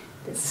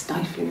 It's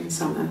stifling in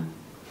summer.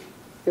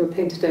 They were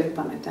painted over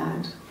by my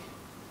dad.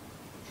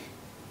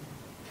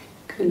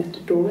 Could have left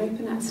a door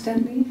open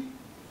accidentally.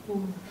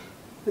 Or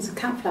there's a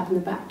cat flap in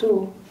the back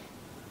door.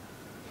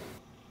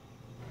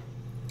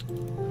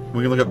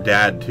 We can look up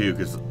Dad too,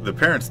 because the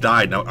parents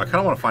died. Now I kind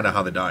of want to find out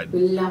how they died.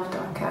 We loved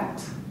our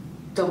cat,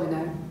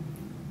 Domino.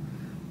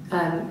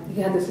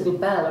 He had this little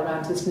bell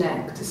around his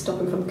neck to stop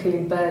him from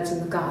killing birds in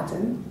the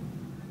garden.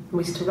 And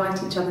we used to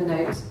write each other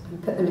notes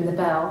and put them in the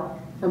bell,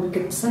 and we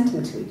could send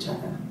them to each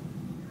other.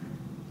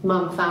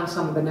 Mum found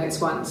some of the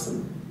notes once,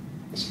 and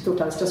she thought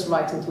I was just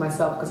writing to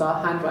myself because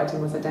our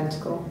handwriting was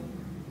identical.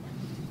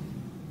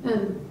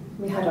 And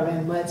we had our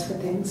own words for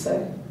things,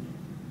 so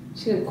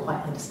she didn't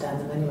quite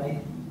understand them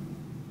anyway.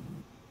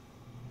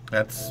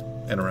 That's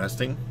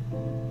interesting.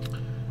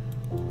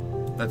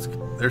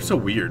 They're so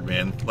weird,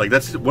 man. Like,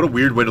 that's what a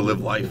weird way to live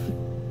life.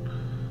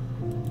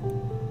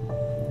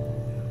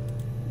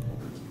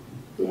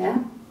 Yeah,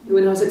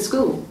 when I was at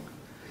school,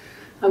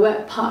 I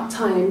worked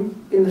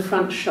part-time in the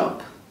front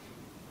shop.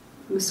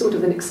 It was sort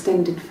of an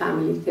extended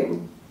family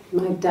thing.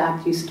 My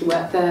dad used to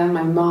work there,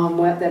 my mum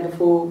worked there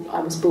before I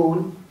was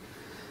born.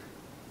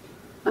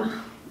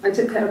 I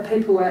took care of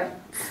paperwork,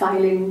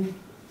 filing,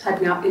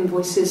 typing out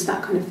invoices,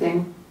 that kind of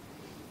thing.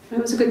 It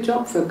was a good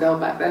job for a girl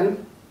back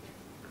then.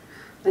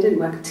 I didn't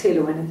work a till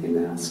or anything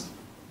though. I was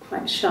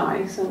quite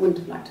shy, so I wouldn't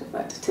have liked to have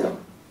worked a till.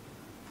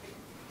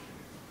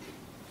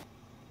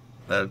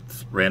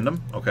 That's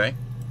random, okay.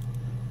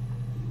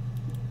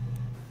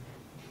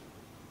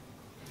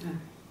 No.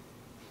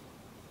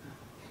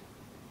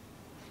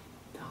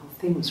 The whole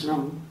thing was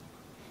wrong.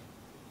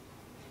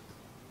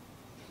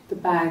 The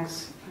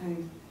bags, I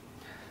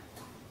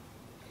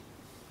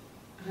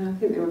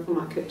think they were from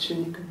our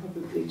kitchen, you could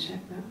probably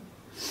check that.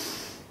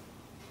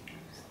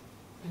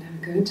 We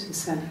never go into the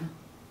cellar.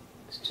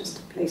 It's just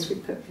a place we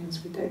put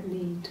things we don't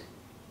need.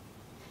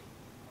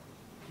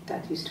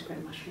 Dad used to grow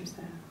mushrooms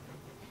there.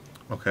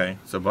 Okay,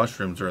 so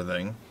mushrooms are a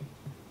thing.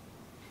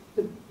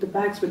 The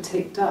bags were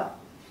taped up.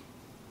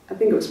 I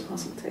think it was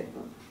parcel tape,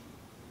 but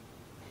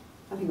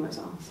I think it was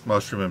ours.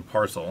 Mushroom and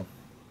parcel.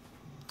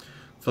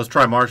 So let's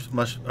try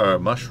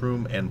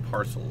mushroom and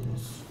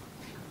parcels.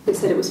 They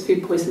said it was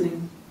food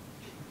poisoning.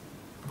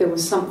 There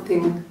was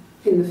something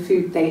in the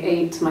food they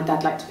ate. My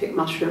dad liked to pick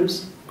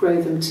mushrooms,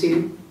 grow them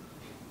too.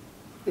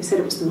 They said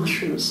it was the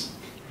mushrooms.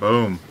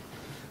 Boom.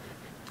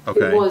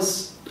 Okay. It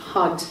was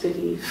hard to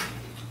believe.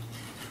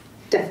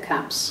 Death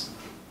caps.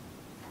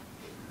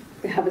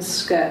 They have a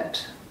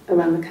skirt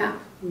around the cap.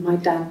 My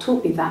dad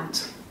taught me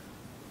that.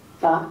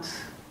 But,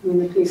 I mean,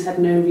 the police had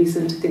no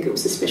reason to think it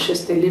was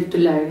suspicious. They lived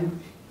alone.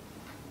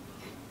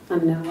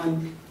 And no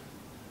one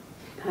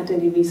had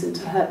any reason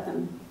to hurt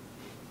them.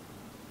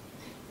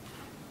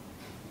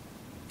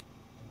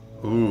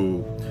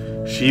 Ooh.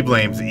 She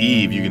blames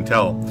Eve, you can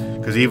tell.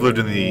 Because Eve lived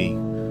in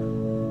the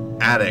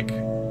attic,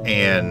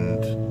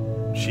 and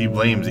she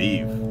blames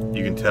Eve.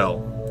 You can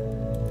tell.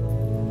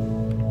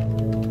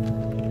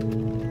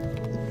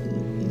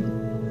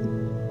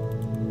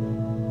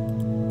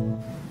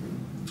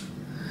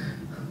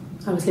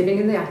 I was living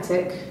in the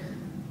attic.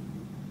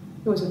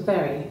 It was a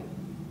very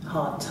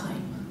hard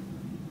time.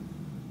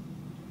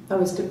 I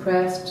was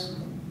depressed,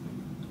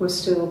 was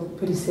still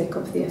pretty sick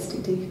of the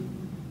STD.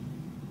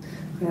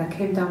 When I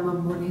came down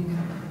one morning,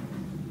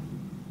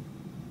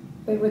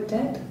 they were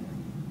dead.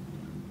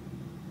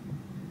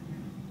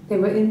 They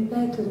were in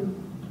bed and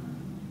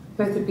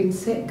both had been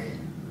sick.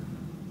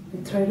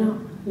 They'd thrown up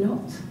a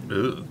lot.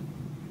 Ugh.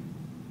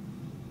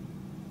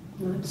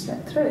 And I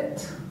slept through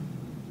it.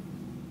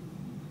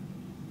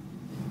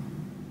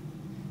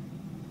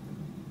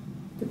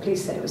 The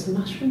police said it was the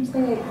mushrooms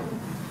they ate.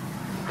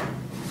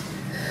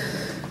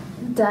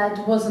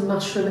 Dad was a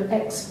mushroom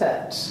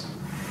expert.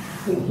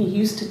 I mean, he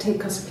used to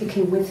take us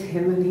picking with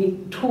him and he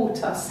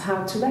taught us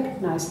how to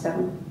recognise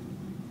them.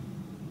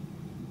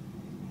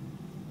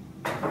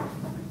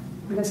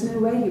 And there's no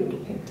way he would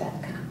have picked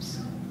death caps.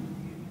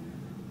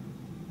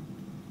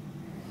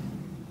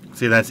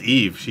 See, that's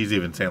Eve. She's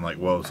even saying like,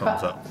 whoa,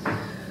 something's up.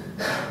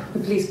 The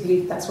police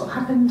believe that's what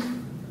happened.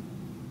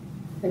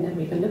 They never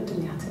even looked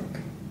in the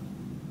attic.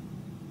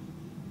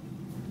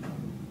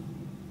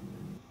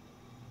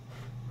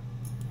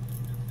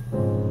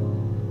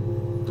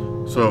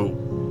 So,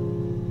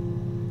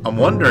 I'm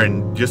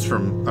wondering, just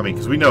from, I mean,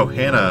 because we know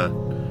Hannah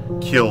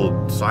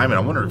killed Simon.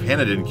 I wonder if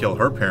Hannah didn't kill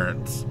her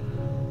parents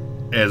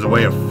as a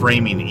way of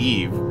framing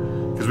Eve.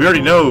 Because we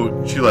already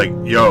know she like,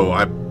 yo,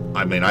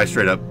 I mean, I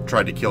straight up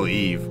tried to kill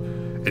Eve.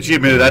 And she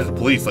admitted that to the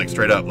police, like,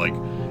 straight up. Like,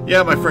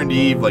 yeah, my friend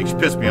Eve, like, she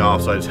pissed me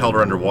off, so I just held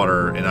her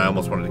underwater, and I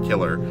almost wanted to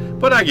kill her.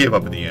 But I gave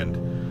up at the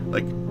end.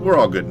 Like, we're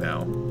all good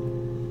now.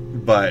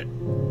 But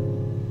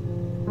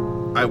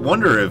I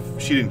wonder if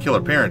she didn't kill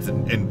her parents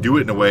and do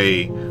it in a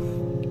way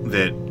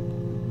that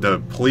the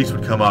police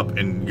would come up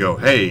and go,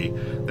 hey,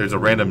 there's a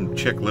random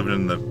chick living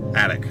in the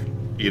attic.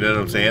 You know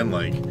what I'm saying?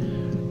 Like,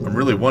 I'm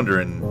really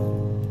wondering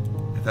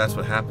if that's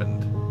what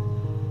happened.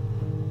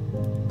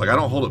 Like, I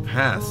don't hold it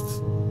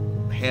past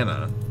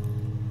Hannah,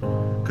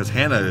 because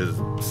Hannah is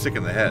sick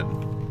in the head.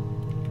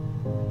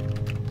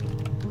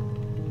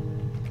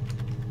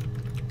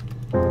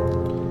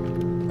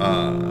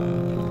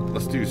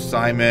 Let's do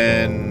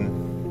Simon.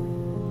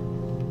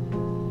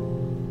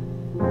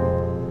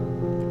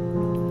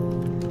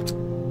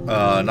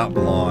 Not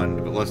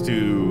blonde, but let's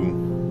do...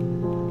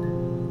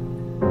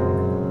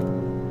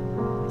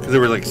 Because there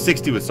were like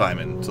 60 with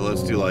Simon, so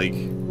let's do like...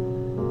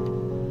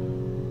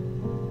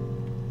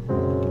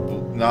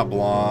 Not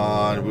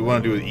blonde. We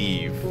want to do with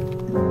Eve.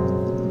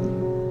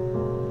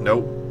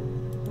 Nope.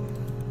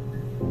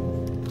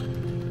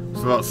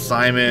 So about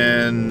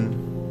Simon...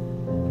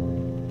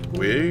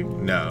 Wig?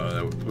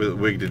 No,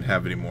 Wig didn't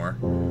have any more.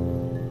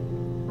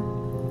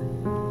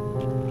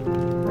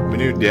 We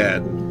knew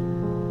Dead.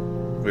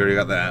 We already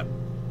got that.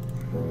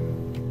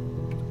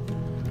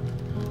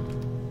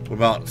 What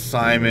about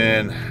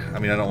Simon? I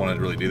mean, I don't want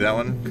to really do that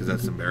one because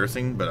that's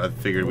embarrassing, but I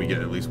figured we get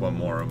at least one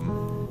more of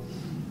them.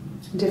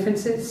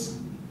 Differences?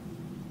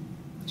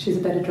 She's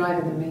a better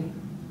driver than me.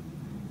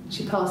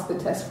 She passed the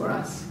test for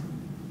us.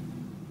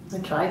 I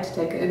tried to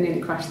take it and nearly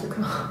crashed the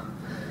car.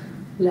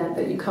 Learned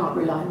that you can't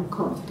rely on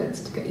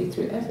confidence to get you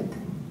through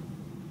everything.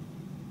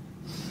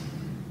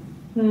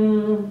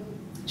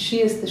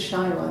 She is the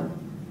shy one.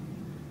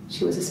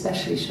 She was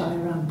especially shy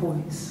around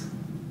boys.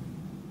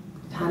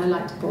 If Hannah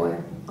liked a boy,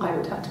 I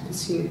would have to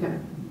pursue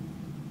him.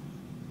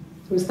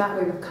 It was that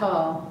way with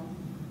Carl.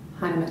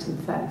 Hannah met him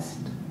first.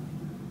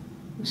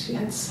 She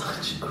had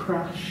such a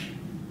crush.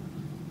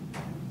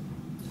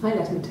 I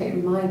let him take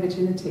my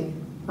virginity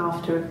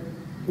after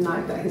a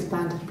night that his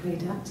band had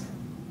played at.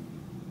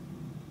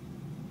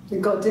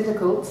 It got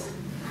difficult.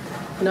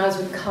 When I was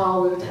with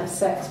Carl, we would have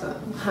sex, but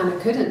Hannah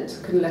couldn't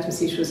let him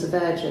see she was a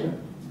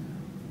virgin.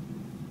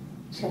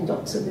 She had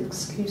lots of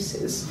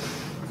excuses.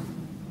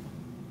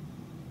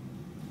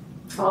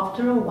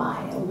 After a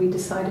while, we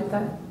decided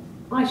that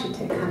I should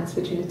take Hannah's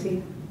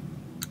virginity.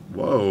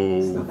 Whoa.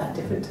 It's not that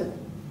different to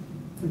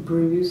a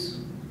bruise,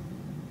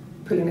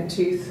 pulling a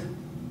tooth,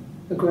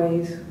 a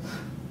graze.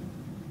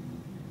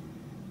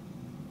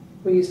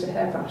 We used a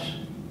hairbrush.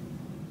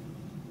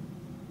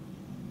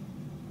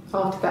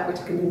 After that, we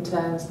took it in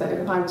turns,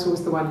 though. I was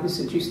always the one who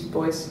seduced the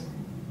boys.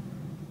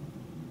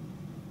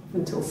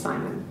 Until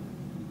Simon.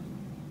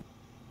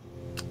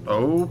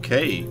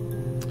 Okay.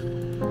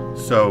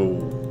 So,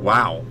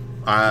 wow.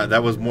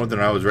 That was more than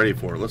I was ready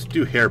for. Let's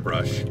do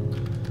hairbrush.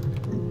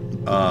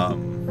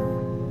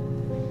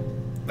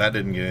 That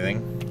didn't get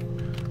anything.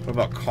 What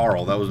about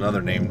Carl? That was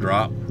another name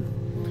drop.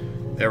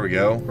 There we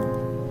go.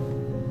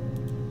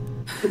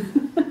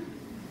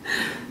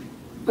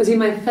 Was he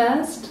my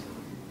first?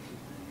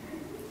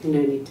 No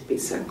need to be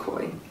so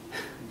coy.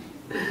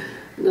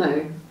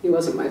 No, he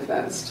wasn't my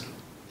first.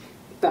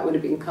 That would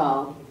have been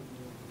Carl.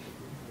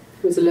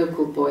 He was a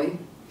local boy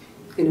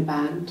in a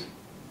band.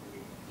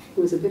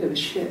 He was a bit of a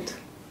shit.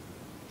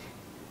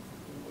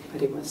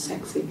 But he was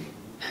sexy.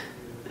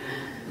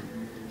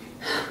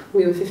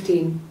 We were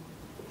 15.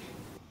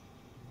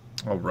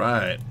 All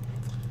right.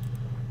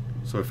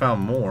 So we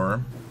found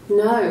more.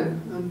 No,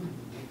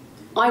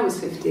 I was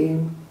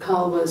 15.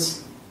 Carl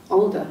was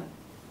older.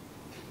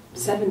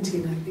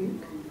 17, I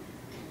think.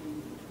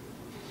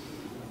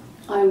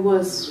 I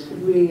was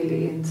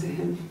really into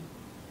him,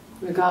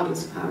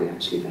 regardless of how he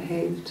actually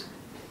behaved.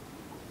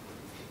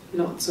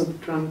 Lots of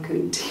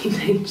drunken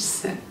teenage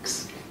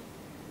sex.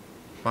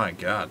 My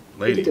God,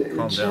 We lady, did it in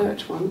calm a down.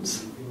 church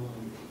once.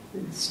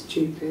 It's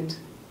stupid.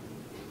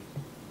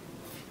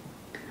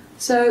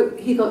 So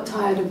he got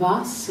tired of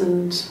us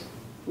and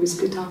we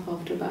split up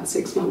after about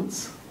 6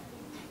 months.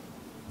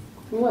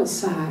 It was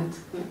sad,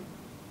 but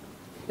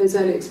those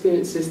early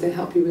experiences, they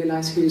help you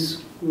realise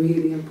who's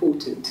really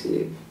important to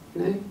you,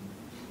 you know?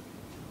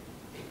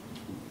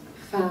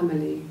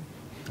 Family.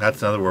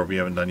 That's another word we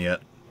haven't done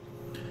yet.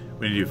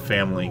 We need to do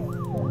family.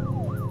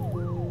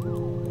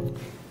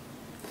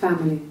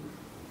 Family.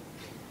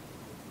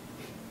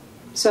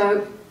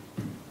 So,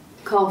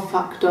 Carl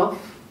fucked off,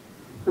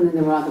 and then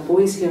there were other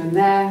boys here and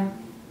there,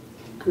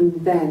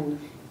 and then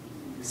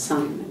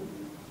Simon.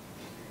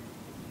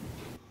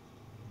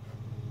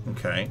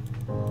 Okay.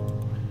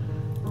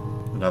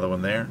 Another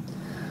one there.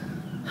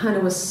 Hannah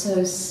was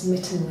so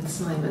smitten with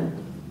Simon.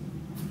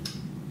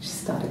 She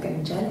started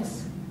getting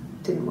jealous,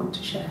 didn't want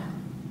to share.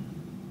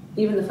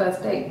 Even the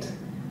first date,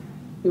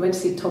 we went to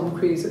see Tom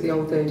Cruise at the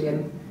Old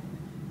Odeon.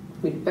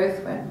 We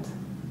both went,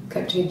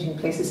 kept changing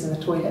places in the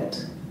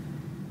toilet.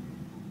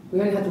 We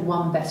only had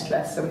one best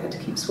dress, so we had to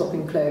keep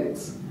swapping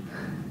clothes.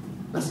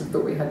 Must have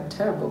thought we had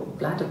terrible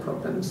bladder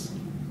problems.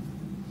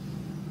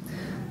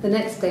 The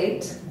next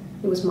date,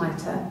 it was my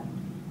turn.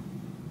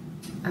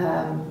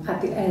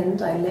 At the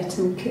end, I let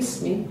him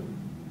kiss me,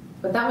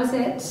 but that was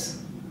it.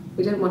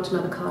 We didn't want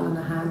another Carl on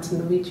our hands,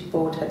 and the Ouija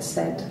board had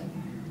said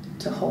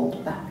to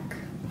hold back.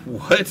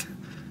 What?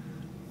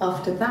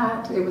 After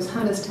that, it was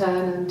Hannah's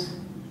turn, and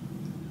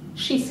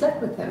she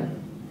slept with him.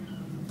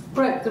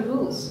 Broke the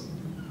rules.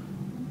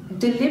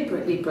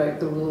 deliberately broke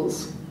the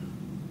rules.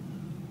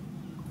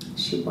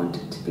 She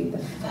wanted to be the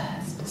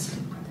first to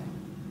sleep with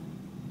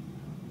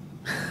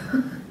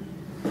him.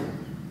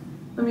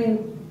 I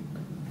mean,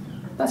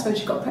 that's when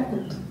she got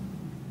pregnant.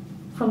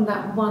 From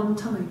that one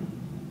time.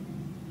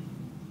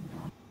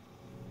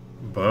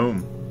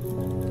 Boom.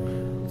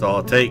 That's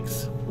all it takes.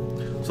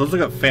 So let's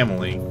look up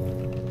family.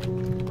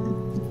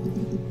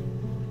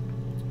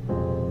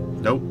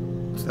 Nope.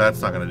 So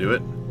that's not going to do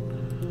it.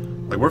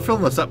 Like, we're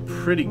filling this up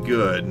pretty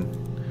good.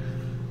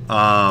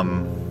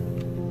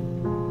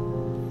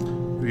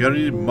 We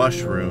already did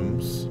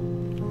mushrooms.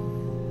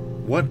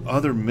 What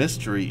other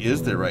mystery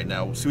is there right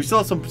now? So we still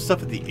have some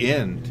stuff at the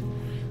end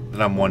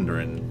that I'm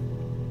wondering.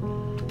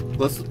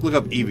 Let's look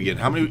up Eve again.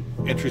 How many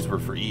entries were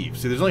for Eve?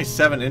 See, there's only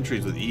 7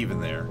 entries with Eve in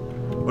there.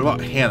 What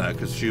about Hannah?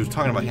 Because she was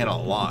talking about Hannah a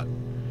lot.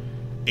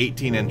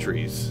 18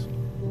 entries.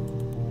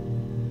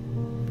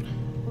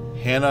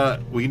 Hannah,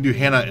 we can do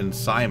Hannah and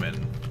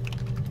Simon.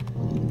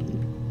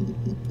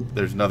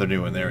 There's another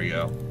new one. There we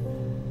go.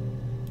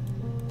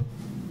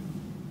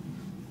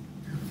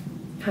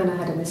 Hannah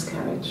had a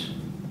miscarriage.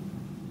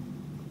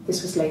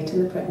 This was late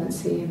in the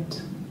pregnancy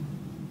and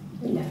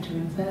it left her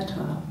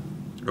infertile.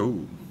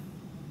 Oh.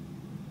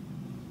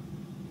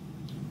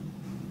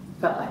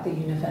 Felt like the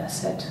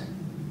universe had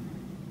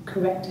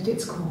corrected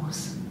its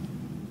course.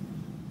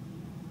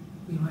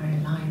 We were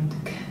aligned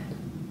again.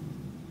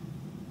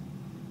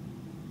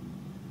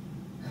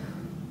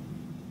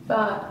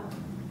 But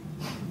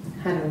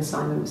Hannah and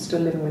Simon were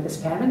still living with his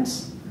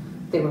parents.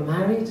 They were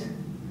married.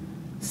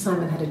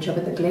 Simon had a job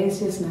at the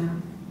Glaziers now.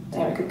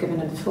 Eric had given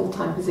him a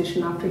full-time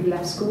position after he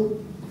left school.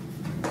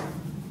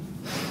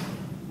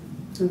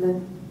 And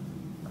then...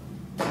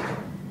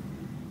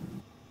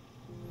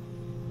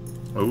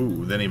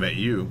 Oh, then he met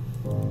you.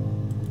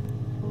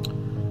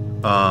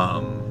 What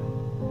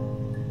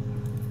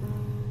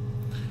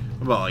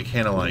about, like,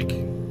 Hannah, like,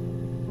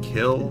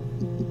 kill?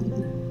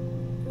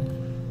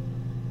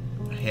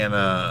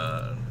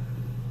 Hannah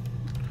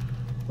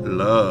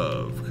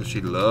love, because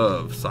she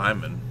loved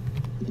Simon.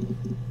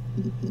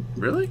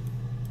 Really?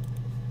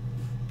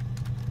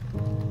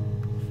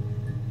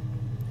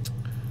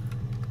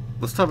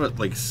 Let's talk about,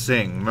 like,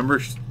 sing.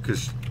 Remember,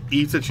 because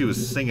Eve said she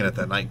was singing at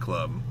that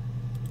nightclub.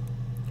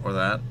 Or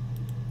that.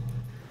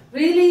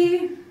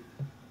 Really? Okay.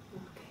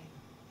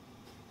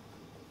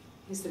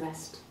 Here's the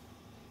rest.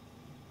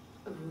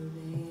 Oh,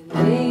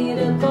 they laid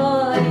a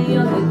body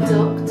on the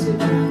dock to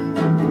dry.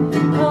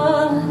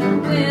 Oh, the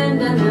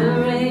wind and the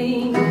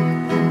rain.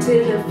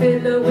 Till a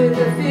fiddler with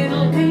a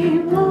fiddle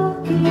came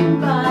walking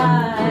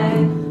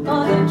by.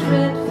 Oh, the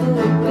dreadful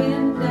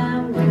wind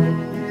and rain.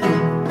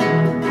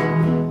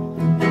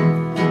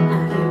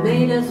 And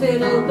he made a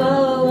fiddle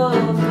bow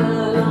of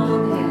her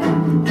long hair.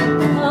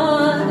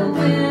 Oh, the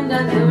wind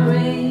and the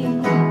rain.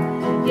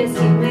 Yes,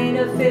 he made a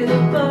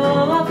fiddle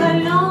bow of her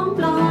long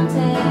blonde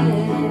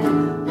hair.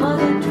 Oh,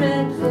 the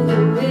dreadful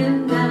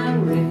wind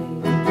and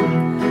rain.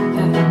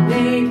 And he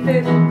made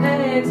fiddle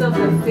pegs of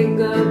her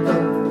finger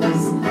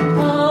bows.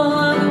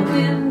 Oh, the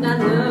wind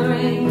and the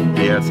rain.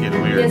 Yeah, it's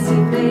getting weird. Yes, he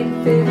made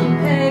fiddle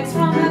pegs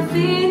from her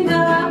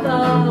finger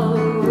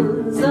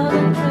bows. Oh,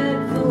 the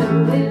dreadful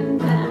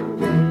wind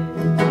and rain.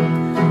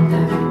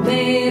 And he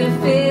made a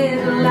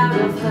fiddle out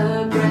of her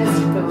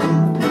breastbone.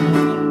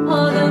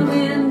 Oh, the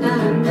wind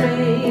and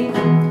rain.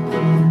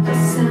 The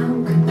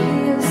sound could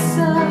pierce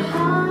her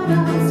heart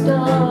of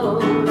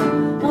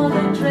stone. Oh,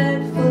 the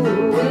dreadful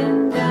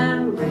wind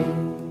and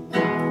rain.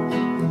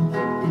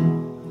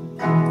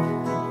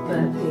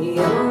 But the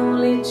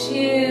only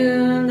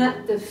tune that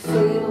the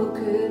fiddle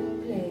could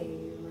play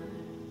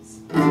was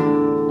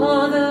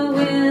oh, the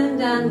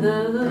wind and the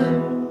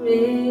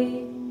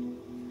rain.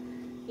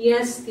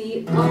 Yes,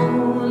 the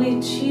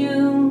only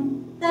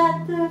tune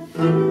that the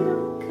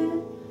fiddle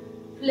could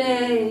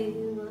play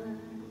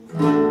was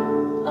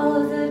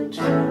oh, the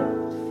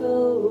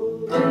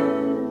dreadful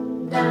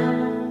wind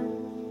and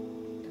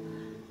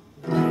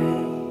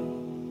rain.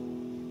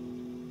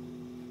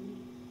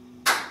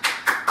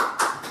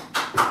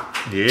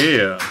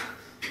 Yeah.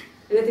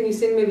 Anything you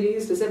sing may be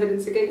used as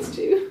evidence against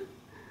you.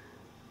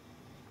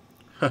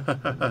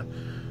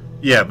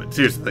 Yeah, but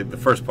seriously, like, the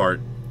first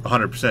part,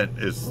 100%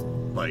 is,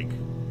 like,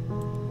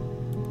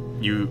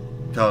 you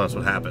telling us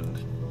what happened.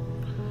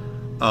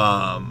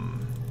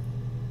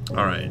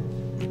 Alright.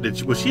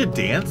 Was she a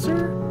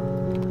dancer?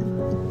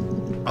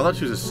 I thought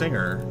she was a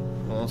singer.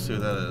 Well, let's see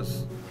what that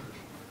is.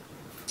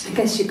 I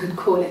guess you could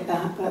call it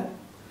that, but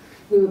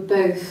we were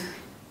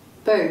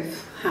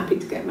both happy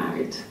to get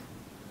married.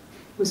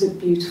 It was a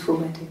beautiful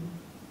wedding.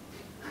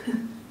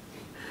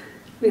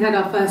 We had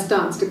our first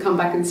dance to Come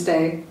Back and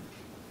Stay.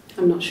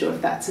 I'm not sure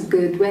if that's a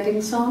good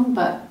wedding song,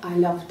 but I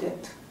loved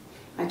it.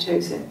 I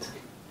chose it.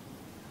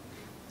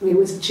 I mean, it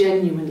was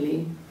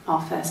genuinely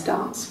our first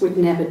dance. We'd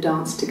never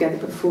danced together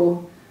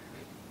before.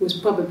 It was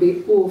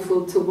probably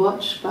awful to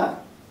watch,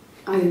 but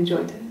I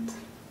enjoyed it.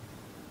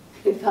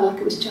 It felt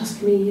like it was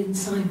just me and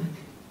Simon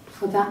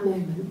for that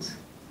moment.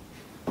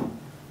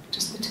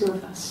 Just the two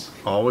of us.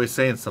 Always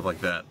saying stuff like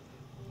that.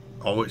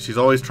 She's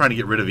always trying to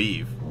get rid of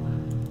Eve.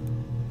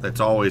 That's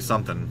always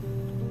something.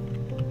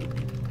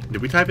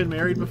 Did we type in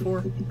married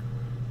before?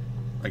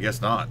 I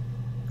guess not,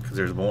 because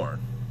there's more.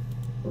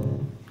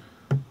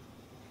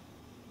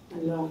 A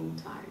long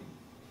time.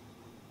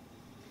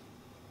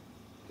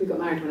 We got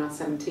married when I was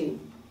 17.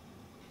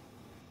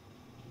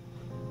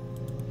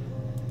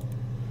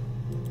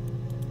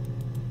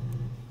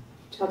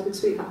 Childhood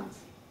sweethearts.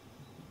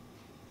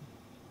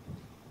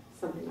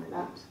 Something like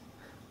that.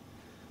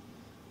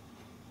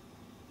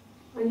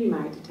 Are you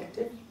married,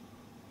 detective?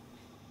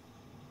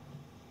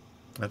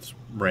 That's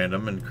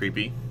random and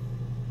creepy.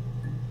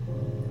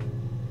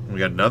 We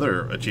got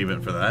another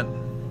achievement for that.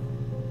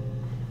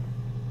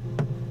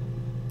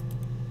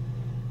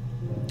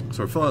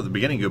 So we're filling out the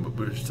beginning good, but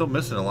we're still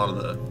missing a lot of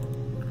the...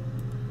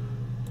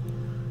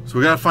 So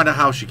we gotta find out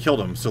how she killed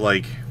him. So,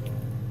 like...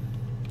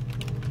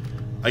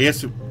 I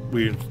guess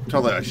we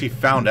tell that she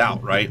found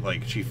out, right?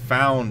 Like, she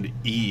found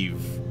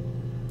Eve.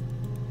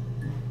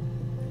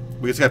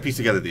 We just gotta piece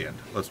together at the end.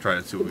 Let's try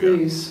to see what we got.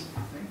 Bruise.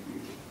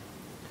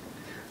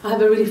 I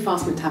have a really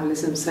fast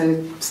metabolism,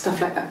 so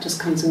stuff like that just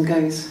comes and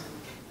goes.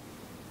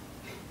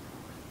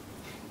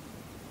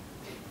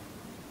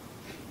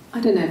 I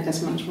don't know if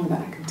there's much more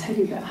that I can tell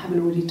you, but I haven't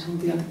already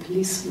told the other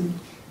policeman.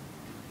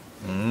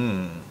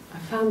 I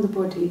found the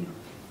body.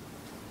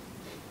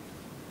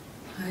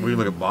 We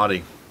look at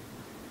body.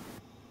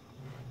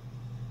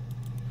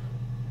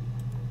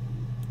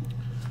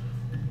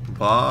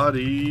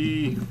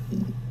 Body.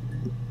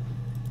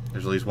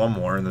 There's at least one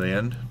more in the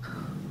end.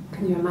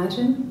 Can you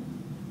imagine?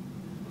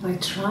 I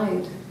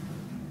tried.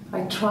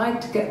 I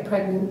tried to get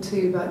pregnant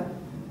too, but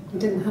it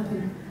didn't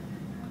happen.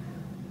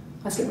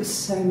 I slept with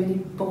so many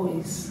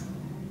boys,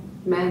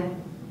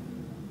 men.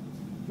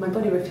 My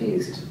body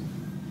refused.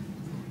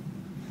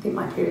 I think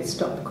my period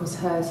stopped because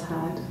hers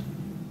had.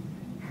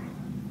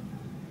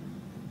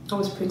 I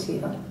was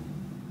prettier.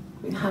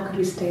 I mean, how could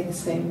we stay the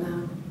same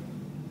now?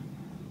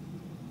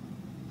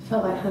 I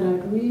felt like Hannah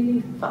had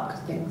really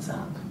fucked things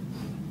up.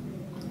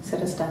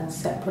 Set us down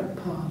separate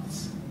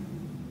paths.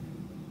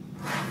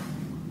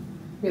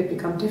 We had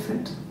become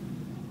different.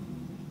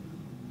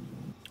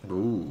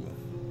 Ooh.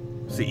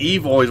 See,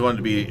 Eve always wanted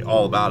to be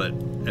all about it.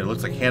 And it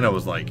looks like Hannah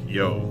was like,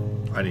 yo,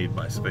 I need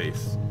my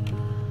space.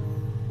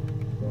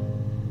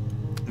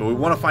 But we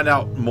want to find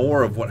out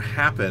more of what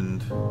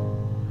happened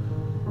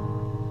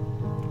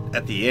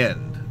at the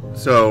end.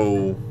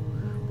 So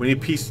we need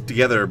to piece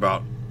together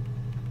about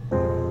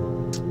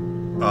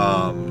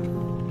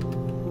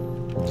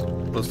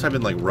let's type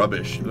in like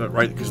rubbish,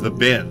 right? Because the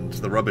bins,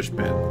 the rubbish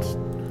bins.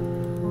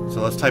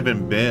 So let's type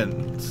in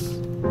bins,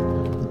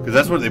 because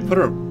that's where they put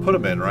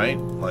them in, right?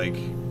 Like,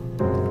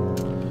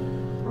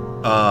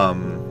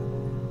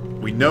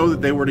 we know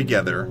that they were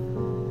together,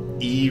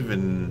 Eve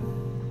and.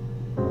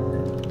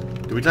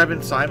 Did we type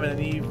in Simon and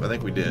Eve? I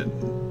think we did.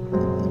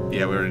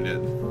 Yeah, we already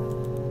did.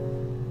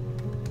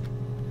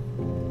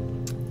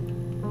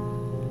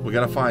 We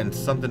gotta find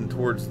something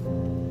towards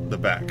the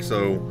back.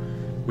 So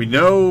we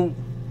know.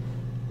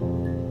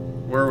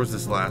 Where was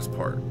this last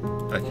part?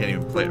 I can't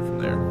even play it from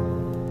there.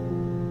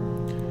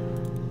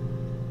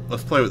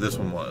 Let's play what this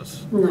one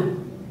was. No.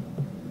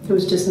 It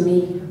was just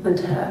me and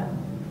her.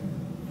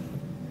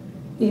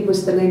 Eve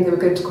was the name they were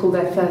going to call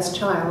their first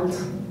child.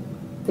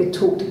 They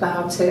talked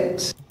about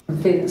it,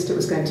 convinced it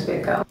was going to be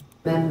a girl.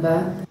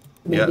 Remember?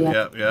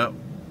 Yep.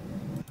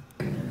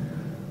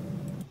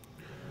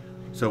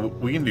 So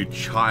we can do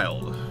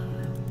child.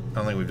 I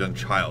don't think we've done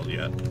child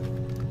yet.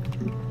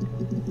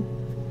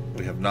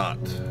 We have not.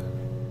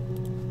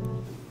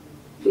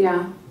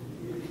 Yeah.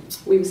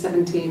 We were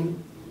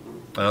 17.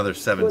 Another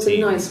 17. It was a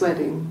nice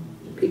wedding,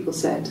 people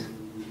said.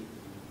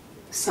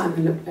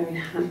 Simon looked very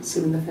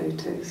handsome in the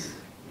photos.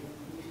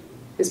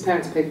 His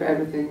parents paid for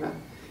everything, but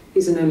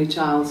he's an only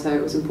child, so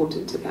it was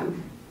important to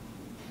them.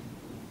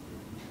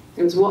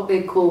 It was what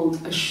they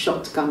called a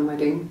shotgun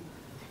wedding,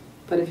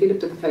 but if you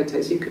looked at the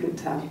photos, you couldn't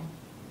tell.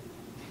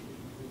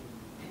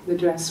 The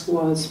dress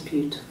was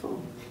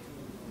beautiful.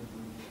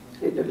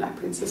 It looked like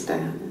Princess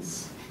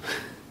Diana's.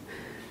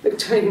 The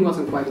train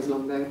wasn't quite as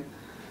long, though.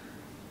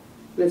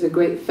 There's a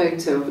great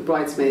photo of the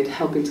bridesmaid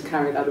helping to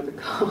carry it out of the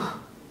car.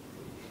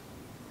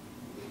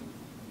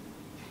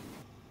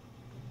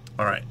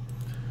 All right.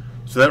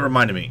 So that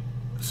reminded me.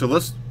 So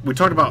we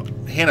talked about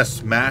Hannah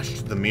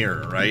smashed the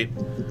mirror, right?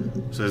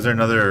 So is there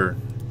another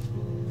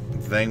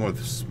thing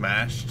with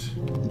smashed?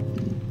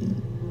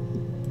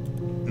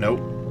 Nope.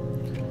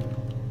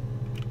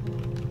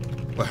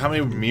 Well, how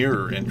many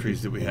mirror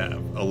entries did we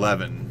have?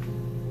 11.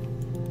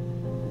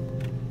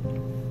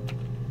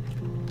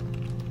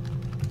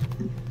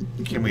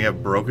 Can we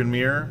have broken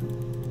mirror?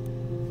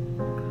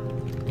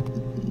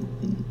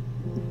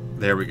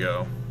 There we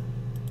go.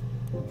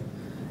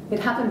 It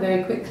happened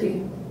very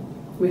quickly.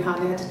 We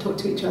hardly had to talk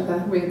to each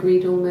other. We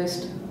agreed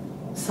almost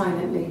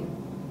silently.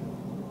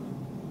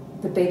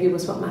 The baby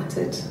was what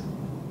mattered.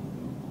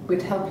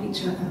 We'd help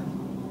each other.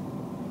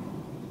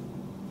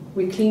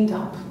 We cleaned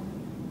up.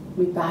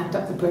 We bagged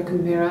up the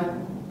broken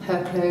mirror,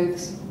 her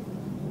clothes.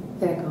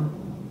 They're gone.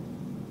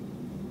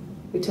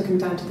 We took him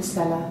down to the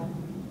cellar.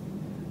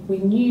 We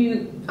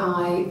knew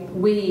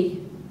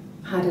we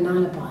had an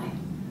alibi,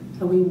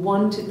 and we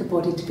wanted the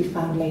body to be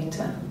found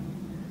later.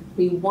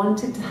 We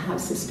wanted to have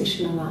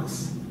suspicion on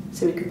us,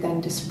 so we could then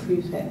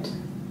disprove it,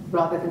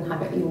 rather than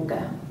have it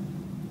linger.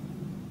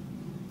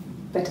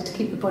 Better to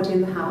keep the body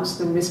in the house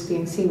than risk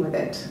being seen with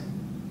it.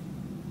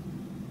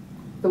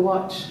 The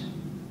watch,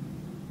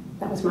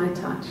 that was my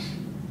touch,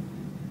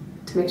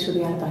 to make sure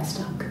the alibi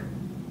stuck.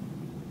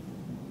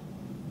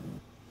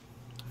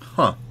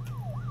 Huh.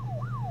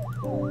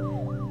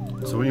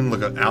 So we can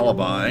look at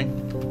alibi.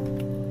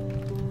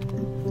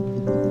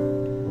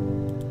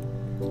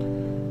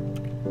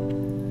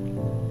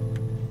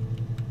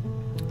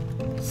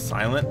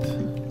 Silent.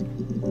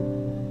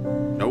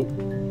 Nope.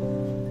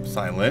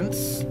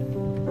 Silence.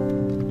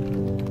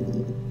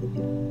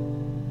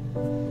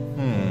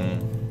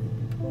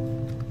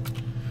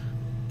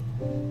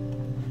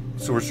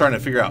 So we're trying to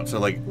figure out. So,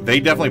 like, they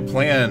definitely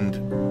planned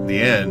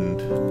the end.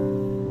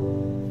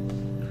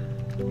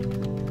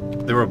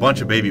 There were a bunch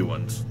of baby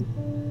ones.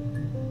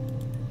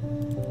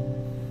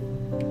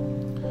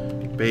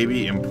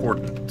 Baby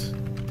important.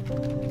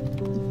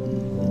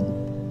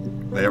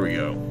 There we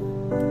go.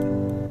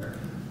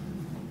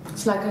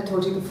 It's like I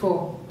told you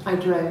before. I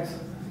drove.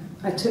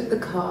 I took the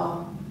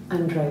car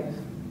and drove.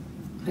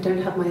 I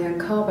don't have my own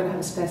car, but I have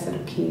a spare set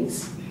of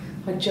keys.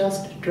 I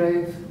just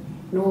drove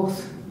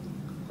north.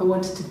 I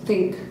wanted to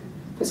think,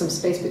 put some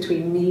space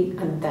between me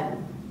and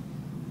them.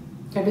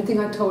 Everything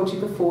I told you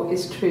before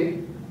is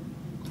true.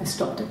 I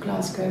stopped at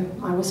Glasgow.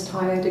 I was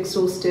tired,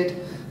 exhausted.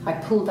 I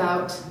pulled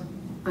out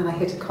and I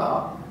hit a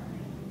car.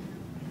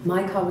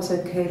 My car was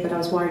okay, but I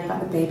was worried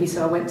about the baby,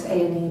 so I went to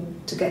A&E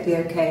to get the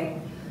okay.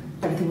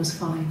 Everything was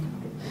fine.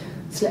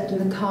 Slept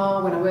in the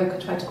car. When I woke, I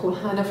tried to call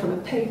Hannah from a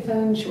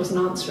payphone. She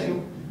wasn't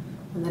answering.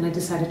 And then I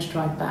decided to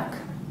drive back.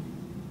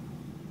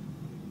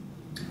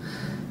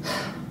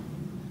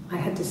 I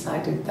had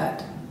decided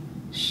that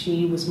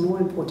she was more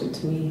important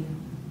to me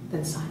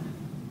than Simon.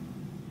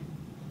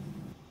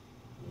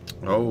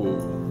 Oh.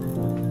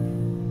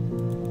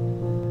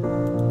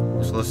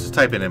 So let's just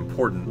type in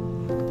important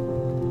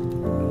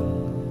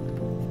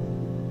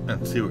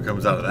and see what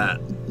comes out of that.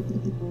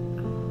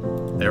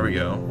 There we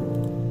go.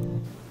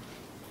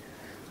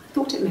 I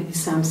thought it made me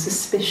sound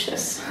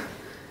suspicious.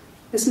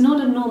 It's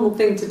not a normal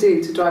thing to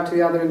do, to drive to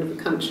the other end of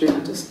the country.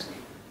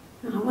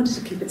 I wanted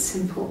to keep it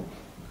simple.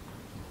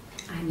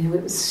 I knew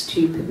it was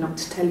stupid not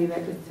to tell you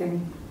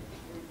everything.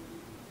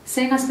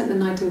 Saying I spent the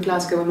night in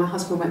Glasgow when my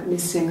husband went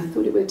missing, I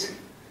thought it would,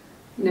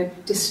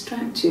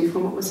 distract you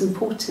from what was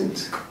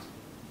important.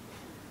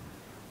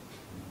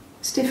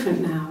 It's different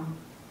now.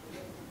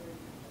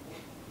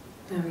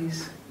 Now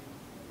he's...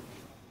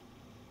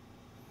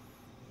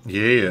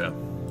 Yeah.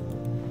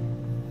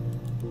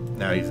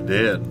 Now he's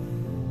dead.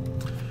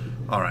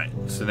 Alright,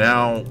 so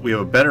now we have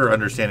a better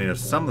understanding of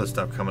some of the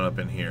stuff coming up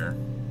in here.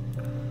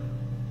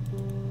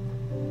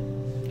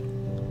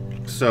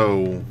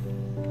 So...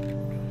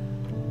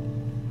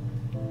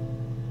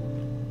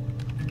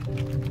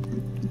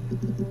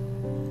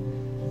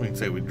 we can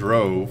say we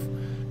drove,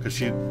 because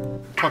she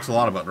talks a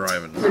lot about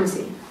driving. Let me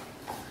see.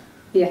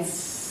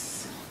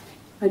 Yes.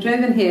 I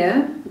drove in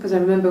here, because I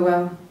remember,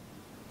 well,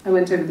 I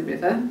went over the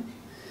river.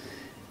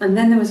 And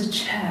then there was a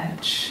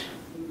church.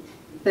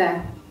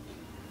 There.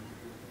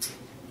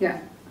 Yeah.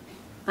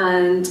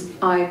 And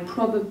I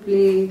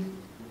probably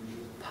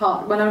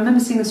parked... Well, I remember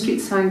seeing a street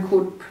sign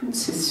called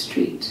Princess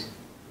Street.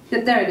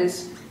 Yeah, there it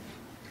is.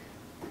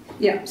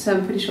 Yeah, so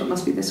I'm pretty sure it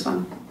must be this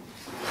one.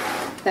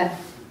 There.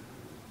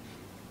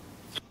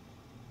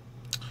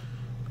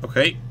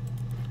 Okay.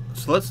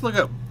 So let's look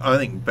up, I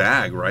think,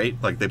 bag, right?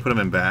 Like, they put them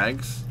in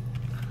bags.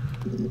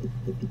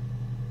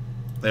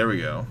 There we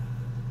go.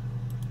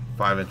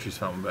 5 entries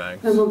found in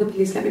bags. And will the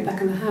police let me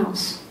back in the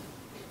house?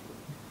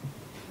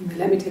 They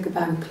let me take a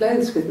bag of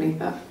clothes with me,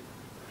 but...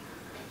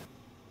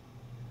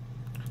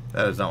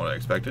 That is not what I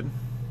expected.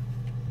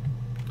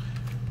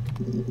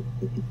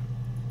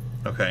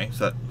 Okay,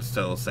 so that's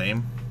still the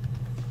same.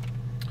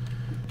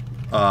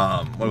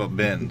 What about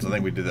bins? I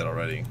think we did that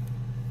already.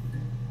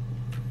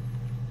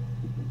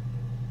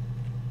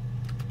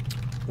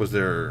 Was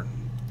there...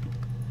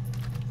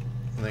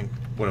 I think...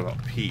 What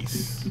about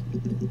peace?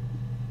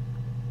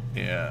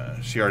 Yeah,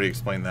 she already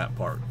explained that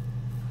part.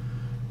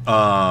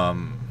 How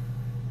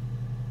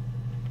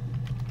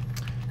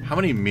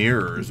many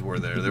mirrors were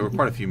there? There were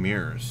quite a few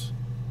mirrors.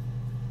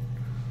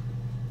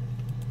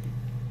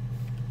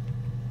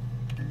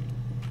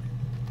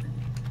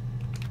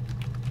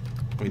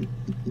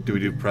 Do we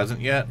do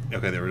present yet?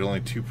 Okay, there were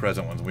only 2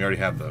 present ones. We already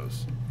have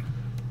those.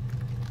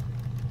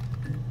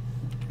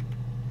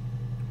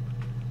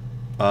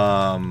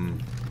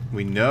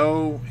 We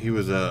know he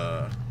was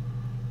a...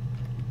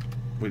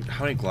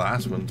 how many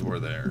glass ones were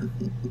there?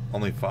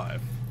 Only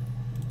 5.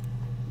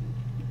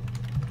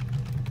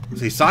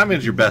 See,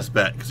 Simon's your best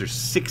bet, because there's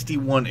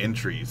 61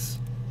 entries.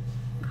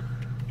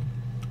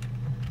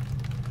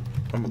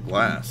 What about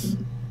glass?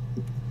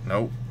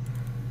 Nope.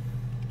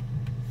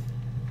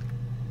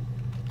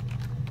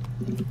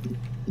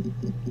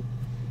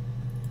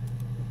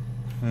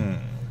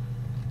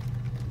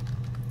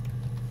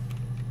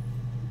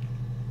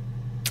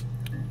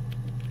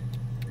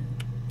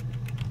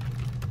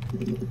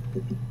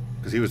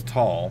 Because he was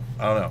tall.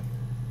 I don't know.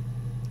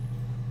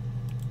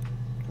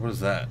 What is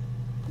that?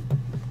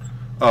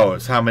 Oh,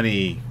 it's how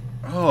many...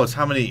 Oh, it's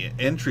how many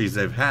entries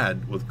they've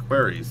had with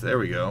queries. There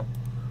we go.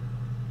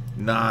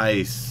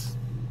 Nice.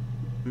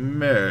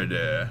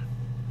 Murder.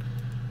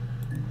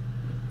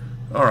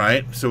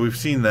 Alright, so we've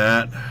seen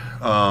that.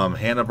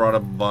 Hannah brought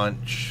up a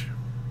bunch.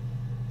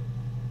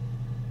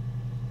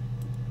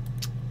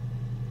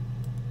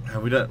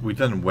 Have we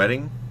done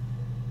wedding?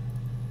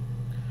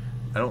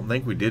 I don't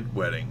think we did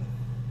wedding.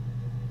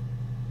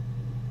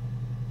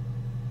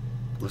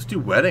 Let's do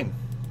wedding.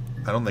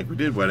 I don't think we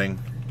did wedding.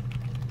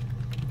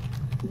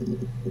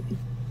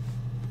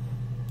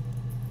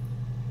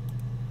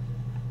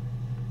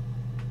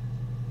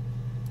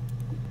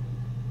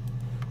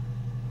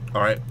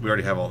 Alright, we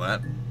already have all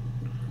that.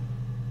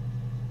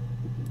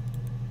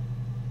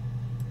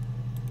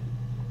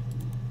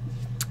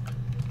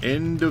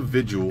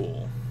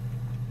 Individual.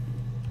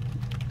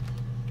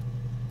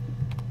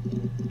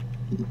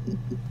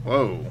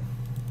 Whoa.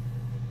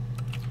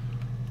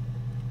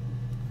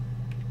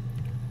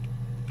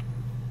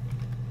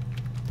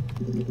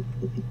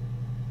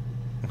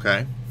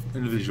 Okay.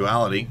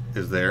 Individuality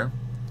is there.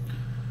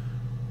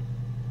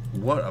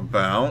 What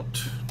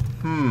about...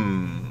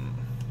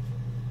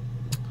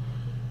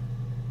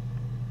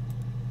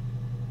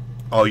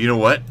 Oh, you know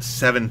what?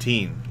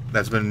 17.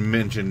 That's been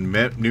mentioned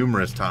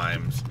numerous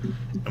times,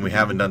 and we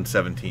haven't done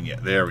 17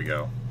 yet. There we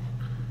go.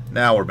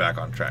 Now we're back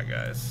on track,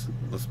 guys.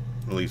 Let's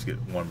at least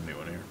get one new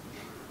one here.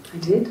 I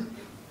did.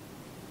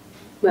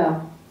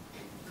 Well,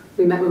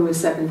 we met when we were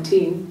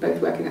 17,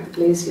 both working at the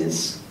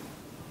Glaciers.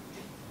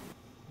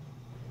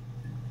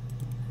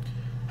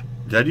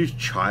 Did I do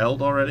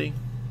child already?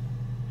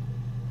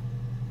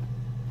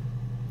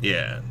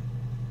 Yeah.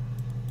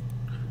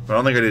 But I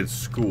don't think I did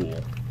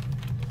school.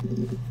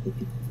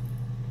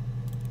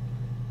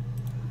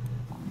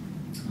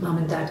 Mum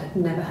and Dad had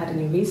never had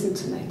any reason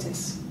to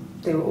notice.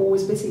 They were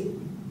always busy.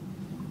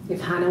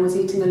 If Hannah was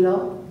eating a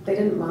lot, they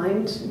didn't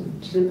mind.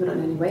 She didn't put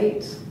on any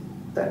weight.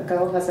 That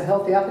girl has a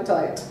healthy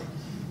appetite.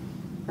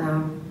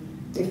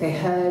 If they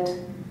heard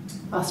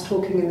us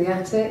talking in the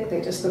attic,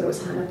 they just thought it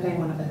was Hannah playing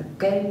one of her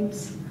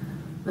games,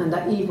 and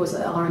that Eve was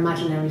our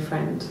imaginary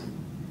friend.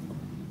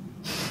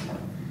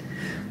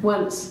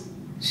 Once,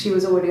 she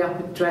was already up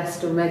and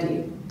dressed and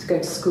ready to go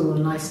to school,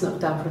 and I snuck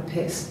down for a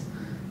piss.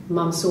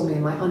 Mum saw me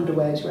in my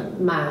underwear, she went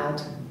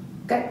mad.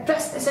 Get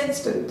dressed this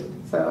instant!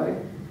 So I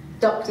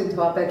ducked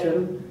into our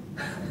bedroom,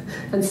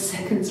 and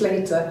seconds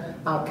later,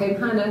 out came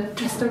Hannah,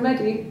 dressed and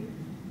ready.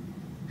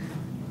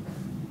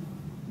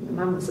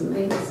 Mum was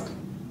amazed.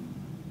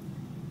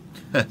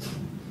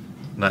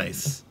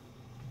 Nice.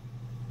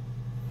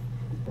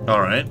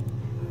 Alright.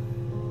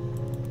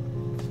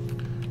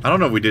 I don't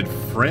know if we did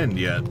friend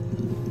yet.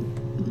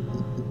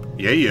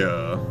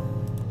 Yeah.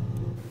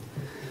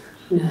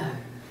 No,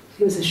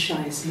 he was as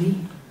shy as me.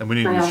 And we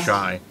need to be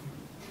shy.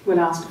 Well,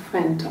 I asked a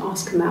friend to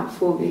ask him out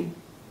for me.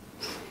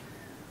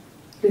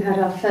 We had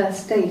our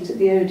first date at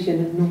the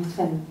Odeon in North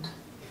End.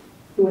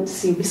 We went to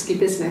see Risky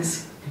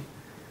Business.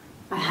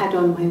 I had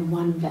on my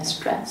one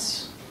best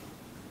dress.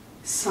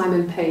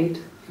 Simon paid.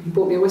 He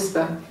bought me a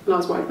Whisper, and I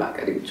was worried about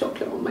getting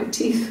chocolate on my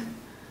teeth.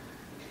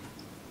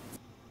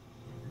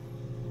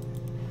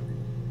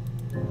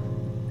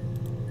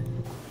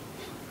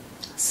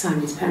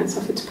 Simon's parents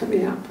offered to put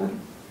me up, but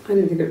I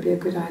didn't think it would be a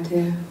good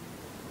idea.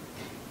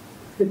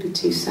 It would be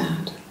too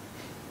sad.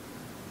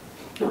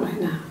 Not right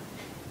now.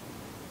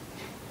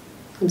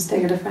 I'm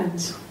staying at a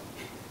friend's.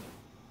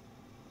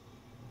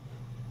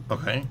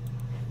 Okay.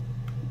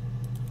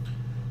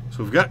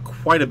 So we've got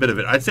quite a bit of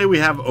it. I'd say we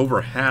have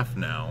over half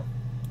now.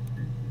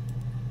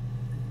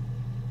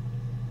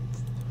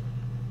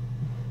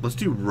 Let's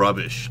do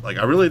rubbish. Like,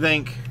 I really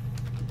think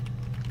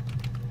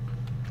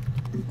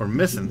we're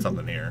missing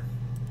something here.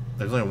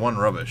 There's only one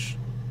rubbish.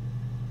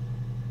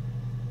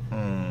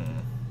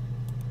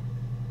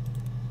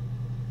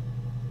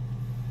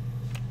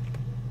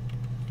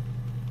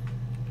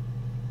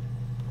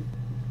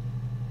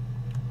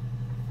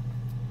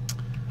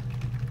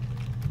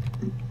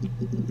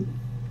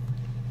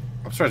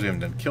 I'm surprised we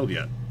haven't done killed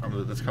yet.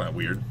 That's kind of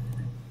weird.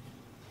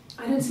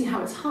 I don't see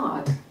how it's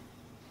hard.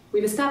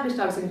 We've established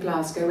I was in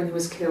Glasgow when he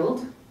was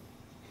killed.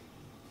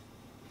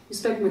 You've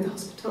spoken with the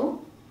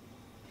hospital.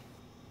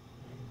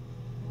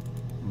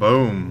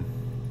 Boom.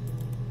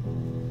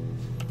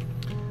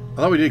 I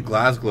thought we did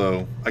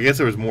Glasgow. I guess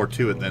there was more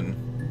to it then.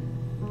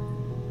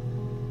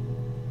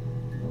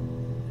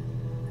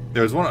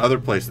 There was one other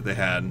place that they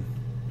had.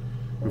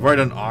 We've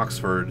already done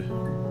Oxford.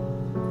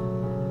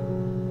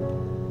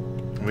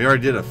 We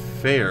already did a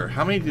fair.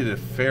 How many did a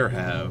fair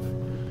have?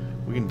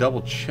 We can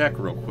double check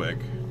real quick.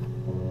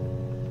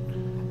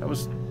 That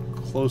was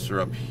closer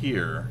up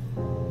here.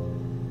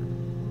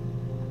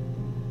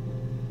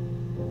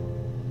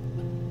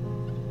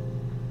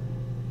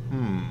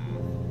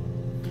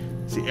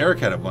 See, Eric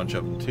had a bunch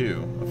of them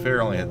too. A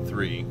fair only had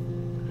 3.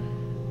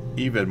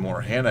 Eve had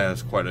more. Hannah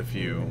has quite a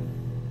few.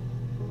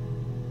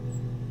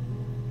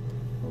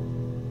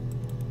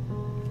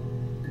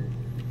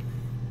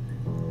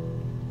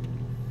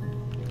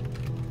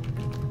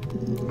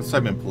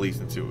 Let's type in police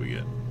and see what we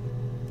get.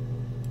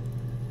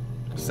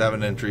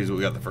 7 entries, we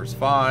got the first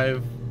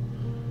 5.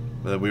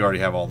 But we already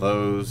have all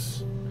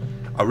those.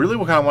 I really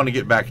kind of want to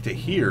get back to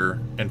here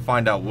and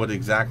find out what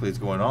exactly is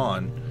going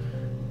on.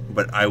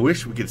 But I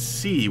wish we could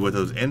see what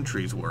those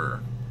entries were.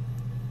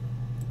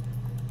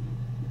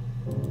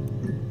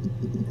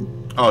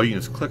 Oh, you can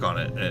just click on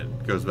it and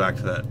it goes back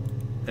to that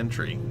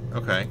entry.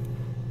 Okay.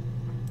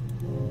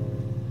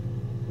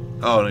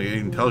 Oh, and it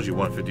even tells you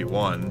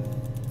 151.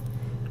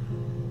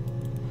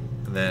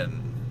 And then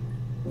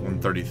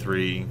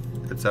 133,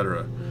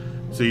 etc.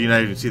 So you now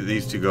you can see that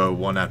these two go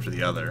one after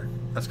the other.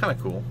 That's kind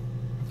of cool.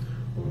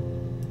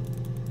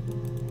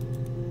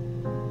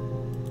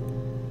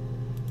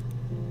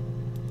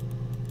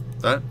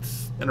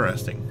 That's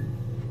interesting.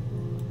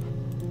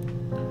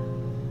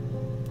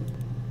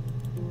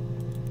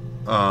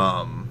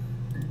 All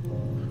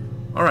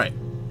right.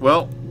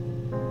 Well,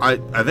 I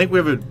think we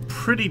have a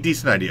pretty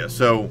decent idea.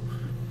 So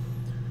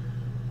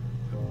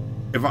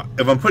if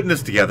I'm putting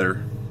this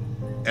together,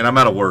 and I'm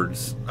out of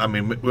words. I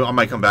mean, I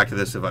might come back to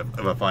this if I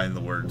find the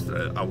words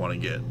that I want to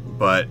get.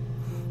 But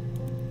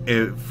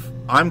if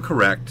I'm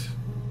correct,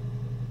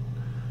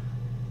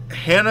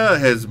 Hannah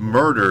has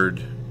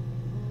murdered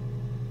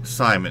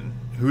Simon,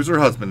 who's her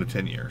husband of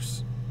 10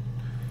 years.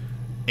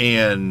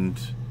 And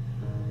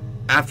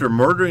after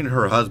murdering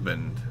her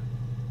husband,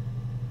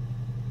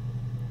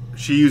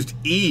 she used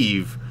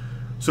Eve.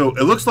 So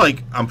it looks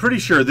like, I'm pretty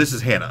sure this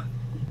is Hannah.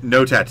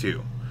 No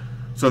tattoo.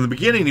 So in the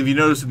beginning, if you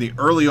notice in the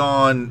early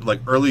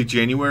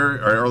January,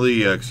 or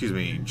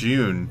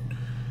June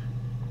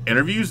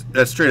interviews,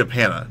 that's straight up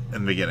Hannah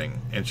in the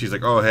beginning. And she's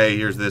like, oh, hey,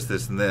 here's this,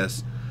 this, and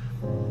this.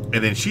 And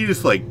then she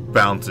just, like,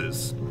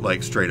 bounces,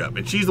 like, straight up.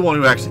 And she's the one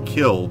who actually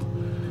killed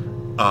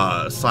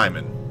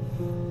Simon.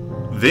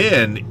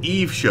 Then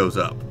Eve shows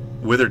up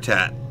with her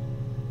tat.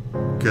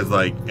 Because,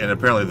 like, and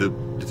apparently the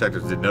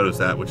detectives did notice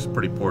that, which is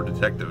pretty poor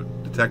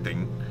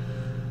detecting.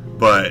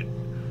 But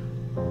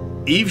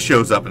Eve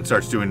shows up and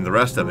starts doing the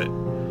rest of it.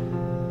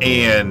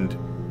 And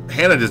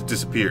Hannah just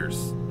disappears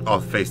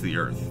off the face of the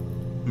earth.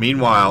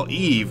 Meanwhile,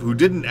 Eve, who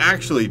didn't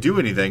actually do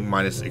anything,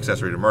 minus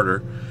accessory to murder,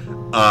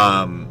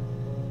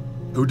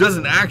 who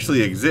doesn't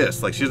actually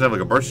exist, like she doesn't have like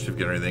a birth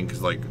certificate or anything,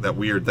 because like that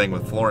weird thing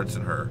with Florence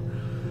and her,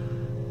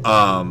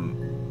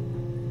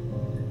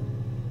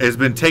 has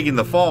been taking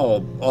the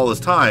fall all this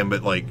time,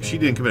 but like she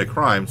didn't commit a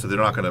crime, so they're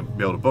not going to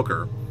be able to book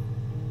her.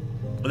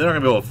 And they're not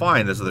going to be able to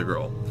find this other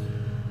girl.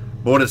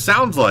 But what it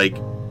sounds like,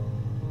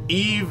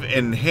 Eve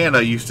and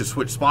Hannah used to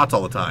switch spots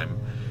all the time.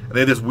 And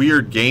they had this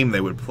weird game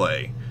they would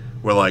play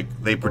where, like,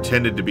 they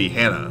pretended to be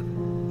Hannah.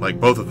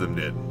 Like, both of them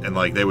did. And,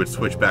 like, they would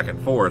switch back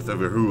and forth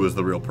over who was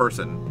the real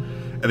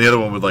person. And the other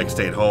one would, like,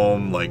 stay at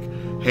home. Like,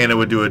 Hannah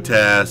would do a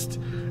test.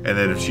 And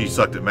then if she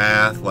sucked at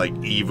math, like,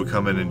 Eve would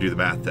come in and do the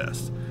math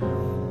test.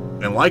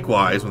 And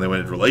likewise, when they went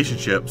into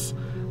relationships,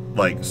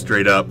 like,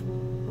 straight up,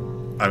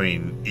 I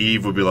mean,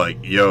 Eve would be like,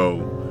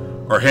 yo...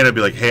 Or Hannah would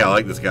be like, hey, I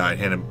like this guy.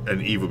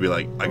 And Eve would be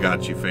like, I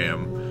got you,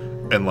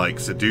 fam. And, like,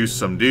 seduce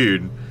some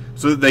dude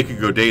so that they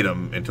could go date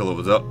him until it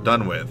was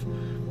done with.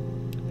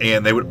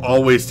 And they would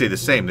always stay the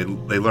same.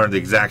 They learned the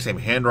exact same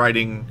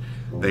handwriting.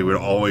 They would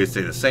always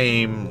stay the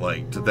same,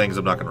 like, to things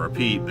I'm not going to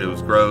repeat. It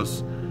was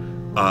gross.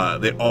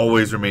 They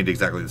always remained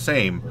exactly the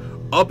same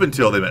up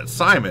until they met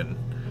Simon.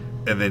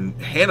 And then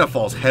Hannah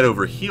falls head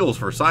over heels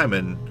for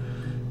Simon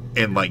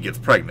and, like, gets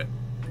pregnant.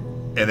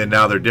 And then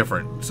now they're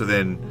different. So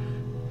then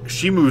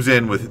she moves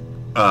in with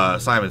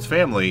Simon's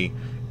family.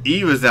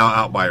 Eve is now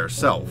out by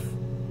herself.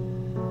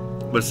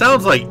 But it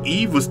sounds like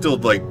Eve was still,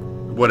 like,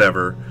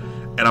 whatever.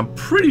 And I'm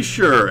pretty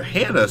sure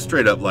Hannah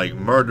straight up, like,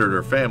 murdered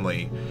her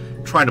family,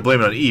 trying to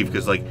blame it on Eve.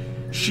 Because, like,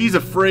 she's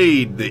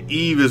afraid that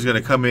Eve is going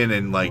to come in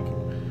and, like,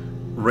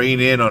 rein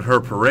in on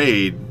her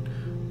parade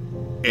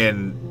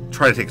and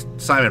try to take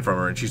Simon from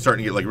her. And she's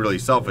starting to get, like, really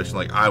selfish. And,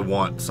 like, I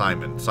want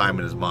Simon.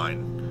 Simon is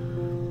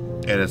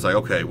mine. And it's like,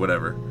 okay,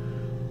 whatever.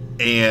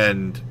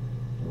 And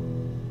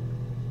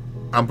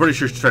I'm pretty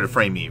sure she tried to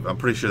frame Eve. I'm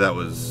pretty sure that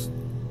was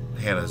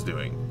Hannah's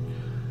doing.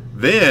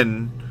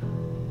 Then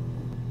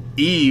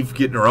Eve,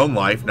 getting her own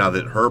life now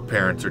that her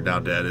parents are now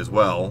dead as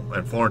well,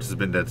 and Florence has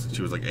been dead since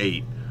she was like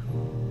 8,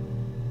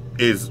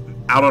 is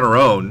out on her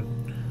own,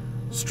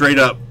 straight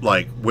up,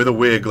 like, with a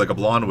wig, like a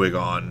blonde wig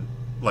on,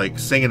 like,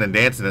 singing and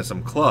dancing at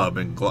some club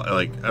in,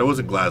 like, it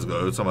wasn't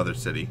Glasgow, it was some other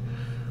city.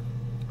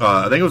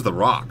 I think it was The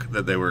Rock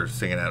that they were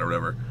singing at or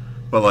whatever.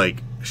 But,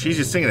 like, she's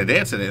just singing and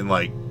dancing, and,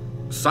 like,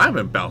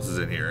 Simon bounces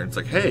in here, and it's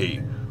like,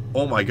 hey,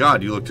 oh my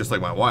god, you look just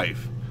like my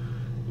wife.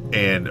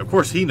 And of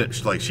course she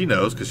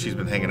knows because she's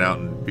been hanging out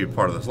and being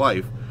part of this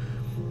life.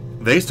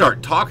 They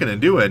start talking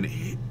and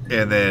doing,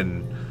 and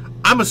then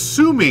I'm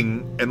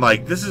assuming, and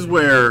like this is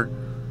where,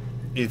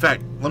 in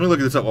fact, let me look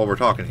this up while we're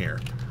talking here.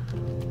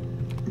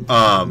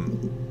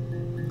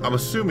 I'm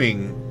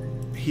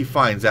assuming he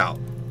finds out.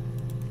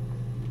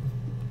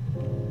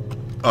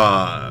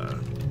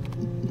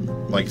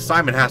 Like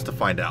Simon has to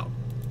find out.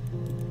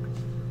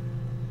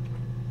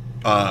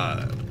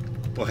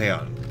 Well, hang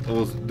on.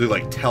 We'll do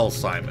like tell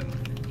Simon.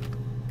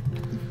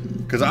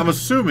 Because I'm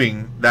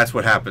assuming that's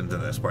what happens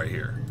in this right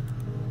here.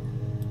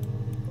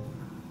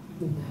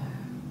 No.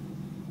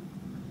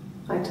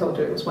 I told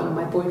her it was one of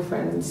my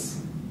boyfriends,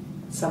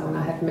 someone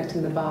I had met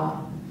in the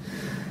bar.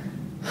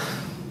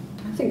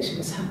 I think she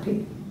was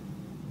happy.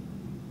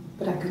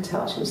 But I could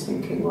tell she was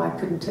thinking, why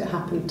couldn't it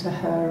happen to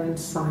her and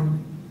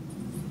Simon?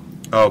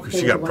 Oh, because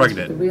she got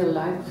pregnant. The real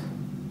life.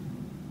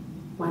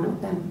 Why not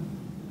them?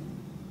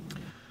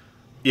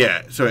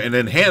 Yeah, so, and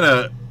then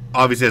Hannah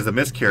obviously has a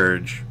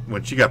miscarriage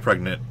when she got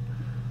pregnant.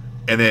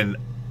 And then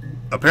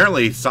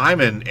apparently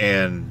Simon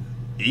and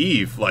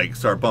Eve like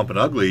start bumping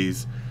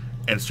uglies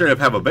and straight up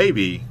have a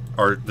baby,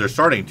 or they're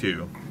starting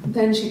to.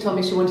 Then she told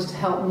me she wanted to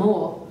help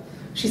more.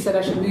 She said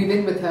I should move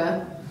in with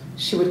her.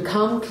 She would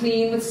come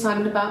clean with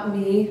Simon about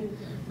me.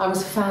 I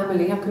was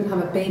family. I couldn't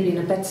have a baby in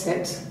a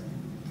bedsit.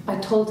 I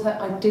told her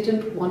I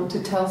didn't want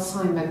to tell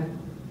Simon.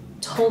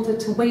 Told her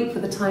to wait for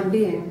the time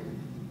being.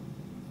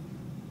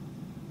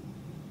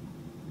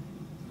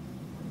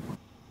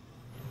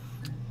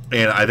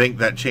 And I think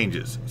that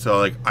changes. So,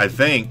 like, I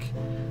think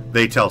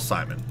they tell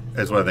Simon,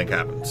 is what I think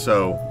happens.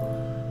 So,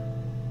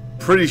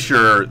 pretty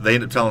sure they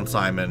end up telling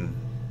Simon,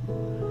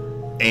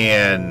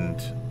 and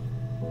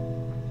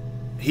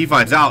he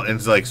finds out and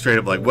is like straight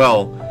up like,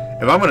 well,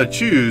 if I'm going to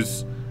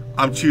choose,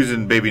 I'm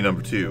choosing baby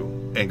number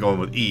 2 and going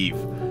with Eve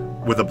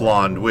with a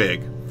blonde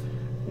wig.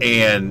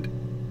 And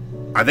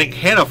I think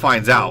Hannah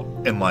finds out,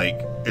 and like,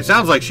 it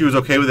sounds like she was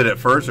okay with it at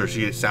first, or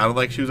she sounded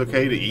like she was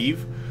okay to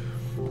Eve.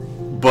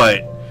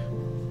 But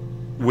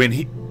when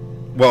he,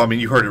 well, I mean,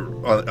 you heard it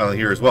on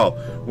here as well.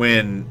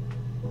 When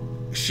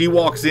she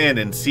walks in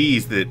and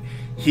sees that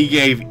he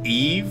gave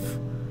Eve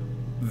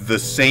the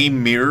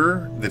same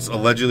mirror that's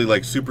allegedly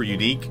like super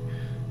unique,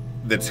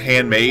 that's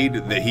handmade,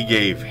 that he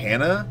gave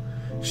Hannah,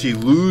 she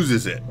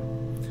loses it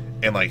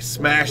and like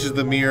smashes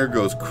the mirror,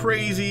 goes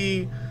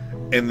crazy,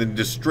 and then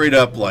just straight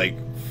up like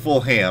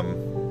full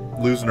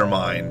ham, losing her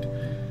mind.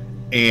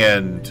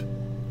 And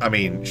I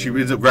mean, she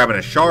ends up grabbing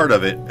a shard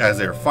of it as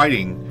they're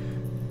fighting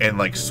and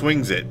like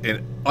swings it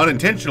and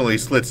unintentionally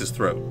slits his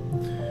throat.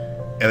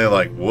 And they're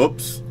like,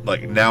 whoops,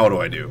 like, now what do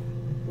I do?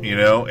 You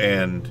know,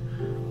 and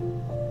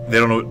they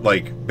don't know,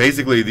 like,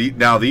 basically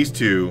now these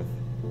two,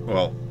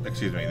 well,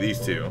 excuse me, these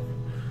two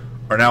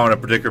are now in a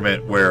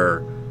predicament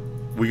where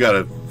we got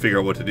to figure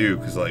out what to do,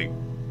 because like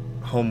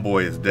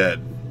homeboy is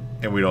dead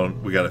and we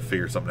got to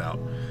figure something out.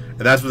 And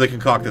that's where they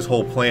concoct this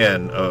whole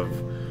plan of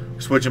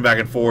switching back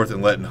and forth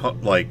and letting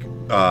like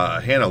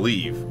Hannah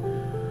leave.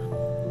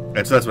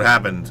 And so that's what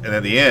happens. And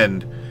at the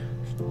end,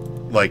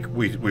 like,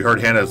 we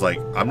heard Hannah's like,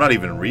 I'm not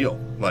even real.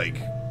 Like,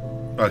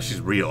 she's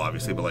real,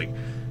 obviously, but like,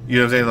 you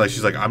know what I'm saying? Like,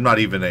 she's like, I'm not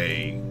even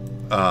a,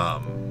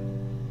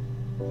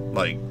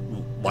 like,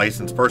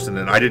 licensed person,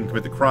 and I didn't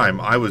commit the crime.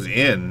 I was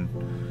in,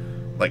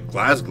 like,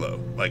 Glasgow.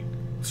 Like,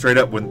 straight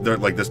up, when they're,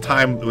 like, this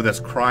time when this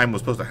crime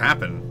was supposed to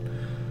happen,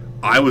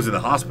 I was in the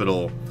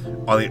hospital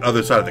on the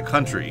other side of the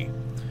country.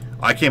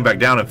 I came back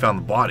down and found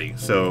the body,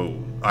 so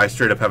I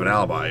straight up have an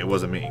alibi. It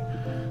wasn't me.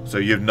 So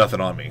you have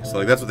nothing on me. So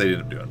like, that's what they ended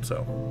up doing.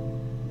 So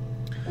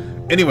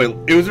anyway,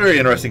 it was a very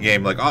interesting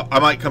game. Like, I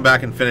might come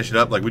back and finish it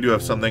up. Like, we do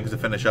have some things to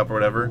finish up or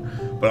whatever,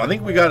 but I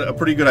think we got a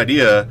pretty good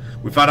idea.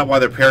 We found out why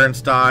their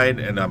parents died,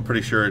 and I'm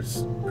pretty sure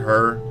it's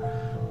her.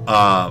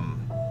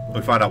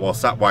 We found out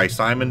why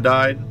Simon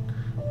died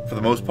for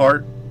the most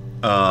part.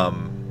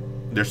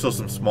 There's still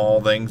some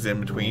small things in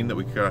between that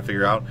we kind of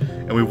figure out,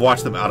 and we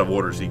watched them out of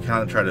order, so you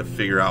kind of try to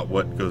figure out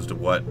what goes to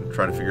what and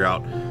try to figure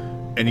out.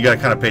 And you got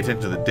to kind of pay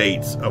attention to the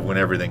dates of when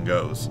everything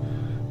goes.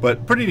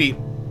 But pretty neat.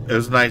 It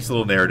was a nice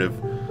little narrative.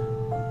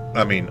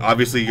 I mean,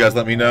 obviously, you guys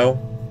let me know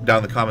down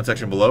in the comment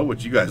section below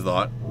what you guys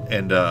thought.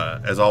 And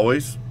as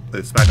always,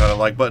 smack on the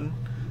like button.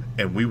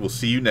 And we will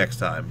see you next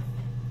time.